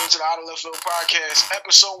to the Out of Left Field Podcast,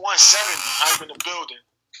 episode 170. I'm in the building.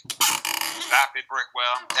 Stop it,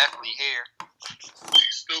 Brickwell. I'm definitely here.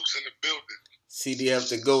 Stokes in the building.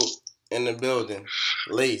 CDF the GOAT in the building.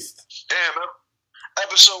 Laced. Damn,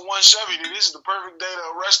 episode 170. This is the perfect day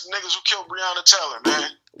to arrest the niggas who killed Breonna Taylor,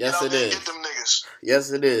 man. Yes, it is. Get them niggas.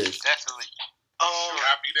 Yes, it is. Definitely.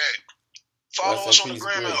 Copy that. Follow us on the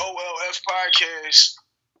gram at OLF Podcast.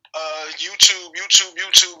 YouTube.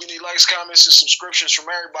 We need likes, comments, and subscriptions from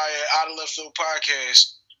everybody at Out of Left Field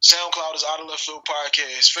Podcast. SoundCloud is Out of Left Field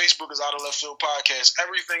Podcast. Facebook is Out of Left Field Podcast.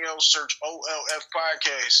 Everything else, search OLF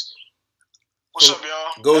Podcast. What's up,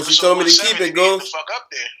 y'all? Ghost, you told me to keep it, Ghost. Get the fuck up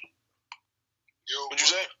there. Yo, What'd you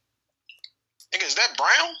say? Nigga, is that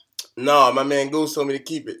Brown? No, my man Ghost told me to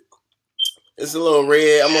keep it. It's a little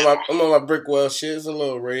red. I'm on my Brickwell shit. It's a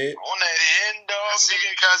little red. On that hen dog,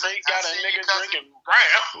 nigga, cause they got a nigga drinking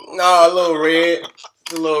Brown. No, a little red.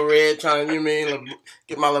 It's a little red. Trying to, you mean,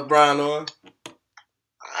 get my LeBron on.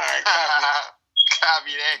 Alright,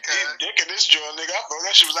 Copy that, cuz. he's dicking this joint, nigga. I thought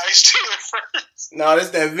that shit was Ice-T at first. No, this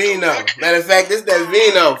that Vino. Matter of fact, this that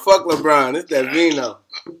Vino. Fuck LeBron. This that Vino.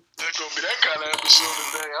 That's gonna be that kind of episode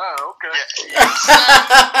today. Okay. Yeah.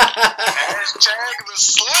 Hashtag the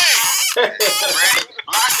slang. Locked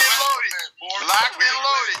and loaded. Locked and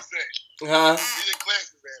loaded. Huh? Where your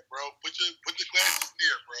glasses at, bro? Put the glasses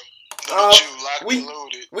near, bro. Look at you, locked and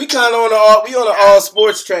loaded. We kind of on an all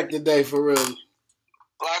sports track today for real.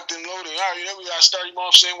 Locked and loaded. All right, then we gotta start him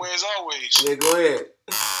off same way as always. Yeah, go ahead.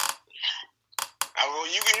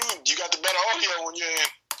 You got the better audio when you're in.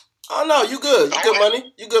 Oh no, you good. You good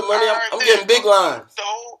money. You good money. I'm getting big lines.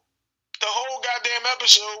 The whole goddamn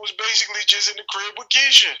episode was basically just in the crib with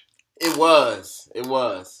Keisha. It was. The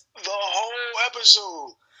whole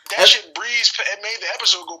episode. That shit breezed. It made the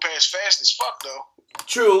episode go past fast as fuck, though.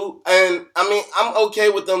 True, and I mean I'm okay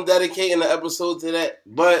with them dedicating the episode to that,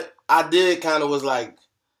 but I did kind of was like,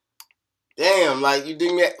 damn, like you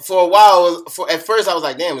dig me. For a while, at first I was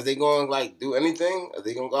like, damn, is they going to like do anything? Are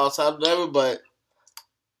they going to go outside whatever? But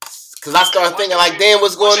because I started thinking like, damn,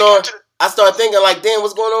 what's going on? I started thinking like, damn,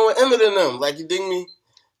 what's going on with Emmett and them? Like, you dig me?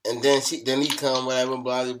 And then he come, whatever,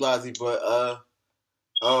 blasey. But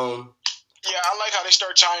yeah, I like how they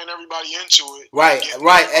start tying everybody into it. Right.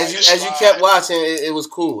 As you kept watching, it was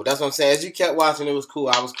cool. That's what I'm saying. As you kept watching, it was cool.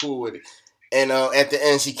 I was cool with it. And at the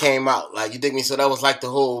end, she came out. Like, you dig me? So that was like the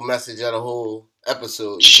whole message of the whole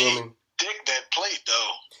episode. You feel me? Dick that plate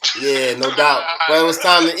though. Yeah, no doubt. But it was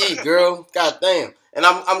time to eat, girl. God damn. And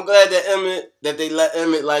I'm glad that they let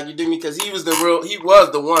Emmett, like, you dig me? Because he was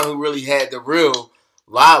the one who really had the real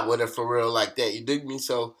vibe with her for real like that. You dig me?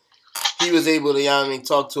 So he was able to, you know what I mean,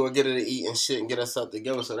 talk to her, get her to eat and shit, and get us up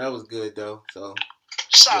together. So that was good, though. So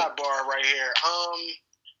sidebar right here.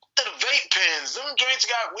 The vape pens, them joints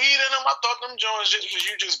got weed in them. I thought them joints was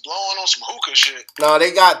you just blowing on some hookah shit. No,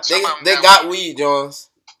 they got weed joints.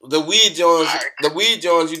 The weed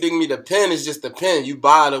joints, you dig me? The pen is just the pen. You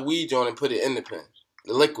buy the weed joint and put it in the pen,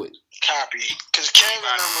 the liquid. Copy. Because Kevin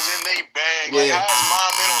and them was in their bag. Like, how's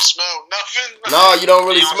mom? They don't smell nothing. No, you don't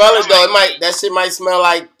really smell it though. That shit might smell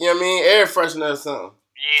like, you know what I mean, air freshener or something.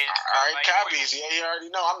 Yeah. Alright, copies. Yeah, you already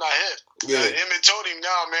know. I'm not hip. Yeah. Emmett told him,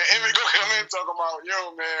 nah, man. Emmett go come in talking about,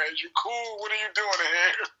 yo, man, you cool? What are you doing in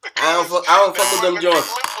here? I don't fuck with them joints.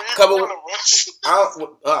 I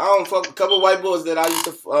don't fuck with a couple white boys that I used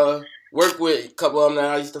to work with. A couple of them that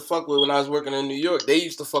I used to fuck with when I was working in New York. They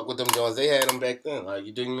used to fuck with them joints. They had them back then. Like,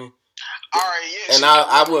 you dig me? Alright, yeah. And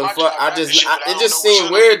I wouldn't fuck. It just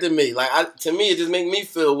seemed weird to me. Like, to me, it just make me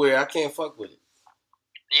feel weird. I can't fuck with it.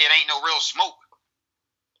 Yeah, it ain't no real smoke.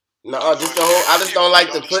 No, just the whole. I just don't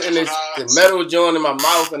like the putting the metal joint in my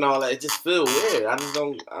mouth and all that. It just feel weird.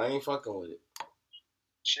 I ain't fucking with it.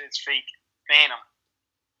 Shit's fake. Phantom.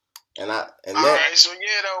 Alright, so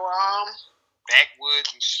yeah, though,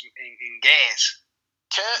 backwoods and gas.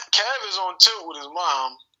 Kev is on tilt with his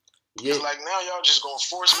mom. Yeah. Like, now y'all just gonna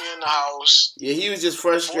force me in the house. Yeah, he was just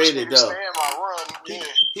frustrated though. Stay in my run. Yeah.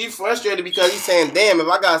 He frustrated because he's saying, "Damn, if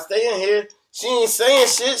I gotta stay in here, she ain't saying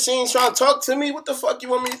shit. She ain't trying to talk to me. What the fuck you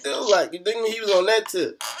want me to do?" Like, you dig me? He was on that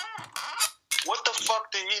tip. What the fuck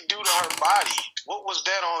did he do to her body? What was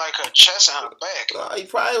that on, like, her chest and her back? Nah, he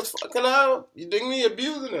probably was fucking her. You dig me?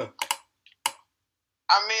 Abusing her.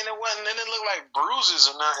 I mean, it didn't look like bruises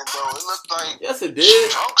or nothing, though. It looked like yes, it did. She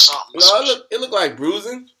drunk something. No, it looked like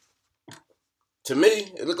bruising. To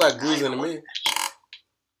me, it looked like bruising to me.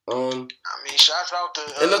 I mean, shots out to.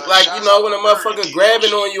 It looked like, you know, when a motherfucker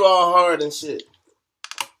grabbing on you all hard and shit.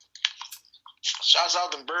 Shouts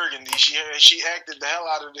out to Burgundy. She acted the hell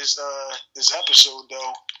out of this episode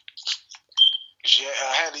though. She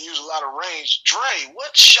had to use a lot of range. Dre,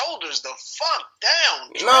 what shoulders the fuck down?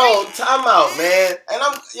 Dre? No, time out, man. And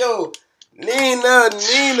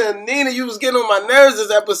Nina, you was getting on my nerves this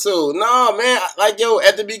episode. Nah, man, like,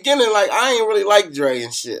 at the beginning, like, I ain't really like Dre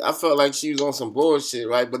and shit. I felt like she was on some bullshit,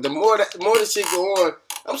 right? But the more the shit go on,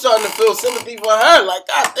 I'm starting to feel sympathy for her. Like,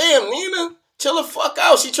 God damn, Nina, chill the fuck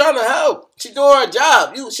out. She trying to help. She doing her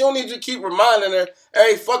job. She don't need you to keep reminding her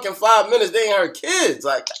every fucking 5 minutes they ain't her kids.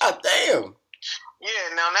 Like, God damn. Yeah,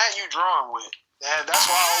 now that you drawing with. That's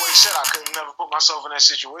why I always said I could never put myself in that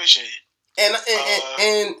situation. And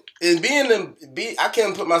I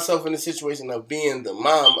can't put myself in the situation of being the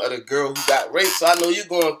mom of the girl who got raped. So I know you're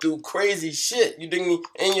going through crazy shit. You dig me?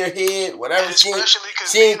 In your head, whatever. Especially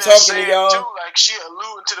because she ain't talking to y'all. Too, like she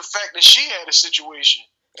alluding to the fact that she had a situation.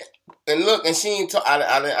 And look, and she ain't.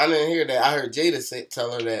 I didn't hear that. I heard Jada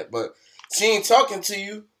tell her that, but she ain't talking to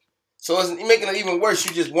you. So it's making it even worse.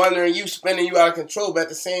 You just wondering, you spinning you out of control. But at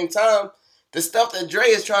the same time, the stuff that Dre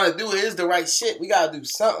is trying to do is the right shit. We gotta do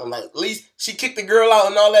something. Like, at least she kicked the girl out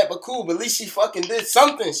and all that, but cool. But at least she fucking did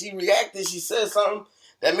something. She reacted. She said something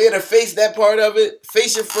that made her face that part of it.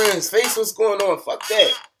 Face your friends. Face what's going on. Fuck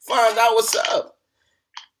that. Find out what's up.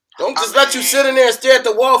 Don't just let you sit in there and stare at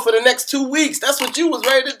the wall for the next 2 weeks. That's what you was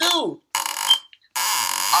ready to do.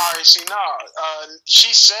 Alright, see,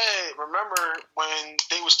 she said, remember when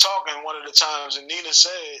they was talking one of the times, and Nina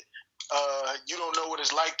said, you don't know what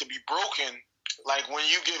it's like to be broken. Like when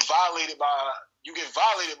you get violated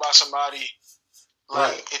by somebody,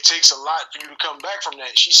 like right. It takes a lot for you to come back from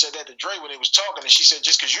that. She said that to Dre when they was talking, and she said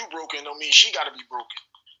just because you broken don't mean she got to be broken.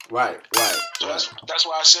 Right. So that's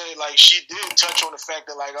why I said like she did touch on the fact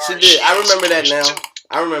that like she did. I remember that now.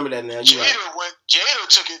 I remember that now. Jada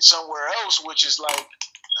took it somewhere else, which is like.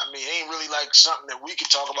 I mean, it ain't really like something that we could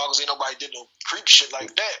talk about because ain't nobody did no creep shit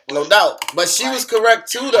like that. But, no doubt. But she was correct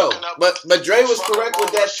too, though. But Dre was correct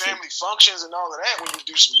with that. Family functions and all of that when you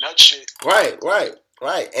do some nut shit. Right.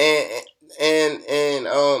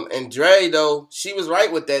 And Dre though, she was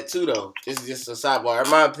right with that too, though. This is just a sidebar, in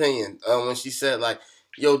my opinion. When she said like,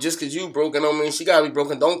 "Yo, just because you broken don't mean she gotta be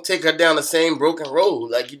broken. Don't take her down the same broken road."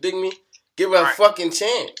 Like, you dig me? Give her a fucking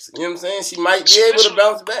chance. You know what I'm saying? She might be able to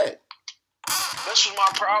bounce back. This was my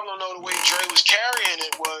problem, though, the way Dre was carrying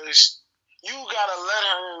it was, you gotta let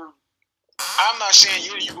her, I'm not saying,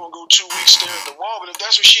 you're gonna go 2 weeks stare at the wall, but if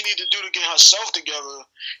that's what she need to do to get herself together,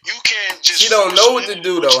 you can't just... She don't know what to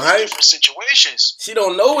do, though, right? Different situations. She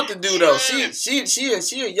don't know what to do, though. She a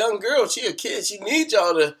young girl. She a kid. She needs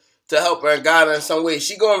y'all to help her and guide her in some way.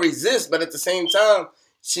 She gonna resist, but at the same time,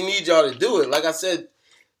 she needs y'all to do it. Like I said,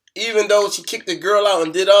 even though she kicked the girl out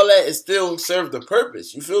and did all that, it still served the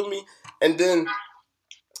purpose. You feel me? And then,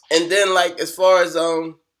 like, as far as,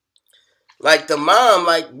 like, the mom,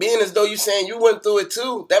 like, being as though you saying you went through it,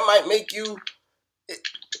 too, that might make you,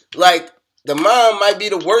 like, the mom might be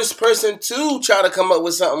the worst person to try to come up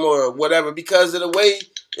with something or whatever because of the way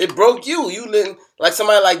it broke you. You didn't, like,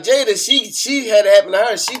 somebody like Jada, she had it happen to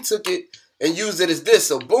her. She took it and used it as this,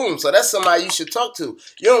 so boom. So that's somebody you should talk to.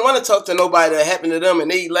 You don't want to talk to nobody that happened to them and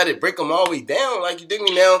they let it break them all the way down. Like, you dig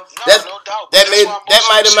me now? No doubt. That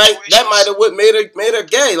might have what made her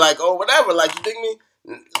gay, like, or whatever. Like, you dig me?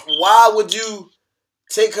 Why would you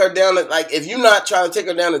take her down? Like, if you're not trying to take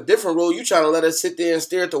her down a different road, you trying to let her sit there and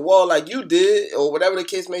stare at the wall like you did, or whatever the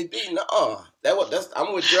case may be. Nuh-uh.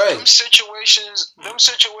 I'm with Dre. Them situations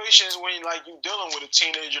when like you dealing with a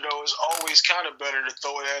teenager though, is always kind of better to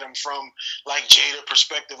throw it at them from like Jada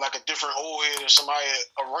perspective, like a different old head or somebody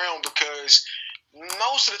around, because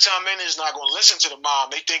most of the time men is not going to listen to the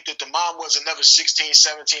mom. They think that the mom wasn't never 16,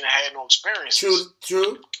 17 and had no experiences.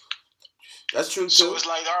 True. That's true too. So it's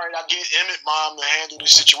like, all right, I get Emmett mom to handle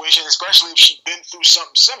this situation, especially if she's been through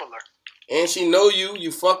something similar. And she know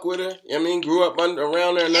you fuck with her. I mean, grew up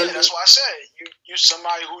around her. And that's why I said you're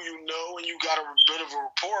somebody who you know and you got a bit of a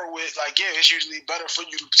rapport with. Like, yeah, it's usually better for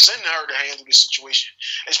you to send her to handle the situation,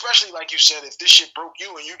 especially like you said, if this shit broke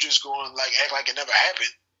you and you just going like act like it never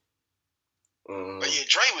happened. But yeah,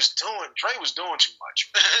 Dre was doing too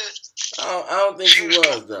much. I don't think she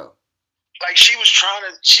was though. Like she was trying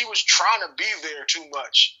to be there too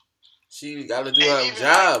much. She got to do her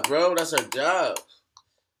job, bro. That's her job.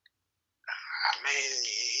 I mean,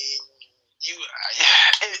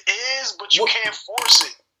 it is, but you can't force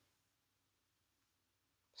it.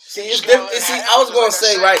 See, it's different. See, I was gonna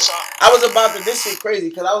say, right? I was about to. This shit crazy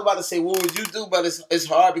because I was about to say, what would you do? But it's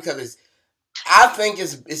hard because I think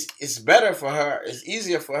it's better for her. It's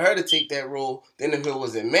easier for her to take that role than if it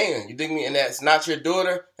was a man. You dig me? And that's not your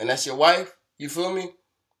daughter, and that's your wife. You feel me?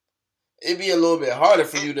 It'd be a little bit harder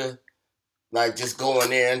for you to like just go in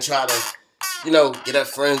there and try to get her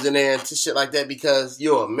friends in there and shit like that because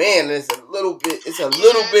you're a man. And it's a little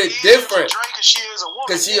bit different.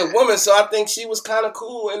 Because she a woman, so I think she was kind of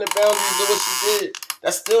cool in the boundaries of what she did.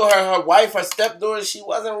 That's still her wife, her stepdaughter. She ain't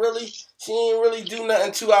really do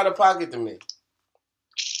nothing too out of pocket to me.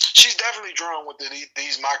 She's definitely drawn with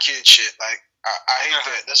these my kid shit. Like, I hate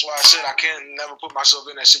that. That's why I said I can't never put myself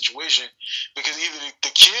in that situation because either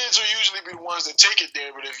the kids will usually be the ones that take it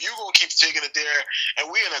there, but if you gonna keep taking it there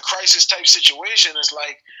and we in a crisis type situation, it's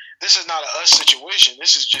like this is not a us situation.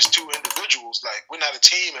 This is just two individuals. Like we're not a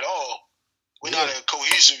team at all. We're not a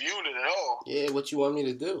cohesive unit at all. Yeah, what you want me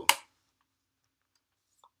to do?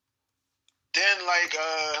 Then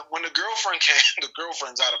when the girlfriend came, the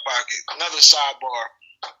girlfriend's out of pocket. Another sidebar.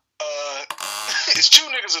 It's two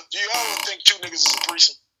niggas. Do y'all don't think two niggas is a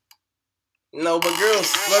threesome? No, but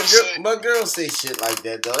girls say shit like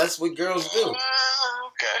that though. That's what girls do.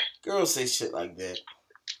 Okay. Girls say shit like that.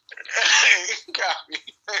 Got me.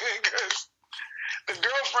 The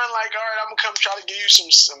girlfriend all right, I'm gonna come try to give you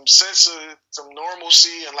some sense of some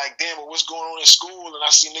normalcy and damn, but what's going on in school? And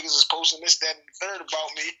I see niggas is posting this, that, and the third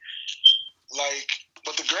about me.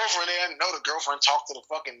 But the girlfriend, they didn't know the girlfriend talked to the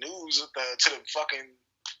fucking news, to the fucking,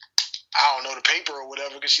 I don't know, the paper or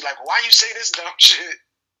whatever, because she why you say this dumb shit?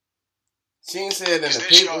 She didn't say it in the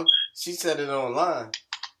paper. She said it online.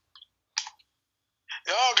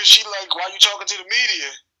 Oh, because she why you talking to the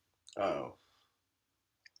media? Oh.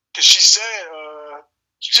 Because she said,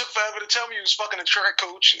 she took forever to tell me you was fucking a track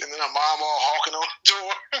coach, and then her mom all hawking on the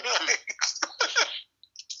door.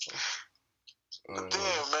 Damn, man,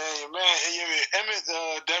 Emmett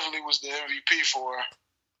definitely was the MVP for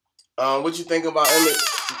her. What you think about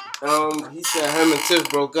Emmett? He said him and Tiff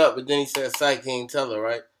broke up, but then he said Syke can't tell her,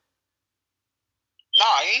 right?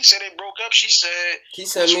 Nah, he ain't said they broke up. He said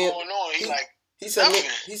what's going on? He said me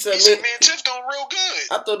and Tiff doing real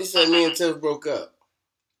good. I thought he said me and Tiff broke up.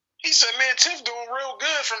 He said me and Tiff doing real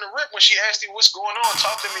good from the rip when she asked him what's going on.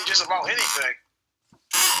 Talk to me just about anything.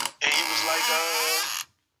 And he was like,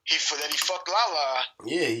 he fucked Lala.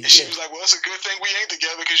 Yeah. And she was like, well, it's a good thing we ain't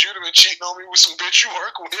together because you'd have been cheating on me with some bitch you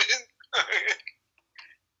work with.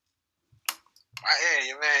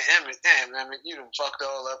 Hey, man, Emmett, you done fucked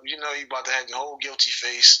all up. You know you about to have your whole guilty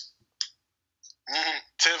face.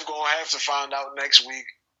 Tiff gonna have to find out next week,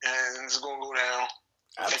 and it's gonna go down.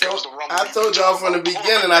 I told y'all from the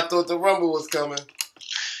beginning I thought the Rumble was coming.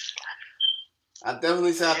 I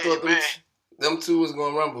definitely said I thought them two was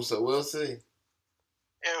gonna Rumble, so we'll see.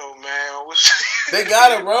 Yo, man. They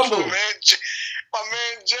gotta Rumble. My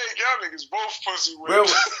man Jake, y'all niggas both pussy with. Bro,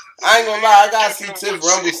 I ain't gonna lie, I gotta see Tiff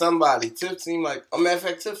Rumble somebody. Tiff seemed like, matter of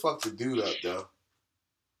fact, Tiff fucked the dude up, though.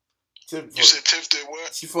 You said Tiff did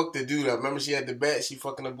what? She fucked the dude up. Remember she had the bet, she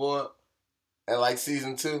fucking the boy up in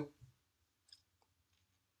season 2?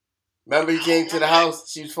 Remember he came to the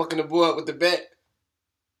house, she was fucking the boy up with the bet?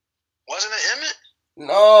 Wasn't it Emmett?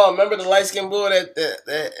 No, remember the light-skinned boy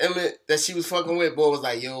that Emmett, that she was fucking with? Boy was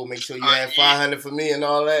like, yo, make sure you have 500 for me and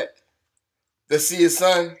all that. To see his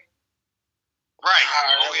son. Right.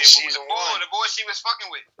 Season 1. The boy she was fucking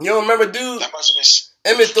with. You don't remember, dude? That must have been.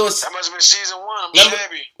 Emmett thought. That must have been season 1. I'm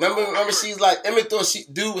shabby. Remember, she's like, Emmett thought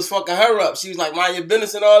dude was fucking her up. She was like, mind your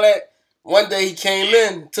business and all that. One day he came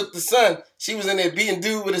in, took the son. She was in there beating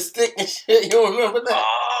dude with a stick and shit. You don't remember that?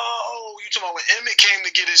 Oh, you talking about when Emmett came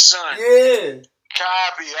to get his son? Yeah.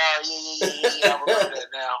 Copy. All right, yeah. I remember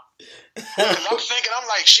that now. Because I'm thinking,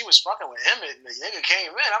 she was fucking with Emmett, and the nigga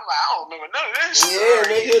came in. I'm like, I don't remember none of this. Yeah,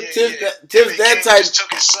 nigga, Tiff that type.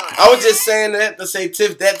 Took his son. I was just saying that to say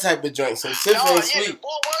Tiff that type of joint. So Tiff ain't sweet. The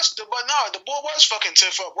boy was fucking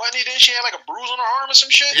Tiff up, wasn't he? Then she had a bruise on her arm or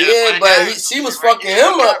some shit. Yeah, but she was fucking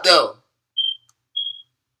him up though.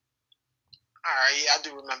 All right, yeah, I do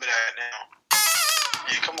remember that now.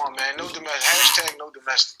 Yeah, come on, man. No domestics. # no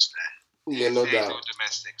domestics, man. Yeah, no doubt. No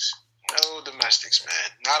domestics. No domestics,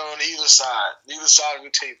 man. Not on either side. Neither side of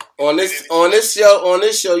the table. On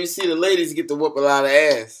this show, you see the ladies get to whoop a lot of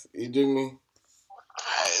ass. You dig me?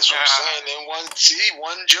 That's what I'm saying. Then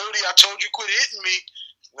one Jody, I told you quit hitting me.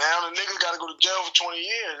 Now the nigga got to go to jail for 20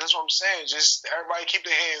 years. That's what I'm saying. Just everybody keep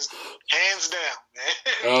their hands down,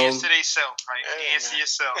 man. Hands to themselves, right? Hands to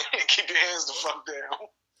yourself. Keep your hands the fuck down.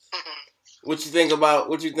 What you think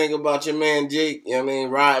about your man Jake? You know what I mean,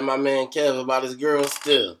 riding my man Kev about his girl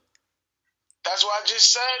still. That's what I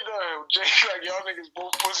just said, though. Jake, y'all niggas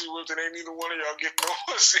both pussy whipped and ain't neither one of y'all getting no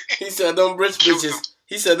pussy. He said them rich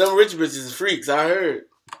bitches is freaks. I heard.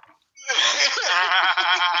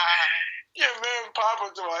 Yeah, man, Papa,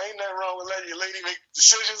 ain't nothing wrong with letting your lady make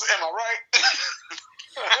decisions. Am I right?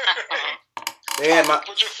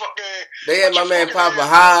 They had my man Papa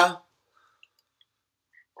high.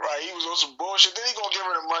 Right, he was on some bullshit. Then he gonna give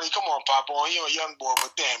her the money. Come on, Papa. He a young boy, but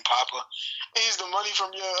damn, Papa. Here's the money from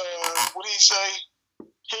your, what did he say?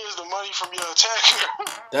 Here's the money from your attacker.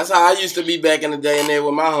 That's how I used to be back in the day in there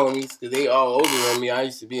with my homies, because they all older than me. I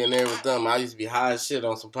used to be in there with them. I used to be high as shit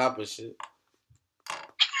on some Papa shit.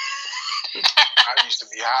 I used to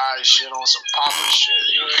be high as shit on some Papa shit.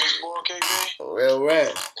 You heard this boy, KK? Real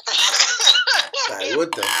rap. Like,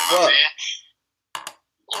 what the fuck?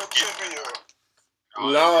 What tip are you?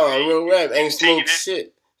 No, real rap. Ain't smoked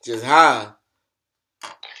shit. Just high.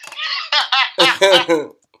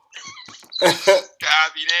 Gotta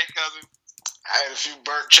be that, cousin. I had a few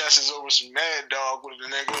burnt chests over some Mad Dog with the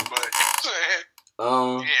nigga, but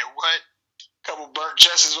yeah, what? Couple burnt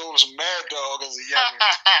chests over some Mad Dog as a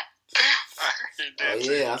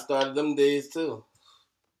youngin'. Yeah, I started them days too.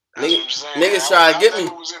 Niggas try to get me.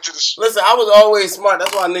 Listen, I was always smart.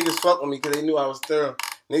 That's why niggas fuck with me, because they knew I was thorough.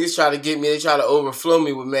 Niggas try to get me. They try to overflow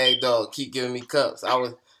me with Mad Dog. Keep giving me cups.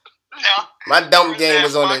 My dump game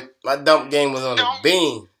was on the beam. My dump game was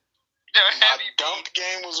on.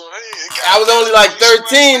 I was only like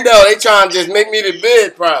 13 though. They trying to just make me the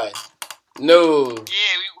bid prize. No.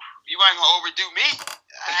 Yeah, you ain't gonna overdo me.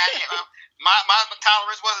 My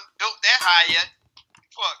tolerance wasn't built that high yet.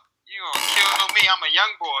 Fuck, you gonna kill me? I'm a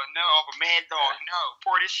young boy. No, off a Mad Dog. No,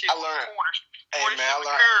 pour this shit in the corners. Pour this shit in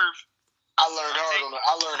the curve. I learned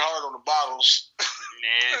hard on the bottles.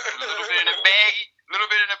 Yeah, a little bit in the baggie, little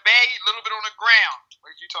bit on the ground.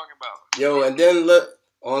 What you talking about? Yo, and then look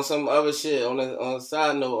on some other shit. On a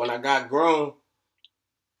side note, when I got grown,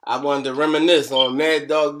 I wanted to reminisce on Mad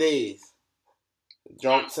Dog days.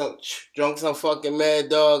 Drunk some fucking Mad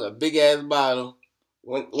Dog, a big ass bottle.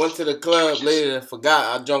 Went to the club later and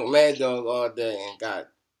forgot I drunk Mad Dog all day and got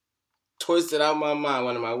twisted out my mind.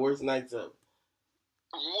 One of my worst nights ever.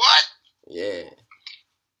 What? Yeah.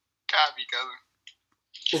 Copy, cousin.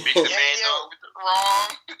 Mix the Mad Dog with the wrong.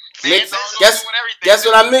 Guess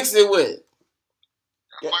what I mixed it with?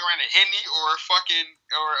 Fuck around a Henny or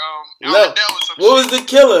Almadel or some what was the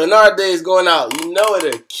killer in our days going out? You know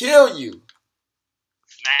it'll kill you.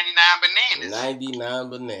 99 99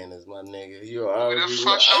 bananas, my nigga. You already. Who the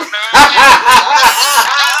fuck don't know? I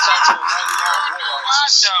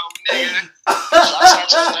know, nigga.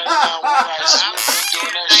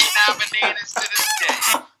 99 bananas to this day.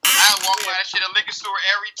 I walk by that shit at a liquor store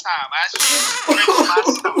every time. I just my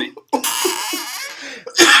stomach.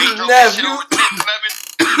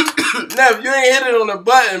 Nev, you ain't hit it on the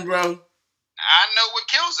button, bro. I know what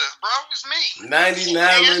kills us, bro. It's me.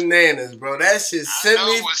 99 bananas, bro. That shit sent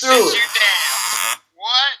me through. Sent you down.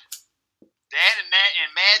 What? That and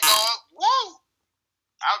Mad Dog. Woo!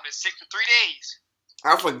 I've been sick for 3 days.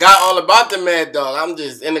 I forgot all about the Mad Dog. I'm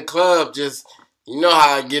just in the club, you know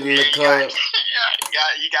how I get in the club.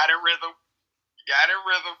 You got in rhythm.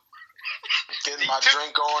 Getting my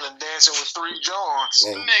drink on and dancing with 3 Johns.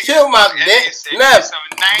 Kill my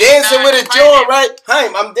dancing with a John, right?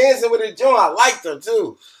 Haim, I'm dancing with a John. I liked her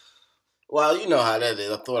too. Well, you know how that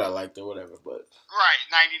is. I thought I liked her, whatever, but. Right,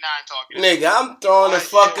 99 talking. Nigga, I'm throwing the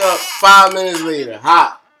fuck up 5 minutes later.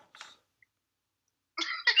 Hot.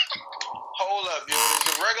 Hold up, yo.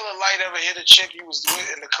 Did the regular light ever hit a chick you was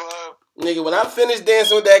with in the club? Nigga, when I finished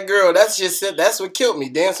dancing with that girl, that's what killed me,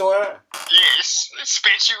 dancing with her. Yeah, it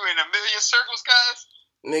spent you in a million circles, guys.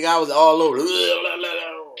 Nigga, I was all over.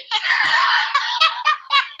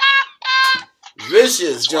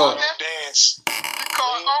 Vicious, John. Dance. You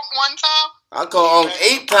called Unc one time? I called Unc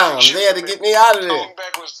 8 times. They had to get me out of there.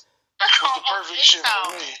 Back was the perfect shit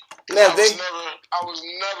for me. I was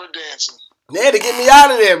never dancing. They had to get me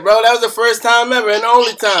out of there, bro. That was the first time ever and the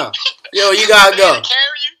only time. Yo, you gotta go.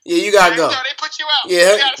 Yeah, you gotta go. They put you out.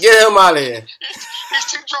 Yeah, get him out of here. He's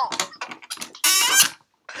too drunk.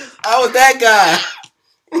 I was that guy.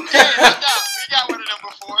 We got one of them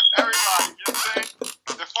before. Everybody, you know what I'm saying?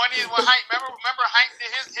 The funniest one, Hank. Remember Hank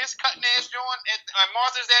did his cutting ass joint at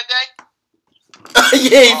Martha's that day?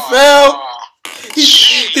 Yeah, he fell.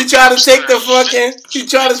 He tried to take the fucking. He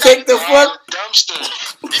tried to take the fuck. Dumpster.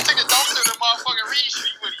 He took a dumpster to motherfucking Reed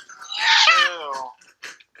Street with him.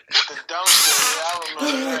 The dumpster. Yeah, I remember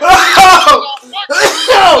that. The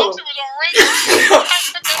dumpster was on Reed Street. Hank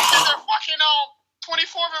took that shit to fucking on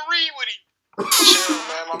 24th and Reed with him. Chill,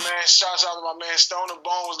 man. My man, shouts out to my man Stoner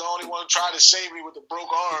Bone was the only one who tried to save me with the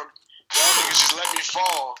broke arm. Y'all niggas just let me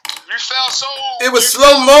fall. You fell so. It was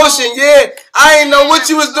slow motion, yeah. I didn't know what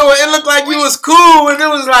you was doing. It looked like you was cool, and it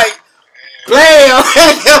was like, blam.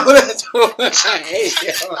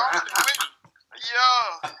 Yo,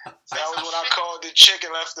 That was when I called the chick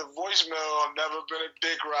and left the voicemail. I've never been a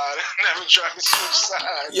dick rider. Never tried to switch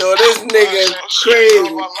sides. Yo, this nigga crazy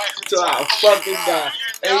till I fucking die.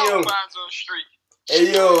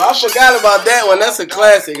 Hey yo, I forgot about that one. That's a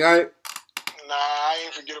classic, right? Nah, I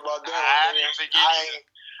ain't forget about that one.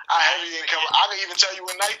 I didn't come. I can even tell you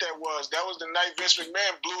what night that was. That was the night Vince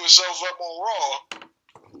McMahon blew himself up on Raw.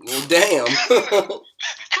 Well, damn.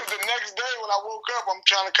 Because the next day when I woke up, I'm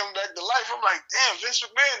trying to come back to life. I'm like, damn, Vince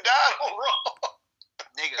McMahon died on Raw.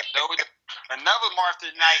 Nigga, another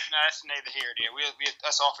Martha night. No, that's neither here nor there.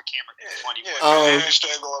 That's off of camera. 20. I mean, we just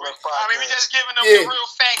giving them the real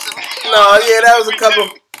facts. No, yeah, that was a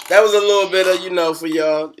couple. That was a little bit of, for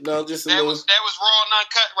y'all. Just a little. That was raw and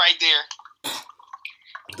uncut right there.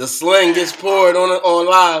 The sling gets poured on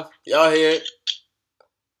live. Y'all hear it?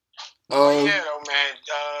 Yeah, though, man.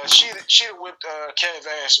 She'd whipped Kev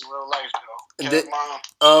ass in real life, though. Kev mom.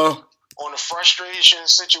 On the frustration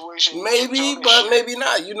situation. Maybe, but maybe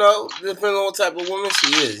not. Depending on what type of woman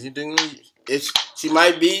she is. You think she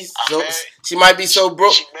might be so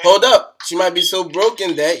broke. Hold up, she might be so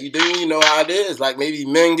broken that you know how it is. Like maybe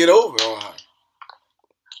men get over on her.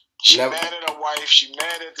 She mad at her wife. She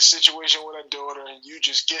mad at the situation with her daughter, and you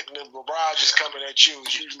just getting the barrage coming at you.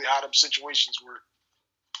 Is usually how them situations work.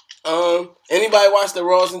 Anybody watch the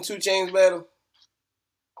Ross and 2 Chainz battle?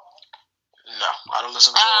 No, I don't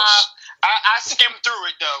listen to Ross. I skimmed through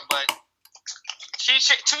it though, but 2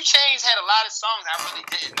 Chainz had a lot of songs I really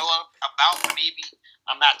didn't know about. Maybe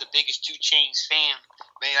I'm not the biggest 2 Chainz fan.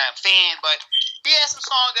 I'm a fan, but he had some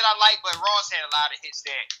songs that I like. But Ross had a lot of hits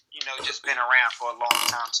that just been around for a long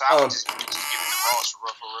time. So I was just giving it to Ross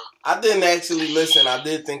for real. I didn't actually listen. I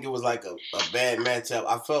did think it was like a bad matchup.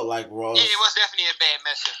 I felt like Ross. Yeah, it was definitely a bad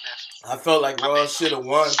matchup, man. I felt like Ross should have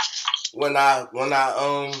won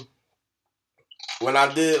when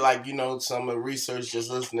I did some research,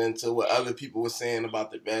 just listening to what other people were saying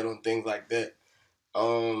about the battle and things like that.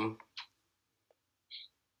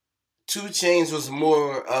 2 Chainz was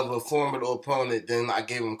more of a formidable opponent than I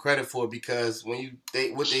gave him credit for, because what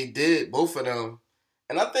they did, both of them,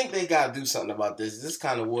 and I think they gotta do something about this. This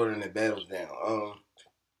kind of watering the battles down.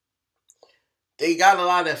 They got a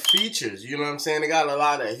lot of features, you know what I'm saying? They got a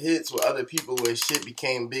lot of hits with other people where shit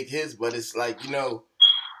became big hits, but it's like,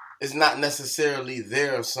 it's not necessarily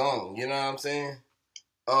their song, you know what I'm saying?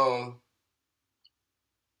 I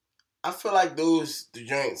feel like the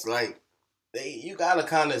joints, like, you gotta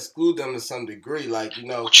kind of exclude them to some degree, like,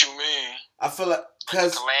 What you mean? I feel like,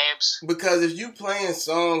 because if you playing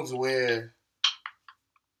songs where,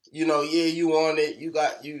 you on it, you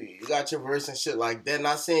got your verse and shit like that,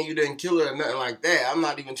 not saying you didn't kill her or nothing like that, I'm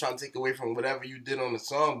not even trying to take away from whatever you did on the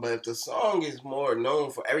song, but if the song is more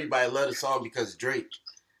known for everybody love the song because Drake,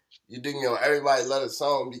 you dig me? Everybody love the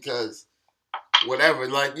song because whatever.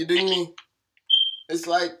 Like, you dig me? It's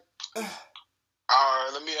like...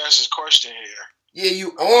 Alright, let me ask this question here. Yeah,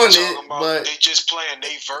 you on it, but... They just playing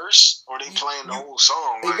their verse, or they playing the whole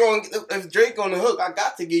song? If Drake on the hook, I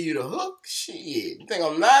got to give you the hook. Shit. You think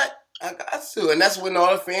I'm not? I got to. And that's when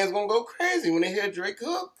all the fans gonna go crazy when they hear Drake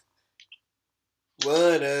hook.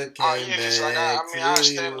 What a comeback. I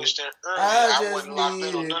established that earlier. I wasn't locked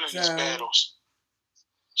in on none of these battles.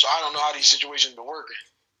 So I don't know how these situations been working.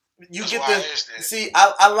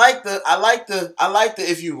 I like the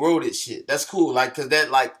if you wrote it shit. That's cool. Like, cause that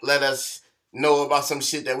let us know about some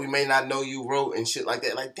shit that we may not know you wrote and shit like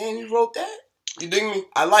that. Like, damn, you wrote that? You dig me?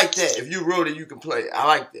 I like that. If you wrote it, you can play it. I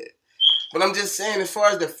like that. But I'm just saying, as far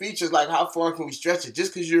as the features, like, how far can we stretch it?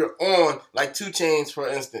 Just cause you're on, like 2 Chainz, for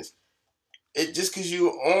instance, just cause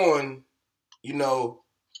you're on,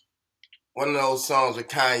 one of those songs with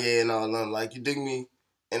Kanye and all them, like, you dig me?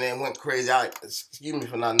 And then went crazy. Excuse me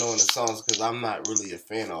for not knowing the songs, because I'm not really a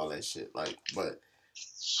fan of all that shit. Like, but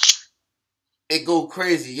it go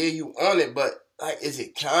crazy. Yeah, you on it, but like, is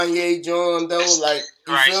it Kanye John though? Like,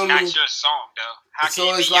 you feel me? It's not your song though.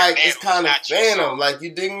 So it's like it's kind of Phantom. Like,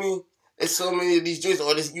 you dig me? It's so many of these joints.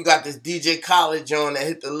 Or you got this DJ Khaled John that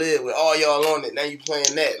hit the lid with all y'all on it. Now you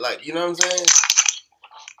playing that. Like, you know what I'm saying?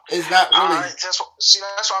 It's not really. All right, that's what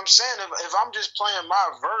I'm saying. If I'm just playing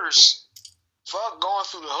my verse. Fuck going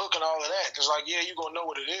through the hook and all of that, because like, yeah, you gonna know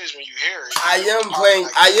what it is when you hear it. I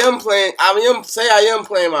am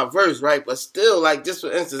playing my verse, right? But still, like, just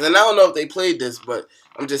for instance, and I don't know if they played this, but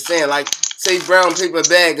I'm just saying, like, say Brown Paper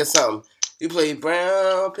Bag or something. You play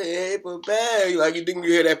Brown Paper Bag, like, you think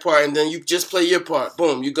you hear that part, and then you just play your part.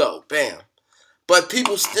 Boom, you go, bam. But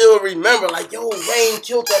people still remember, like, yo, Wayne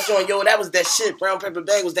killed that joint. Yo, that was that shit. Brown Paper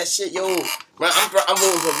Bag was that shit. Yo, I'm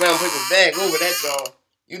voting for Brown Paper Bag over that joint.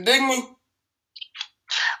 You dig me?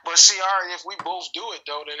 But see, all right, if we both do it,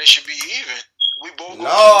 though, then it should be even. We both.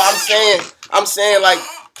 No, I'm saying like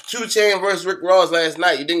 2 Chainz versus Rick Ross last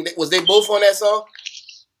night. You think was they both on that song?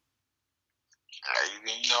 I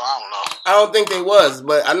don't know. I don't think they was,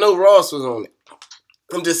 but I know Ross was on it.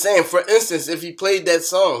 I'm just saying, for instance, if he played that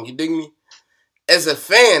song, you dig me? As a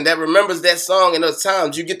fan that remembers that song in those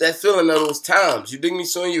times, you get that feeling of those times. You dig me?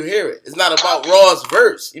 So when you hear it, it's not about Ross'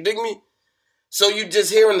 verse. You dig me? So you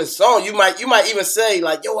just hearing the song, you might even say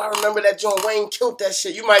like, "Yo, I remember that John Wayne killed that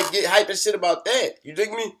shit." You might get hype and shit about that. You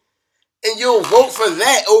dig me? And you'll vote for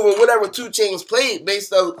that over whatever 2 Chainz played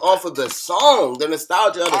based off of the song, the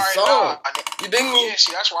nostalgia of the song. You dig me? Yeah,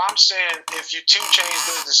 see, that's why I'm saying if 2 Chainz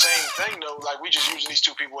does the same thing though, like we just using these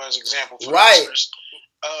 2 people as examples. Right.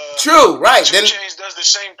 True, right. 2 Chainz does the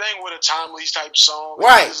same thing with a timeless type song.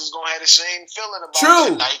 Right. This is gonna have the same feeling about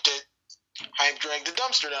the night that Hype dragged the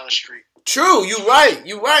dumpster down the street. True, you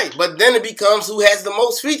right. But then it becomes who has the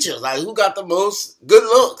most features, like who got the most good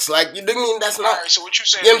looks. Like you dig me? That's not. Right, so what you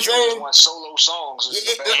saying? You know what I'm saying? Just want solo songs,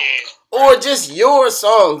 or just your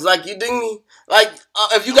songs. Like you dig me? Like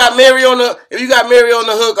if you got Mary on the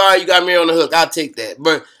hook, all right, you got Mary on the hook. I'll take that.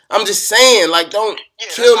 But I'm just saying, like, don't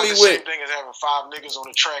kill me with. Same thing as having 5 niggas on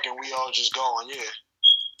the track and we all just going,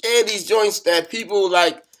 Yeah, these joints that people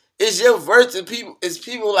like. It's your verse and people. It's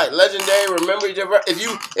people like legendary. Remember your verse. If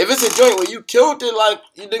it's a joint where you killed it, like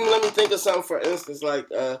you didn't. Let me think of something. For instance, like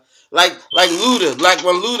Luda. Like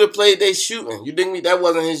when Luda played They Shooting. You dig me? That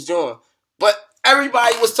wasn't his joint. But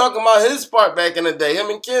everybody was talking about his part back in the day.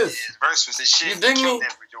 Him and Kiss. His verse was his shit. You dig me?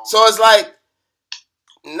 So it's like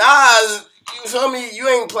Nas. You feel me? You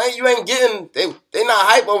ain't playing. You ain't getting. They not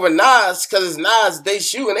hype over Nas because it's Nas. They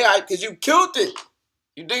Shooting. They hype because you killed it.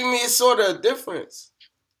 You dig me? It's sort of a difference.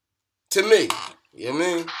 To me, you know what I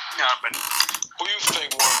mean? Yeah, but who you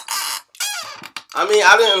think won? I mean,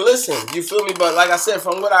 I didn't listen. You feel me? But like I said,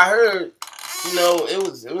 from what I heard, you know, it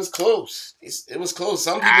was close. It was close.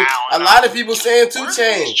 Some people, a lot of people saying 2 Chainz.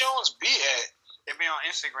 Where does Jones be at? It be on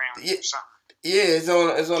Instagram or something. Yeah, it's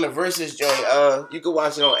on the Versus joint. You can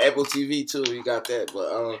watch it on Apple TV too. You got that, but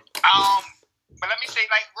But let me say,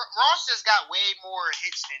 like Ross just got way more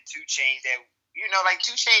hits than 2 Chainz. That like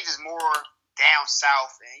 2 Chainz is more down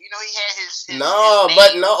south, and he had his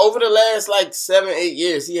over the last like 7-8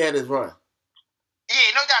 years, he had his run.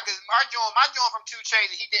 Yeah, no doubt. Because my joint from 2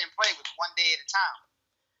 Chainz, he didn't play with One Day at a Time.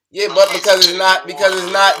 Yeah, but because it's not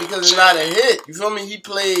a hit. You feel me? He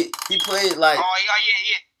played like. Oh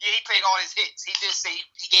yeah. He played all his hits. He did say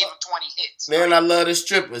he gave him 20 hits. Man, right? I love the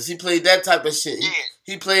strippers. He played that type of shit.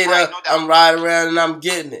 He played I'm riding around and I'm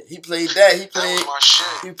getting it. He played that.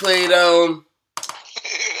 He played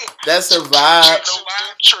That's a vibe.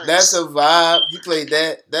 That's a vibe. He played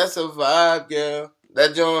that. That's a vibe, girl.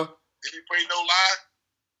 That joint. Did he play No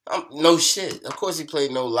Lie? No shit. Of course he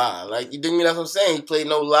played No Lie. Like, you dig me? That's what I'm saying. He played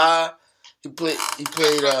No Lie. He played. I'm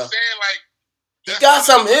saying, like, he got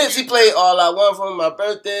some hits. He played All I Want for My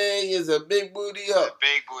Birthday is a Big Booty Up.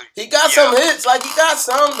 Big booty. He got some hits. Like, he got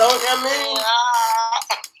some, don't you know what I mean?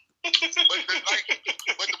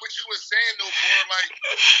 but what you were saying though, bro, like,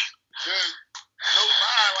 No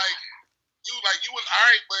Lie, like you was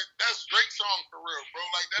alright, but that's Drake's song for real, bro.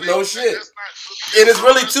 Like that. No shit. That's not really, and it's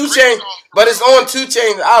really 2 Chainz, but it's on 2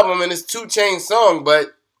 Chainz album and it's 2 Chainz song,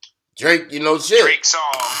 but Drake, shit. Drake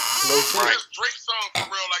song. No shit. That's Drake's song for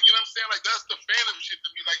real. Like, you know what I'm saying? Like, that's the fandom shit to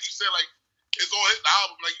me. Like you said, like it's on his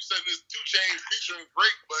album. Like you said, there's 2 Chainz featuring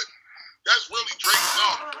Drake, but that's really Drake's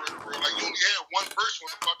song, bro. Like, you only had one verse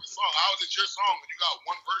on the fucking song. How is it your song when you got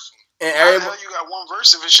one verse on it? And how the hell you got one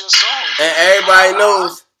verse if it's your song? And everybody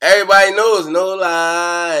knows, No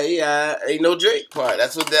Lie, yeah, ain't no Drake part.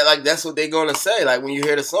 That's what they gonna say. Like, when you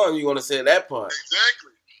hear the song, you gonna say that part.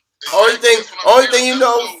 Exactly. Only thing you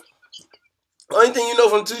know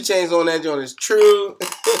from 2 Chainz on that joint is True.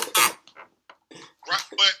 Right,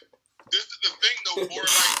 but this is the thing though, boy.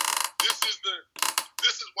 Like,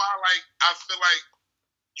 this is why, like, I feel like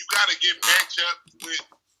you gotta get match up with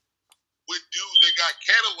dudes that got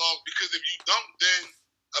catalog, because if you don't, then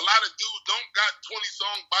a lot of dudes don't got 20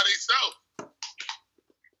 songs by themselves.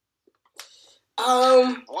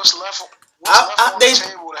 What's left on the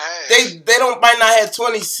table to have? They might not have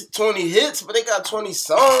 20 hits, but they got 20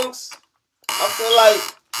 songs. I feel like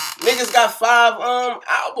niggas got 5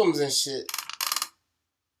 albums and shit.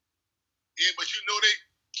 Yeah, but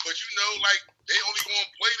like they only gonna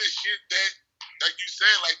play the shit that, like you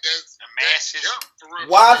said, like that's the masses. For real.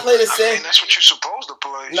 Why play the same? I mean, that's what you're supposed to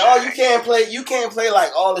play. No, you can't play. You can't play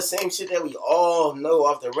like all the same shit that we all know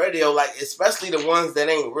off the radio. Like, especially the ones that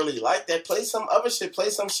ain't really like that. Play some other shit. Play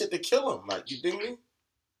some shit to kill them. Like, you dig me?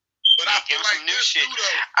 But I feel like new shit.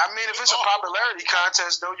 I mean, if it's a popularity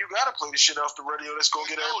contest, though, you gotta play the shit off the radio. That's gonna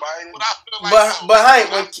get everybody. But hey,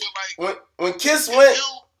 when Kiss went,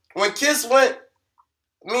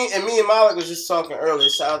 me and Malik was just talking earlier.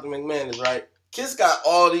 Shout out to McManus, right? Kiss got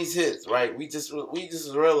all these hits, right? We just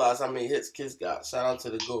realized how many hits Kiss got. Shout out to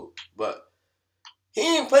the GOAT, but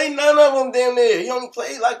he ain't played none of them damn near. He only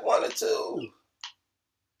played like one or two.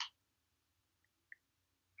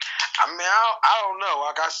 I mean, I don't know.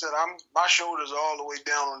 Like I said, my shoulders are all the way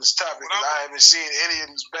down on this topic because I haven't seen any of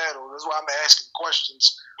these battles. That's why I'm asking questions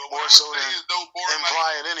more so than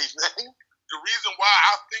implying anything. The reason why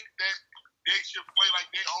I think that they should play like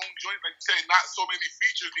their own joint, like you say, not so many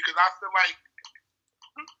features, because I feel like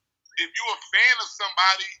if you're a fan of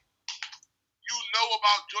somebody, you know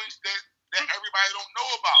about joints that everybody don't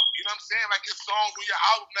know about. You know what I'm saying? Like it's songs on your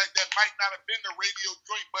album that might not have been the radio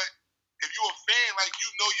joint, but if you're a fan, like you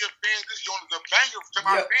know your fans, this joint is a banger to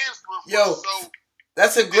my fans. So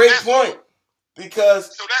that's a great point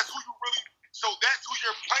because so that's who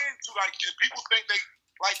you're playing to. Like if people think they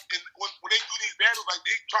like when they do these battles, like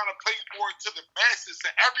they trying to play more to the masses, to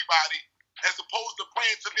everybody, as opposed to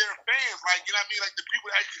playing to their fans. Like you know what I mean? Like the people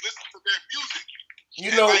that actually listen to their music.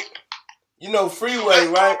 You know, Freeway,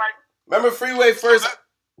 right? Remember Freeway first?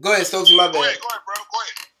 Go ahead, Stokesy, my bad. Go ahead, bro. Go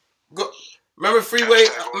ahead. Remember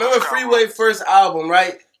Freeway first album,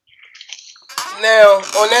 right? Now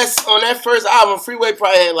on that first album, Freeway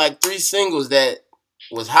probably had like 3 singles that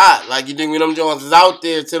was hot. Like you dig me? Them Jones is out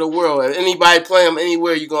there to the world. If anybody play them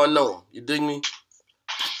anywhere, you gonna know them. You dig me?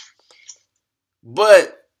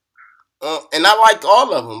 But and I like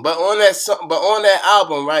all of them. But on that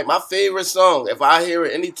album, right? My favorite song, if I hear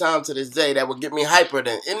it anytime to this day, that would get me hyper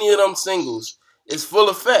than any of them singles, is Full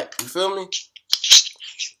Effect. You feel me?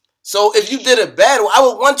 So if you did a battle, I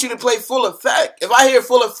would want you to play Full Effect. If I hear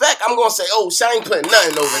Full Effect, I'm going to say, oh, Shine ain't putting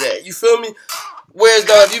nothing over that. You feel me? Whereas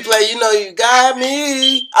though, if you play, you know, you got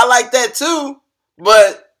me, I like that too.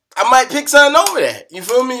 But I might pick something over that. You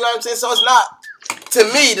feel me? You know what I'm saying? So it's not, to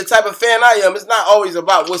me, the type of fan I am, it's not always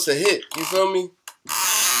about what's a hit. You feel me?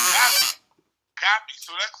 Got me.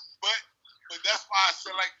 So but that's why I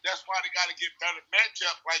said, like, that's why they got to get better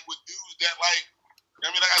matchup, like, with dudes that, like, I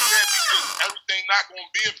mean, like I said, because everything not going to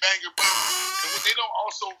be a banger, but and what they don't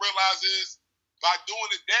also realize is by doing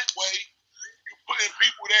it that way, you put in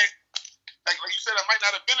people that, like you said, that might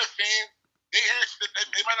not have been a fan, they hear shit that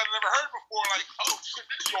they might not have never heard before, like, oh shit,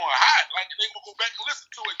 this is going hot, like, they will go back and listen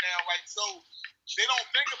to it now, like, so they don't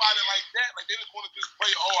think about it like that, like, they just want to just play,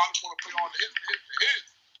 oh, I just want to play all the hits.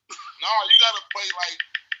 No, you got to play, like,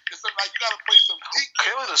 it's like, you got to play some deep.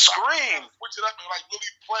 Kill the scream. Switch it up and, like, really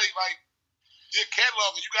play, like, your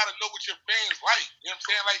catalog, and you gotta know what your fans like. You know what I'm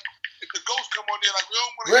saying? Like, if the Ghosts come on there, like, we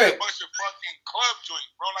don't want to hear a bunch of fucking club joints,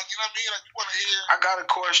 bro. Like, you know what I mean? Like, we want to hear. I got a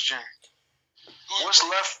question. What's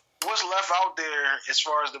left out there as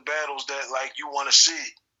far as the battles that like you want to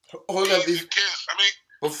see? Hold up, Kiss. I mean,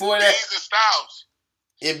 before that, Beans and Styles.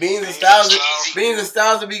 Yeah, Beans and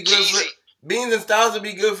Styles would be good for Beans and Styles would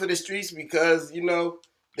be good for the streets because you know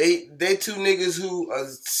they two niggas who are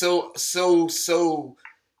so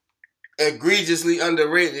egregiously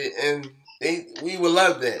underrated, and we would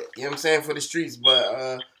love that. You know what I'm saying, for the streets.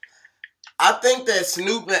 But I think that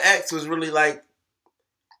Snoop and X was really like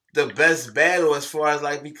the best battle as far as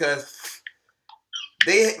like because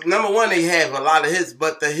they number one they have a lot of hits,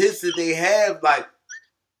 but the hits that they have like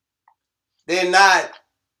they're not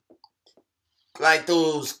like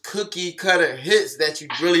those cookie cutter hits that you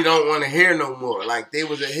really don't want to hear no more. Like they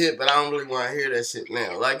was a hit, but I don't really want to hear that shit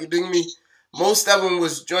now. Like you dig me? Most of them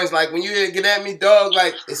was joints like when you hear Get At Me Dog,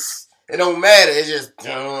 like it don't matter. It's just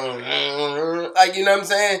like you know what I'm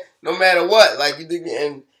saying. No matter what, like you dig me.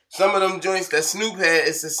 And some of them joints that Snoop had,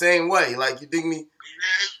 it's the same way. Like you dig me.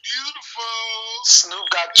 It's beautiful. Snoop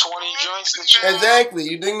got 20 joints that you exactly.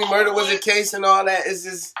 You dig me? Murder Was a Case and all that. It's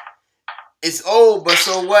just it's old, but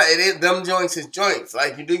so what? It is them joints is joints.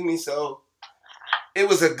 Like you dig me? So it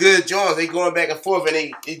was a good joint. They going back and forth, and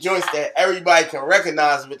they joints that everybody can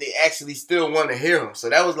recognize, but they actually still want to hear them. So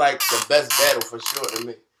that was like the best battle for sure to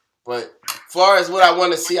me. But as far as what I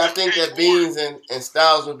want to see, I think that Beans and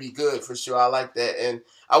Styles would be good for sure. I like that. And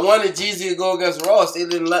I wanted Jeezy to go against Ross. They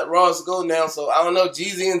didn't let Ross go now, so I don't know.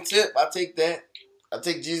 Jeezy and Tip, I take that. I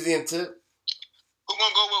take Jeezy and Tip. Who's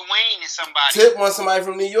going to go with Wayne and somebody? Tip wants somebody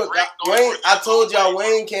from New York. Wayne, I told y'all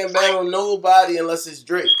Wayne can't battle nobody unless it's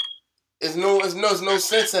Drake. There's no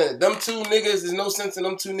sense in it. Them two niggas, there's no sense in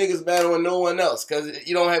them two niggas battling no one else because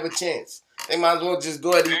you don't have a chance. They might as well just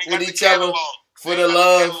go at with each other for the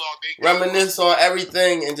love, reminisce on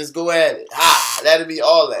everything, and just go at it. That'd be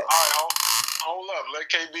all that. All right, hold up. Let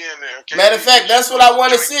KB in there. KB. Matter of fact, that's what I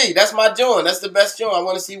want to see. That's my joint. That's the best joint. I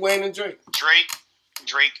want to see Wayne and Drake.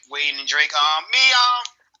 Wayne and Drake. I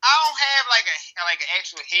don't have like an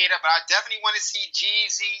actual header, but I definitely want to see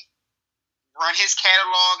Jeezy run his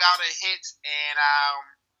catalog out of hits, and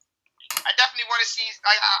I definitely want to see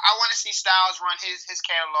I want to see Styles run his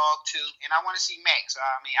catalog too, and I want to see Mac. So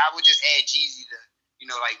I mean, I would just add Jeezy to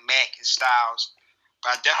like Mac and Styles.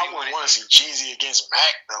 But I definitely want to see Jeezy against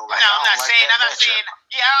Mac though. Like, no, I'm not saying. Yeah, I'm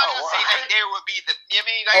not saying that there would be the. I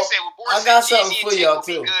mean, like I said, with Boris, I got Jeezy something for y'all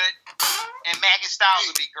too. Good, and Mac and Styles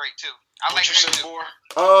would be great too. I like that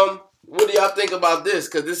too. What do y'all think about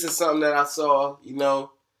this? Because this is something that I saw.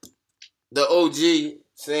 The OG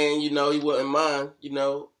saying, he wouldn't mind.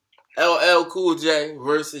 LL Cool J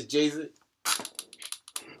versus Jay-Z.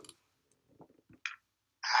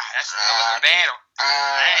 That's a battle.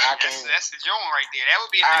 That's the joint right there. That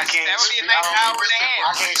would be a nice hour and a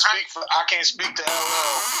half. I can't speak to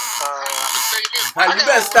LL. You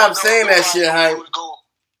better stop saying that shit, Hank.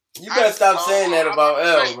 You better stop saying that about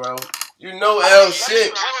L, bro. You know L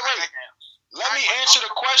shit. Let me answer the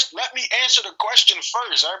question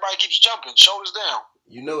first. Everybody keeps jumping. Shoulders down.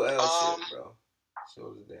 You know L shit, bro.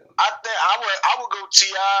 Shoulders down. I would go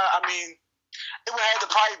T.I. I mean, it would have to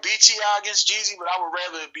probably be T.I. against Jeezy, but I would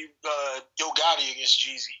rather it be Yo Gotti against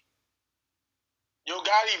Jeezy. Yo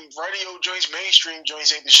Gotti radio joints, mainstream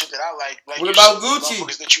joints ain't the shit that I like. What about Gucci?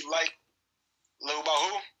 That you like. What about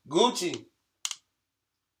who? Gucci.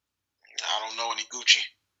 I don't know any Gucci.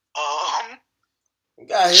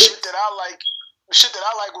 Shit that I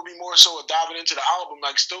like would be more so diving into the album,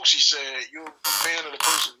 like Stokesy said. You're a fan of the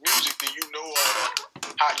person's music, then you know all the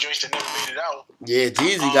hot joints that never made it out. Yeah,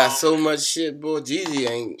 Jeezy got so much shit, boy. Jeezy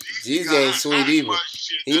ain't sweet either.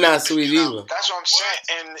 He not sweet either. That's what I'm saying.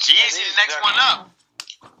 And Jeezy the next one up.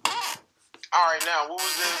 All right, now what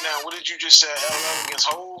was this? Now what did you just say? LL against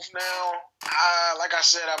Hove? Now, like I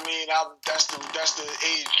said, I mean, that's the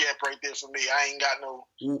age gap right there for me. I ain't got a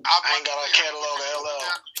catalog of LL.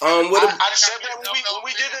 I said that when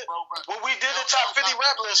we did the top 50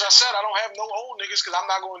 rap list. I said I don't have no old niggas because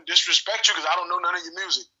I'm not going to disrespect you because I don't know none of your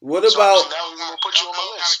music. What about? That was going to put you on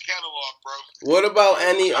my list. Catalog, bro. What about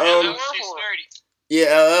any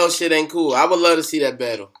Yeah, LL shit ain't cool. I would love to see that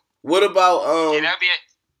battle. What about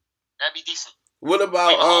That'd be decent. What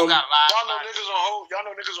about y'all know niggas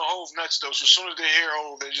on Hove next though. So as soon as they hear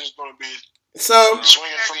Hove, they're just gonna be swinging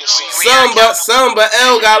from the scene. Some, but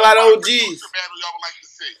L got a lot of OGs.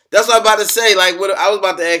 That's what I'm about to say. Like, what I was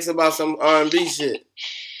about to ask about some R&B shit.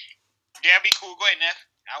 That'd be cool. Go ahead, Neff.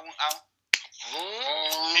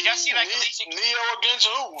 Did y'all see like Neo against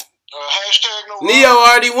who? Hashtag no. Neo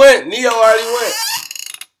already went.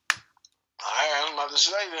 I was about to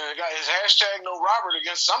say that got his hashtag no Robert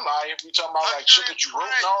against somebody. If we talking about like shit that you wrote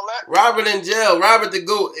and all that. Robert in jail. Robert the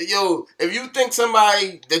GOAT. Yo, if you think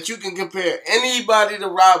somebody that you can compare anybody to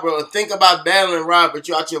Robert or think about battling Robert,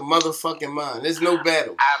 you out your motherfucking mind. There's no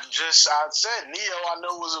battle. I said Neo. I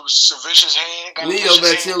know was a vicious hand. Neo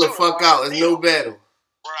better chill the fuck out. There's no battle.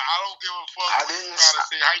 Bro, I don't give a fuck what you trying to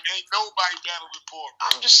say. Ain't nobody battling before.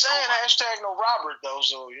 I'm just saying hashtag no Robert though.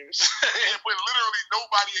 So you know with literally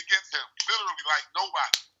nobody against him. Literally like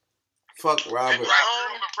nobody. Fuck Robert.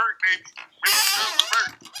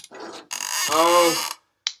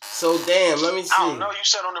 So damn, let me see. I don't know. You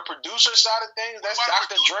said on the producer side of things, that's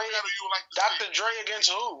Dr. Dre. Dr. Dre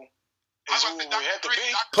against who? Is who we had to be?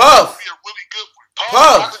 Puff.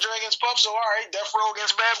 Puff. Dr. Dre against Puff. So all right, Death Row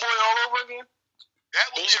against Bad Boy all over again.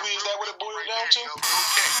 Basically, is that what it boiled down to?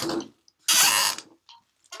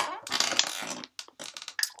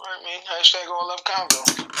 Alright, man. Hashtag all love convo.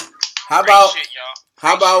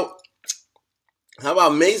 How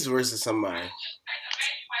about Mace versus somebody?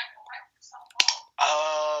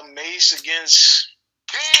 Mace against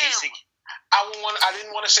Cam. I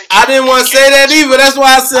didn't want to say. I didn't want to say that either. That's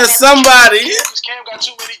why I said somebody. Because Cam got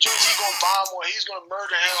too many joints. He's gonna bomb on. He's gonna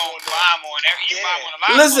murder him.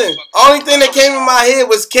 Listen, only thing that came in my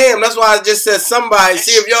head was Cam. That's why I just said somebody.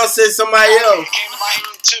 See if y'all said somebody else. It came to my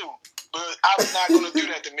head too, but I was not gonna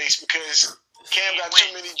do that to Mace because Cam got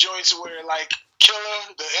too many joints where like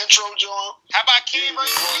Killer, the intro joint. How about Cam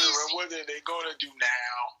versus Jeezy? What are they gonna do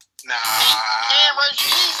now? Nah. Cam versus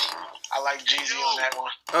Jeezy. I like Jeezy on that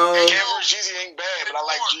one. Cam versus Jeezy ain't bad, but I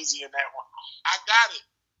like Jeezy in that one. I got it.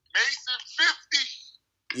 Mason 50.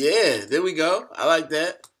 Yeah, there we go. I like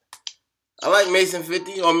that. I like Mason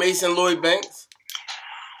 50 or Mason Lloyd Banks.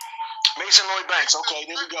 Mason Lloyd Banks. Okay,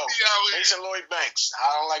 there we go. Mason Lloyd Banks.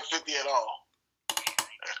 I don't like 50 at all.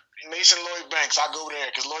 Mason Lloyd Banks. I go there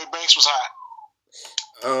because Lloyd Banks was hot.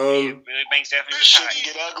 Billy Banks definitely this shit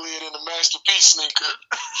can get uglier than the Masterpiece sneaker.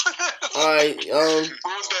 Alright,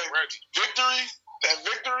 what was that? Victory? That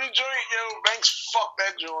Victory joint? Yo, Banks fucked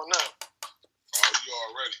that joint up. Oh, you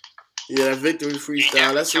already. Yeah, that Victory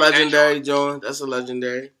freestyle. That's legendary, John. That's a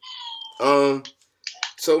legendary.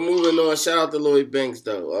 So moving on, shout out to Lloyd Banks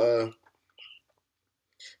though.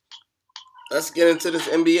 Let's get into this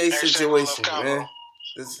NBA situation, man.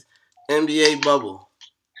 This NBA bubble.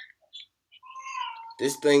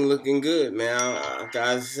 This thing looking good, man. I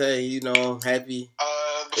gotta say, I'm happy.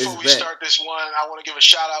 Before we start this one, I want to give a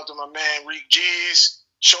shout out to my man Reek G's.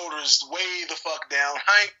 Shoulders way the fuck down.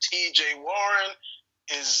 Hank T.J. Warren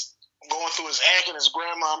is going through his act in his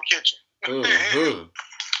grandma's kitchen. Mm-hmm.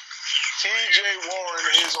 T.J. Warren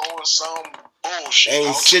is on some bullshit.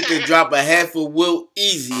 Ain't shit to drop a half a Wilt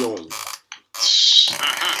easy on you.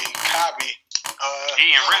 Copy.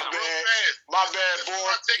 My bad, boy.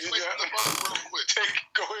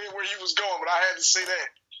 Go ahead where you was going, but I had to say that.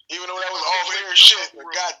 Even though that was off air shit. But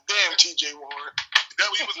goddamn, T.J. Warren. Is that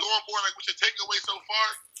what you was going for? Like, what's your takeaway so far?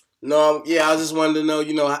 No, yeah, I just wanted to know,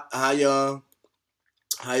 how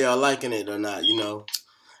y'all liking it or not,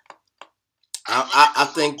 I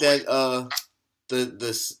think that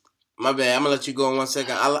my bad, I'm gonna let you go in 1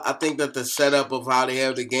 second. I think that the setup of how they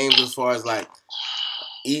have the games as far as like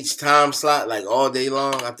each time slot, like all day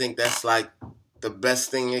long, I think that's like the best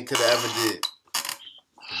thing they could have ever did.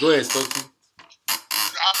 Go ahead, Stokey.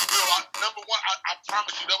 Number one, I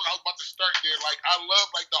promise you, that was I was about to start there. Like, I love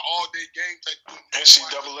like the all day game type thing.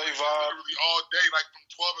 NCAA vibe. Literally all day, like from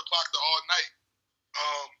 12 o'clock to all night.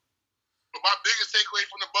 But my biggest takeaway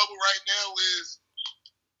from the bubble right now is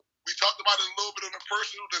we talked about it a little bit on the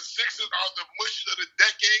personal. The Sixers are the mushes of the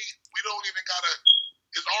decade. We don't even gotta.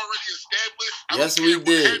 It's already established. Yes, we did.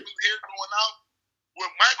 What happens here going out?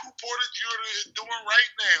 What Michael Porter Jr. is doing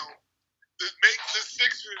right now to make the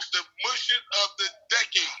Sixers the mushes of the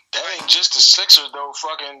decade. That ain't just the Sixers though.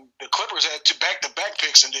 Fucking the Clippers had two back-to-back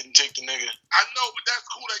picks and didn't take the nigga. I know, but that's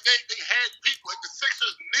cool. Like they had people. Like the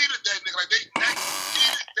Sixers needed that nigga. Like they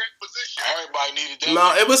needed that position. Everybody needed that. No,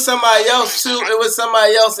 it was somebody else too. It was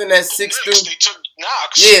somebody else in that 6'2". They took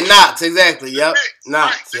Knox. Yeah, Knox, exactly. Yep,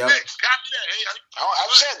 Knox. Yep. Copy that. Hey,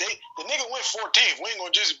 I've said the nigga went 14th. We ain't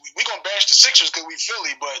gonna bash the Sixers because we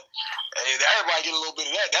Philly, but everybody get a little bit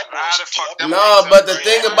of that. No, but the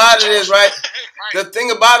thing about it is, right? The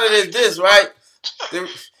thing about it is this, right?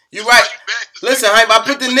 You're right. Listen, Hype, I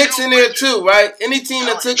put the Knicks in there too, right? Any team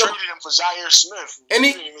that took him for Zaire Smith.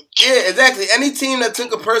 Yeah, exactly. Any team that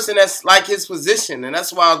took a person that's like his position, and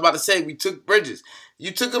that's why I was about to say we took Bridges.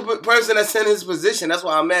 You took a person that's in his position. That's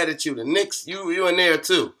why I'm mad at you. The Knicks, you in there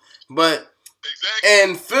too. But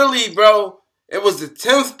and Philly, bro, it was the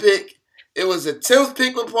 10th pick. It was the 10th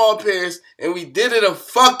pick with Paul Pierce, and we did it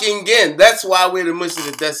fucking again. That's why we're the mush of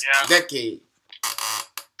the decade.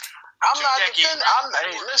 I'm not defending.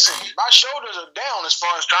 Hey, listen, my shoulders are down as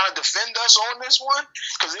far as trying to defend us on this one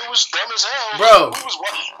because it was dumb as hell.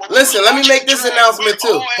 Bro, listen, let me make this announcement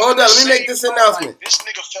too. Hold on, let me make this announcement. This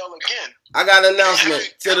nigga fell again. I got an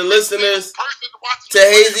announcement to the listeners, to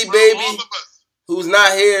Hazy Baby, who's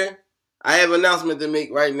not here. I have an announcement to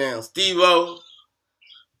make right now. Steve-O,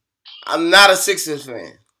 I'm not a Sixers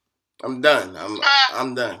fan. I'm done.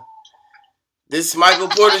 I'm done. This Michael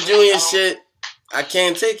Porter Jr. shit, I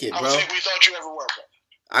can't take it, bro. I don't think we thought you ever were, bro.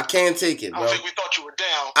 I can't take it, bro. I don't think we thought you were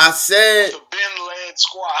down. I said the Ben-led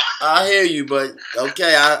squad. I hear you, but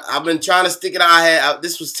okay. I've been trying to stick it out.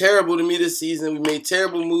 This was terrible to me this season. We made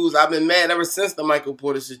terrible moves. I've been mad ever since the Michael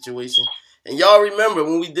Porter situation. And y'all remember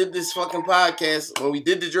when we did this fucking podcast, when we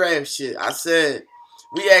did the draft shit, I said,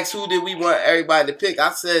 we asked who did we want everybody to pick.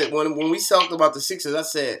 I said, when we talked about the Sixers, I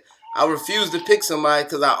said, I refuse to pick somebody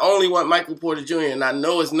because I only want Michael Porter Jr. and I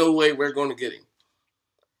know there's no way we're going to get him.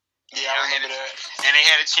 Yeah, I remember that. And they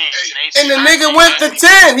had a chance. And the nigga went to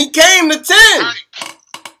 10. He came to 10.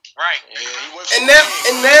 Right. Yeah, he went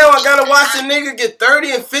and now I got to watch a nigga get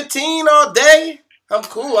 30 and 15 all day. I'm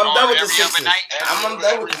cool. I'm done with the Sixers. I'm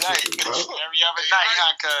done with the Sixers, bro. Every other night,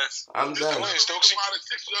 huh, cuz? I'm done. Stokes out of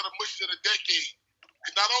Sixers are the mush of the decade.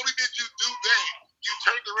 Because not only did you do that, you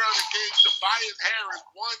turned around and gave Tobias Harris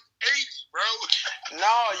 180, bro.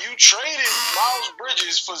 No, you traded Miles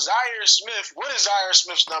Bridges for Zaire Smith. What is Zaire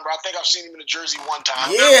Smith's number? I think I've seen him in a jersey one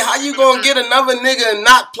time. Yeah, how you gonna get another nigga and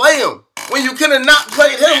not play him when you could have not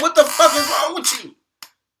played him? What the fuck is wrong with you?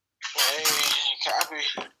 Hey, copy.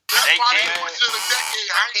 That's why they went to the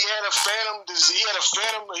decade. He had a phantom disease. He had a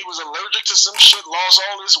phantom. He was allergic to some shit. Lost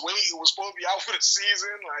all his weight. He was supposed to be out for the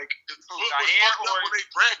season. Like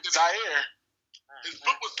Zaire. His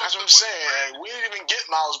foot was That's what I'm saying. We didn't even get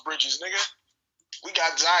Miles Bridges, nigga. We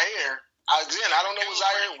got Zaire. Again, I don't know what's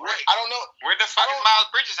out here. I don't know. Where the fuck is Miles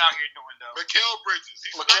Bridges out here doing though? Mikal Bridges.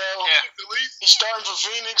 He's starting for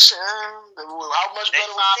Phoenix. How much better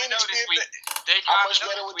would Phoenix be? How much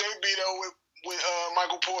better would they be though with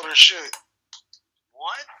Michael Porter? Shit.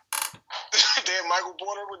 What? They have Michael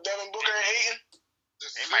Porter with Devin Booker and Ayton.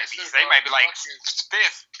 They might be like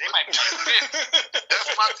fifth. They might be like fifth.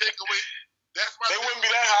 That's my takeaway. They wouldn't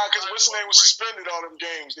be that high because what's the name was suspended all them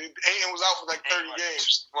games. Ayton was out for like 30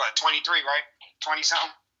 games. What, 23, right? 20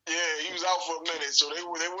 something. Yeah, he was out for a minute, so they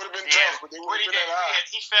would have been tough, but they wouldn't have been that high.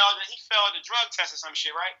 He failed the drug test or some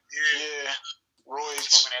shit, right? Yeah.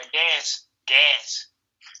 Roids. Smoking that gas.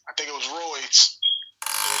 I think it was Roids.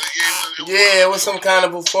 Yeah, it was some kind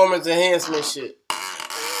of performance enhancement shit.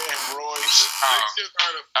 Yeah, Roids.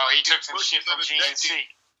 He took some shit from GNC.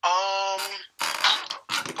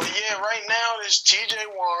 But yeah, right now it's TJ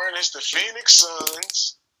Warren, it's the Phoenix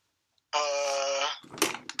Suns.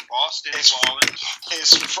 Boston is balling.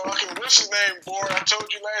 It's fucking what's his name, boy? I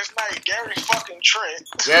told you last night, Gary fucking Trent.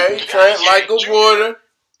 Michael Porter.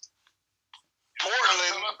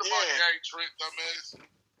 Portland, Gary Trent, dumbass.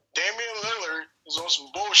 Damian Lillard is on some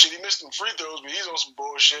bullshit. He missed some free throws, but he's on some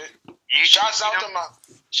bullshit. Shouts out to my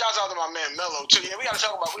man Melo too. Yeah, we gotta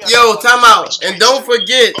talk about. Time out, and don't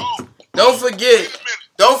forget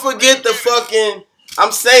the fucking.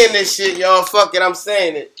 I'm saying this shit, y'all. Fuck it, I'm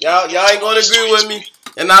saying it. Y'all ain't gonna agree with me,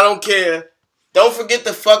 and I don't care. Don't forget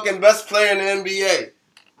the fucking best player in the NBA,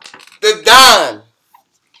 the Don. I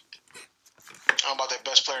don't know about that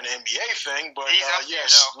best player in the NBA thing, but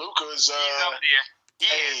yes, Luka's. He's up there. He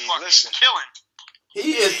is fucking killing.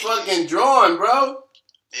 He is fucking drawing, bro.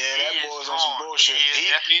 Yeah, that boy's on some bullshit. He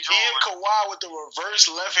hit Kawhi with the reverse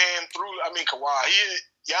left hand through. Kawhi. He hit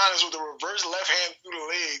Giannis with the reverse left hand through the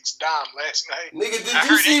legs. Dime last night. Nigga, did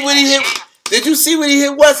you see what he hit? Did you see what he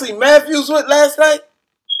hit Wesley Matthews with last night?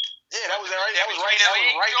 Yeah, that was right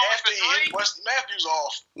after he hit Wesley Matthews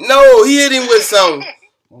off. No, he hit him with some.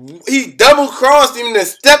 He double crossed him and then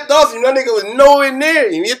stepped off him. That nigga was nowhere near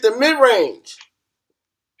him. He hit the mid range.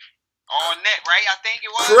 All net, right? I think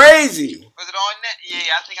it was. Crazy. Was it all net?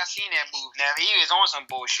 Yeah, I think I seen that move. Now he was on some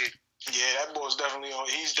bullshit. Yeah, that boy's definitely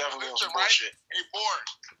on. He's definitely on some bullshit. Hey, boy,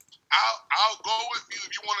 I'll go with you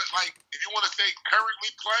if you want to say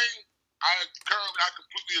currently playing. I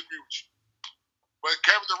completely agree with you. But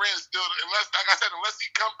Kevin Durant is still, unless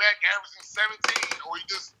he come back averaging 17 or he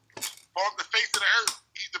just off the face of the earth,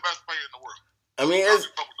 he's the best player in the world. I mean,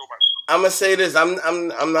 I'm gonna say this. I'm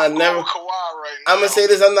not never. Kawhi right now. I'm gonna say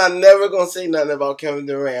this. I'm not never gonna say nothing about Kevin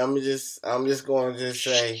Durant. I'm just going to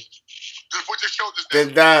say. Just put your shoulders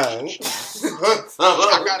down.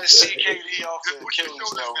 I gotta see KD off the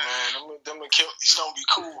Achilles though, man. Them Achilles don't be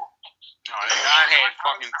cool. No, I had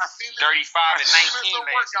fucking 35 and 19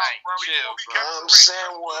 last night. Chill, bro. I'm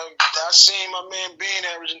saying, I seen my man Bean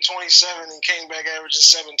averaging 27 and came back averaging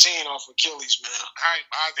 17 off Achilles, man.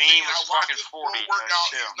 Bean was fucking 40.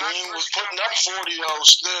 Bean was putting up 40 though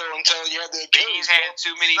still until you had the Achilles. Bean had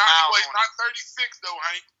too many miles on him. Not 36 though,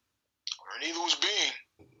 Hank. Or neither was Bean.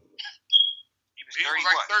 He was 30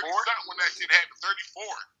 what? 30 something when that shit happened. 34.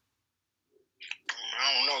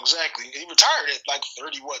 I don't know exactly. He retired at like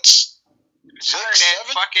 30 what? He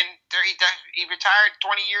retired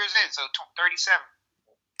 20 years in, so 37.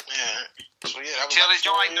 Yeah. So yeah, that was till like his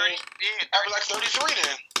joint 30. Yeah, that was like 33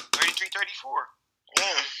 then. 33, 34.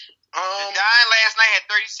 Yeah. The Dine last night had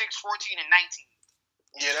 36, 14, and 19.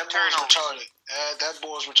 Yeah, that boy's retarded. That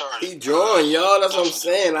boy's retarded. He drawing, y'all. That's what I'm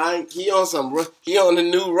saying. He on the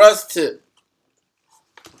new Russ tip.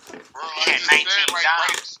 Bro, he had 19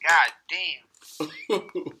 dimes. God damn.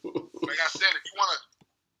 Like I said, if you want to.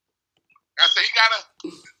 I say he gotta.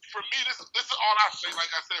 For me, this is all I say. Like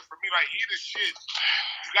I said, for me, like he the shit.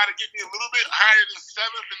 You gotta get me a little bit higher than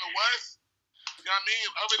 7th in the West. You know what I mean?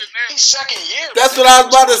 Other than that, he's second year. That's what I was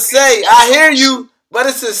about to say. I hear you, but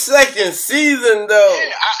it's his second season though. Yeah,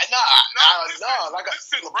 Like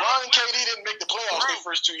LeBron and KD didn't make the playoffs their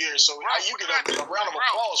first 2 years, so you get a round of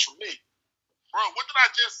applause from me. Bro, what did I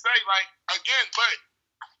just say? Like again, but.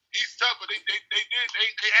 He's tough, but they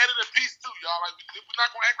added a piece too, y'all. Like we're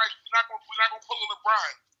not gonna act like we're not gonna pull a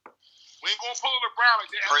LeBron. We ain't gonna pull a LeBron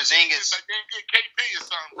like that. Porzingis. Like they get KP or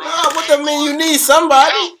something, bro. Nah, what that mean? You need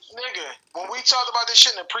somebody. Nigga, when we talked about this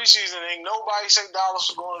shit in the preseason, ain't nobody say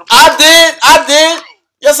Dallas was going to the I did.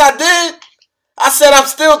 Yes, I did. I said I'm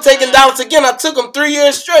still taking Dallas again. I took them 3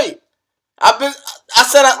 years straight. 3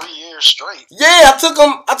 years straight. Yeah, I took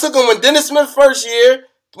them when Dennis Smith first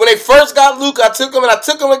year. When they first got Luka, I took him, and I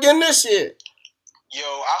took him again this year. Yo,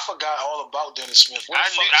 I forgot all about Dennis Smith. Where the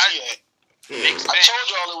fuck is he at? I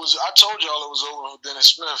told y'all it was over with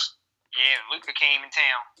Dennis Smith. Yeah, Luka came in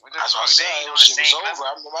town. That's what I said. Shit was over.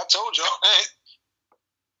 I remember I told y'all.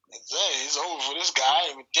 It's over for this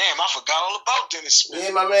guy. Damn, I forgot all about Dennis Smith.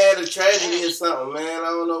 Yeah, my man had a tragedy or something, man.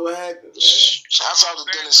 I don't know what happened, man. Shouts out to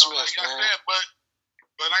Dennis Smith, like man. I said,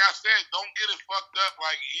 but like I said, don't get it fucked up.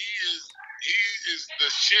 Like he is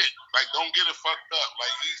the shit. Like don't get it fucked up.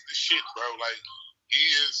 Like he's the shit, bro. Like he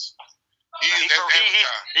is he's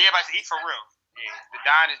for real. Yeah, the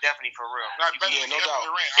Don is definitely for real. No doubt.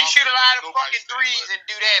 He shoot a lot of fucking threes and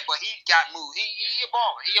do that, but he got moves. He a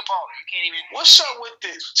baller. He a baller. You can't even. What's up with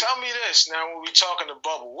this? Tell me this now when we talking the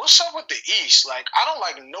bubble. What's up with the East? Like I don't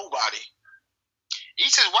like nobody.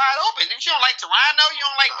 East is wide open. If you don't like Toronto, you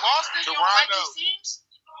don't like Boston, you don't like these teams.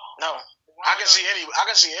 No, I can see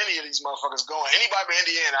any of these motherfuckers going. Anybody but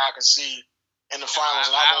Indiana, I can see in the finals,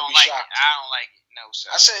 and I won't be shocked. I don't like it. No, sir.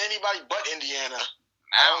 I said anybody but Indiana.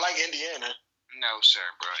 I don't like Indiana. No, sir,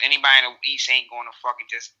 bro. Anybody in the East ain't going to fucking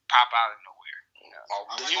just pop out of nowhere.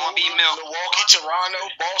 You want to be Milwaukee, Toronto,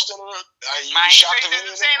 Boston, Miami.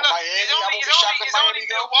 It's only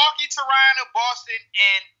Milwaukee, Toronto, Boston,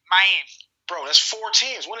 and Miami. Bro, that's 4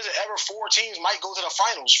 teams. When is it ever 4 teams might go to the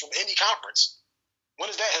finals from any conference? When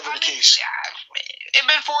is that ever the case? It's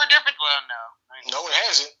been 4 different. Well, no. No, it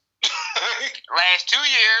hasn't. Last 2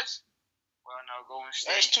 years. Well, no, Golden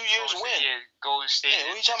State. Last 2 years when? Yeah, Golden State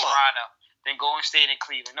and Toronto. About? Then Golden State and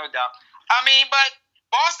Cleveland, no doubt. I mean, but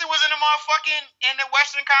Boston was in the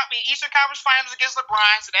Eastern Conference Finals against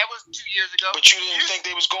LeBron, so that was 2 years ago. But you didn't think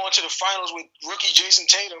they was going to the finals with rookie Jason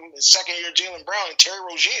Tatum and second-year Jaylen Brown and Terry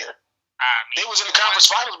Rozier. They was in the conference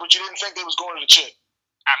finals, but you didn't think they was going to the chip.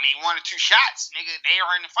 I mean, 1 or 2 shots, nigga, they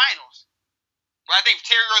are in the finals. But I think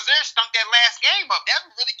Terry Rozier stunk that last game up. That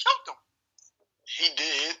really killed them. He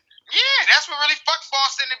did. Yeah, that's what really fucked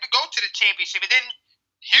Boston to go to the championship. And then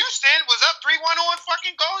Houston was up 3-1 on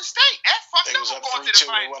fucking Golden State. That fucked them from going to the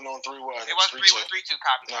finals. It wasn't on 3-1. It was 3-1, 3-2.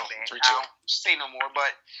 Copy my bad. 3-2. I don't say no more,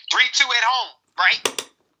 but 3-2 at home, right?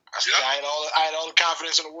 I had all the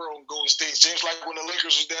confidence in the world in Golden State. Seems like when the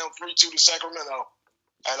Lakers was down 3-2 to Sacramento,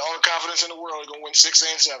 I had all the confidence in the world they're gonna win 6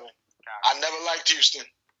 and 7. I never liked Houston.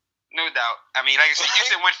 No doubt. I mean, like I said,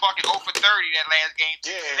 Houston went fucking 0 for 30 that last game.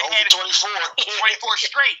 Yeah, they had 24. 24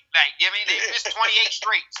 straight. Like, I mean, they missed 28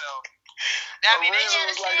 straight. So, I mean, they had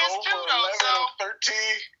a was like chance too, though. 11 So,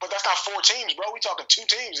 13, but that's not 4 teams, bro. We talking 2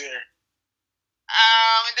 teams here.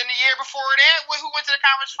 And then the year before that, who went to the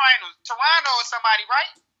conference finals? Toronto or somebody,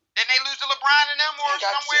 right? Didn't they lose to LeBron and them or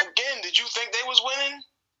somewhere? Again, did you think they was winning?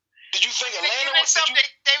 Did you think Atlanta was? Did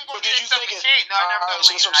you think it? No, that's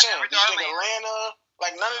what I'm saying. Did you think Atlanta?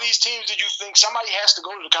 Like none of these teams. Did you think somebody has to go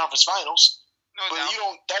to the conference finals? No, but you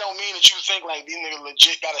don't. That don't mean that you think like these niggas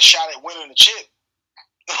legit got a shot at winning the chip.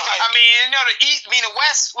 I mean, the East, the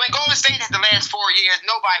West. When Golden State had the last 4 years,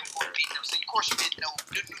 nobody was going to beat them. So of course you didn't know.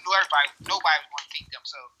 You knew everybody. Nobody was going to beat them.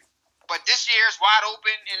 So, but this year is wide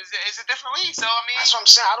open and it's a different league. So I mean, that's what I'm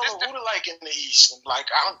saying. I don't know who to like in the East. Like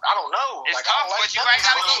I don't know. It's like tough, I don't like.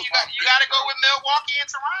 But you gotta go with Milwaukee and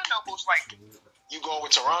Toronto, most likely. You going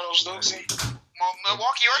with Toronto, Stokesy?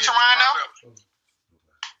 Milwaukee or Toronto?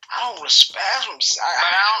 I don't respect them.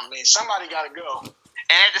 I mean, somebody got to go.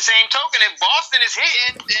 And at the same token, if Boston is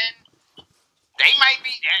hitting, then they might be.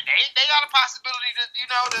 They got a possibility to,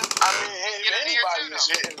 I mean, if anybody is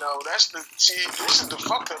hitting, though, this is the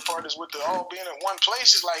fucked up part is with the all being in one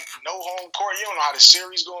place. Is like no home court. You don't know how the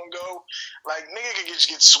series gonna go. Like nigga could just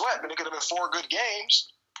get swept, and it could have been 4 good games.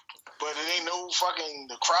 But it ain't no fucking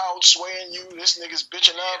the crowd swaying you. This nigga's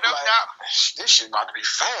bitching up. This shit about to be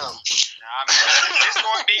fam. It's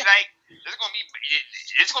gonna be like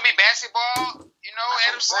it's gonna be basketball.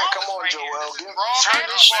 Adam come on, right Joel.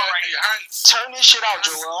 Turn this shit out,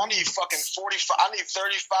 Joel. I need fucking 45. I need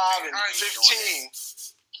 35 and 15.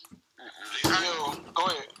 Yo, go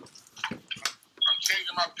ahead. I'm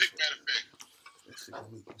changing my pick, matter of fact.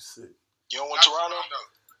 You don't want Toronto?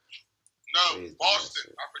 No, Boston.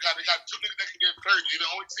 I forgot they got 2 niggas that can get 30. They're the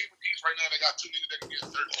only team in the East right now that got 2 niggas that can get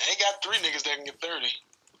 30. They ain't got 3 niggas that can get 30.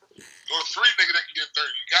 Or 3 niggas that can get 30.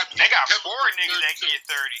 They got 4 niggas that can get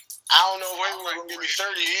 30. I don't know if we're gonna give me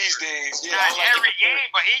 30 these days. Not every game,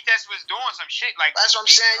 but he just was doing some shit like. That's what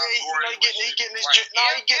I'm saying. Yeah, he getting his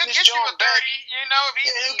joint back.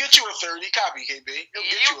 He'll get you a 30. Copy, KB.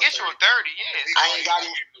 He'll get you a 30. Yeah. I ain't got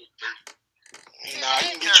him. Nah,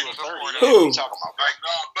 he can get you a 30. Who? Talking about? Like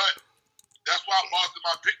but that's why Boston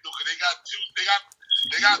my pick though, because they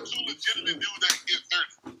got 2 legitimate dudes that can get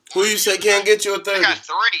 30. Who you say can't get you a 30? They got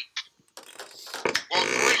 3. Well,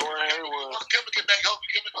 3. Once Kevin get back healthy,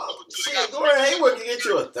 Kevin can go to 2. Gordon Hayward can get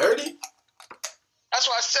you a 30. That's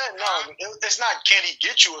why I said no. It's not. Can he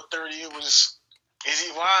get you a 30? It was. Is he?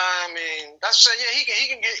 Well, I mean, that's what I said. Yeah, he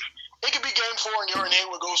can get. It could be game 4 and Jordan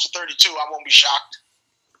Hayward goes to 32. I won't be shocked.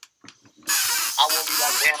 I won't be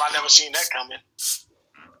like, damn, I never seen that coming.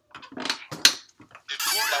 If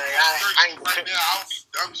Jordan right now, I would be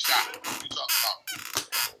dumb shocked. What you talking about?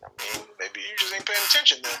 I mean, maybe you just ain't paying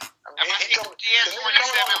attention then. I mean, he has 27.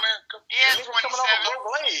 He has 27. Coming off a broke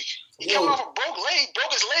leg. He coming off a broke leg.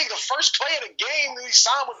 Broke his leg the first play of the game that he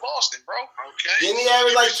signed with Boston, bro. Okay. Didn't he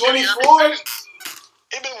average like 24?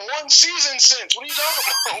 It been one season since. What are you talking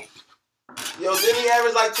about? Yo, didn't he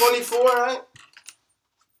average like 24, right?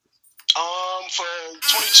 For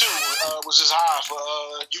 22 was his high for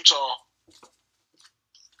Utah.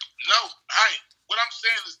 No, what I'm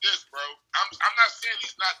saying is this, bro. I'm not saying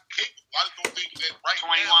he's not capable. I just don't think that right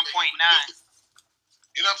 21.9. now.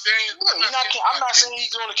 You know what I'm saying? I'm not saying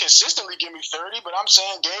he's going to consistently give me 30, but I'm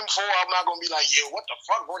saying game 4, I'm not going to be like, yo, what the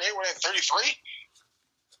fuck? Gordon Hayward at 33?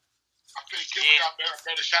 I think Kimber got a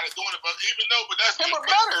better shot at doing it, but that's Kimber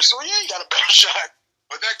better, so he ain't got a better shot.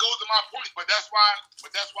 But that goes to my point. But that's why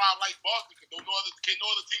I like Boston, because no other team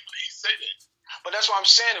in the East say that. But that's why I'm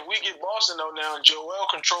saying if we get Boston though now and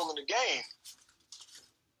Joel controlling the game,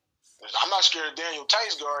 I'm not scared of Daniel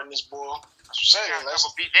Tice guarding this boy. That's what I'm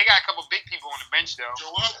saying. They got a couple big people on the bench though.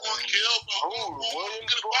 Joel going to kill, but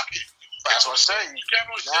Williams get a bucket. That's what I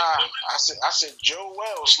say. I said Joel,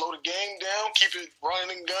 slow the game down, keep it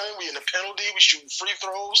running and gunning. We in the penalty, we shooting free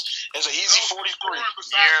throws. It's an easy 43.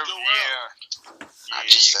 I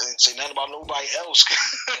just didn't say nothing about nobody else.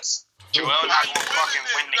 Joel not gonna fucking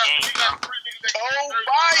win the game, bro.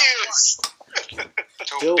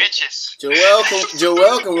 Two bitches.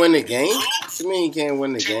 Joel can win the game. What you mean he can't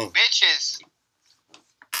win the game? Two bitches.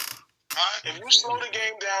 If you slow the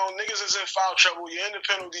game down, niggas is in foul trouble. You're in the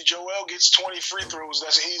penalty. Joel gets 20 free throws.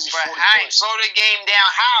 That's an easy 40 points. Slow the game down.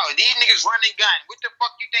 How? These niggas running gun. What the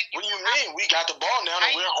fuck you think? What do you mean? We got the ball now.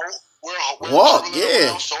 And we're walk.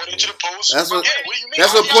 Yeah. Throw it into the post. That's what. What do you mean?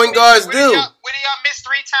 That's what point guards do. What did y'all miss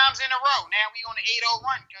 3 times in a row? Now we on the 8-0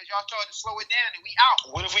 run because y'all started to slow it down and we out.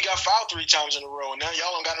 What if we got fouled 3 times in a row and now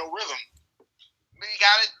y'all don't got no rhythm? We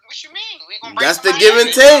got it. What you mean? We gonna break that's the give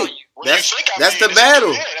and take. That's the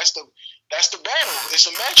battle. Yeah, that's the battle. It's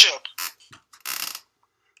a matchup.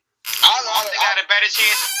 Boston got a better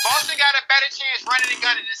chance. Boston got a better chance running and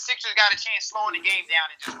gunning. The Sixers got a chance slowing the game down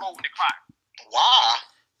and just holding the clock. Why?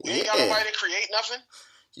 We ain't got nobody to create nothing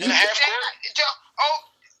in the half court.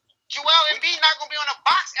 Joel Embiid not gonna be on the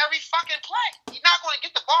box every fucking play. He's not gonna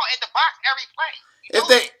get the ball at the box every play.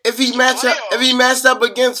 If he matched up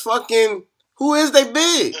against fucking who is they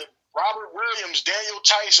big? Robert Williams, Daniel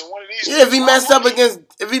Tyson, one of these. Yeah, if he matched up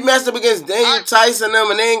against Daniel Tyson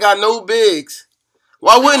them and they ain't got no bigs,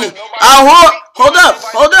 why wouldn't he? Hold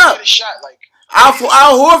up. Al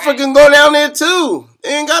Horford can go down there too.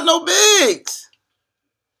 They ain't got no bigs.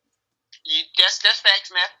 That's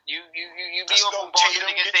facts, man. You be on Boston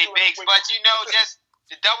against they bigs, but just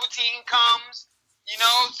the double team comes.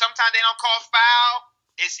 Sometimes they don't call foul.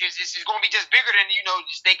 It's going to be just bigger than,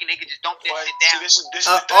 just thinking they could just dump that shit down. This is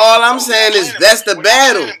all I'm saying is that's the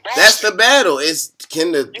battle. That's the battle. It's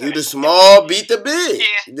can do the small beat the big.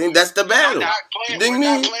 Yeah. Then that's the battle. We're not playing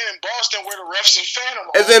in Boston where the refs and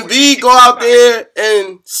phantom. If Embiid go out there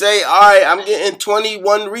and say, all right, I'm getting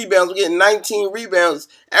 21 rebounds, I'm getting 19 rebounds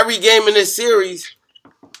every game in this series,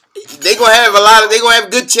 they're going to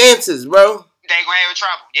have good chances, bro. They're going to have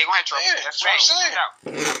trouble. Yeah, that's what I'm saying.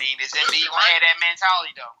 I mean, is Embiid going to have that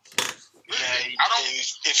mentality, though?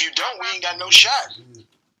 Yeah, if you don't, we ain't got no shot.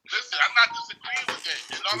 Listen, I'm not disagreeing with that.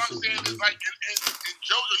 And all I'm saying is, like, in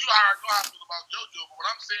JoJo, you already know how I feel about JoJo, but what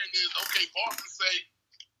I'm saying is, okay, Boston say,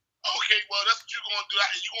 okay, well, that's what you're going to do.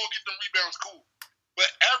 You're going to get them rebounds, cool.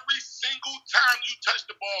 But every single time you touch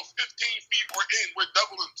the ball 15 feet or in, we're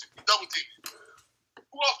double teaming.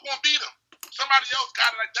 Who else going to beat them? Somebody else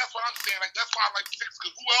got it. Like, that's what I'm saying. Like, that's why I like the Sixers,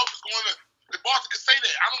 because who else is going to – if Boston can say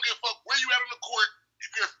that. I don't give a fuck where you at on the court.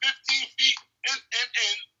 If you're 15 feet in,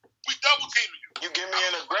 we double teaming you. You give me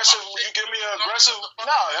an aggressive –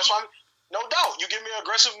 no, that's why no doubt. You give me an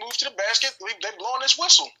aggressive move to the basket, they blowing this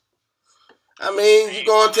whistle. I mean, you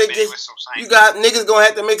gonna take this. You got niggas gonna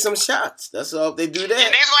have to make some shots. That's all. If they do that.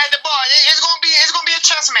 Yeah, niggas gonna have the ball. It's gonna be a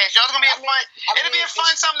chess match. Y'all. It's gonna be a fun. It'll be a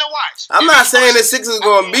fun something to watch. I'm not saying the Sixers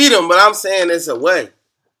gonna beat them, but I'm saying it's a way.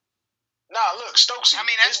 Nah, look, Stokesy. I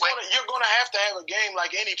mean, you're gonna have to have a game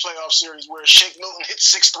like any playoff series where Shake Milton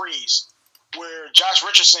hits 6 threes, where Josh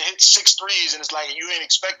Richardson hits 6 threes, and it's like you ain't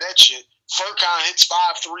expect that shit. Furkan hits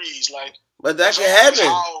 5 threes, like. But that can happen.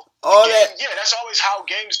 That's always how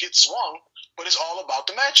games get swung. But it's all about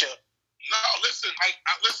the matchup. No, listen,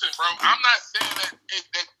 bro. I'm not saying that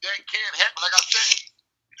can't happen. Like I said,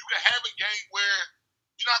 you can have a game where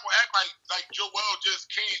you're not gonna act like Joel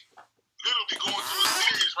just can't literally going to a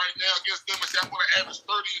series right now against them and say, I'm going to average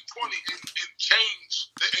 30 and 20 and change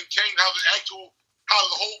how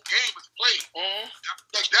the whole game is played. Mm-hmm.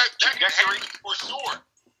 Like that can happen for sure. You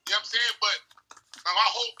know what I'm saying? But my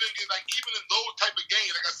whole thing is, like, even in those type of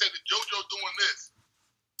games, like I said, the JoJo doing this,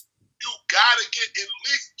 you gotta get at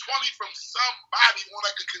least 20 from somebody on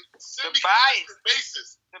like a consistent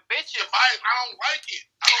basis. The bitches. Tobias, I don't like it.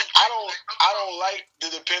 I don't like the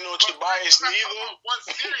depend on Tobias neither. One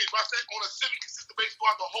series, but I said on a semi-consistent basis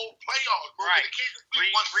throughout the whole playoffs, bro. Right. Three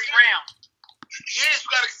rounds. Yeah,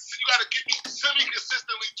 you gotta get me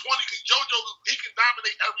semi-consistently 20 because JoJo, he can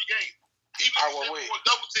dominate every game, even if he's on a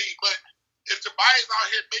double team. But if Tobias out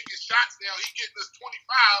here making shots now, he getting us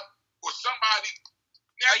 25 or somebody.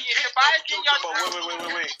 Now you can't Tobias getting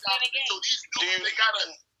y'all. Wait. So these dudes, they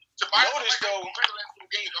gotta. Tobias notice though. I'm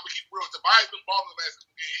gonna keep real. Tobias been balling the last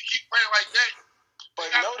couple games. He keep playing like that.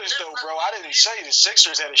 But notice though, bro, I didn't say the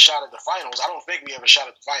Sixers had a shot at the finals. I don't think we have a shot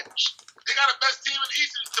at the finals. They got the best team in the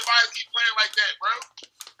East, and Tobias keep playing like that, bro.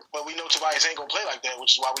 But we know Tobias ain't gonna play like that,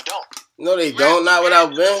 which is why we don't. No, they don't. Not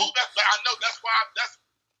without Ben. I know. That's why.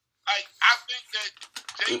 I think that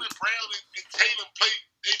Jaylen Brown and Tatum play.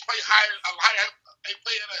 They play higher. They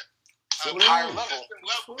play at a higher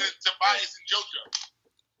level than Tobias and JoJo.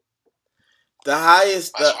 The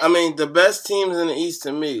highest, the best teams in the East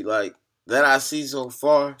to me, like that I see so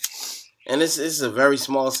far, and it's a very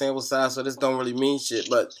small sample size, so this don't really mean shit.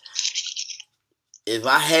 But if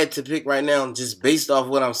I had to pick right now, just based off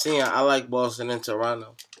what I'm seeing, I like Boston and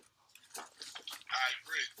Toronto. I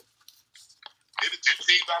agree. They're the two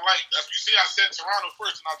teams I like. That's what you see. I said Toronto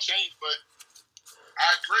first, and I changed, but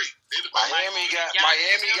I agree. Miami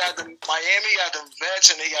got the vets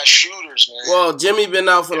and they got shooters, man. Well, Jimmy been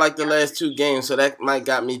out for like the last 2 games, so that might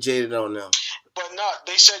got me jaded on them. But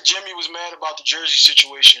they said Jimmy was mad about the jersey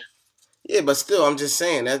situation. Yeah, but still, I'm just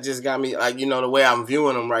saying that just got me like the way I'm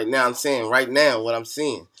viewing them right now. I'm saying right now what I'm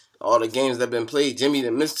seeing, all the games that been played, Jimmy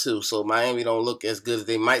done missed 2, so Miami don't look as good as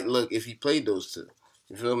they might look if he played those 2.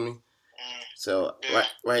 You feel me? So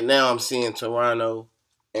right now I'm seeing Toronto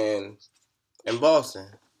and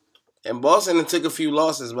Boston. And Boston took a few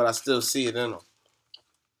losses, but I still see it in them.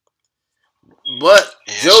 But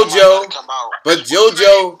Joel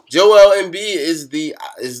Embiid is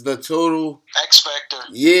the total X factor.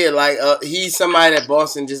 Yeah, like he's somebody that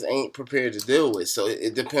Boston just ain't prepared to deal with. So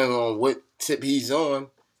it depends on what tip he's on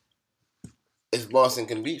if Boston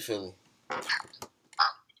can beat Philly. I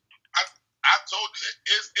told you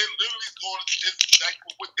it literally is going. It's like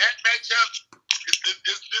with that matchup,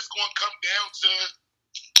 it's going to come down to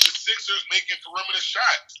the Sixers making perimeter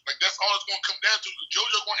shots. Like, that's all it's going to come down to.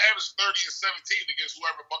 JoJo going to average 30 and 17 against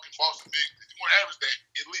whoever fucking Boston big. He's going to average that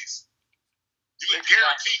at least. You can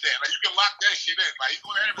guarantee that. Like, you can lock that shit in. Like, he's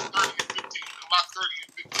going to average 30 and 15. You can lock 30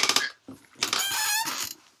 and 15 in.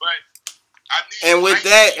 But I need.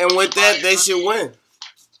 With that, they should win.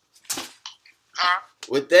 Huh?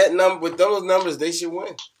 With those numbers, they should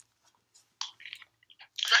win.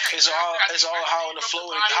 It's all how in the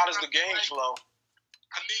flow. How does the game flow?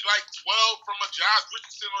 I need like 12 from a Josh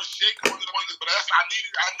Richardson or Shake or one of the ones, but I need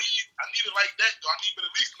it like that though. I need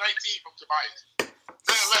at least 19 from Tobias.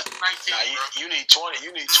 Less than 19. Nah, you need 20.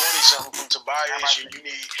 You need 20 something from Tobias. You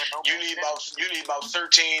need about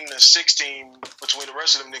 13 to 16 between the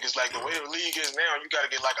rest of them niggas. Like the way the league is now, you got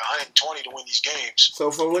to get like 120 to win these games.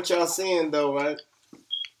 So from what y'all seeing though, right?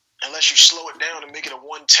 Unless you slow it down and make it a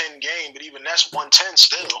 110 game, but even that's 110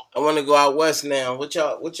 still. I want to go out west now. What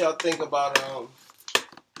y'all think about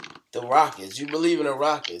the Rockets? You believe in the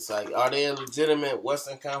Rockets? Like, are they a legitimate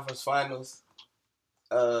Western Conference Finals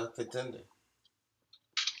contender?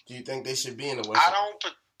 Do you think they should be in the Western? I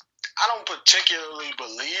don't particularly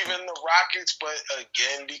believe in the Rockets, but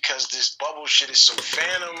again, because this bubble shit is so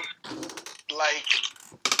phantom, like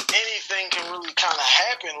anything can really kind of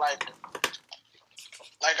happen.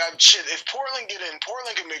 If Portland get in,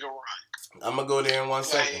 Portland can make a run. I'm gonna go there in 1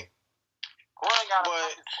 second. Portland got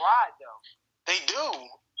a squad though. They do.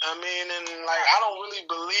 I mean, and I don't really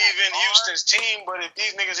believe in Houston's team, but if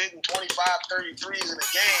these niggas hitting 25, 30 threes in a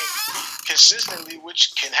game consistently, which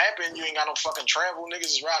can happen, you ain't got no fucking travel.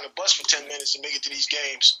 Niggas is riding a bus for 10 minutes to make it to these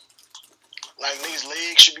games. Like, niggas'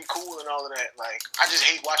 legs should be cool and all of that. Like, I just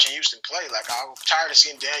hate watching Houston play. Like, I'm tired of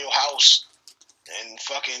seeing Daniel House and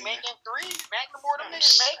fucking making threes, making more than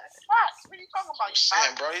niggas make shots. What are you talking about?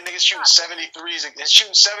 Damn, bro, these niggas shooting 73s. They're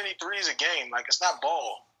shooting 73s a game. Like, it's not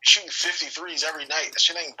ball. You're shooting 53s every night. That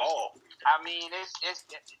shit ain't ball. I mean, it's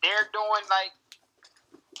they're doing like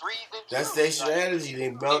threes and twos. That's their strategy. They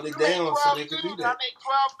melt it down so they can do that. I make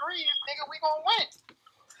 12 threes, nigga. We gonna win.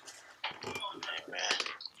 Man.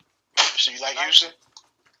 So you like Houston?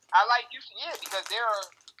 I like Houston, because they're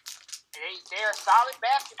a solid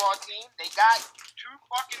basketball team. They got 2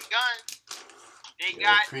 fucking guns. They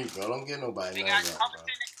got creep, bro. Don't get nobody. They got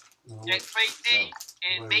Covington that play D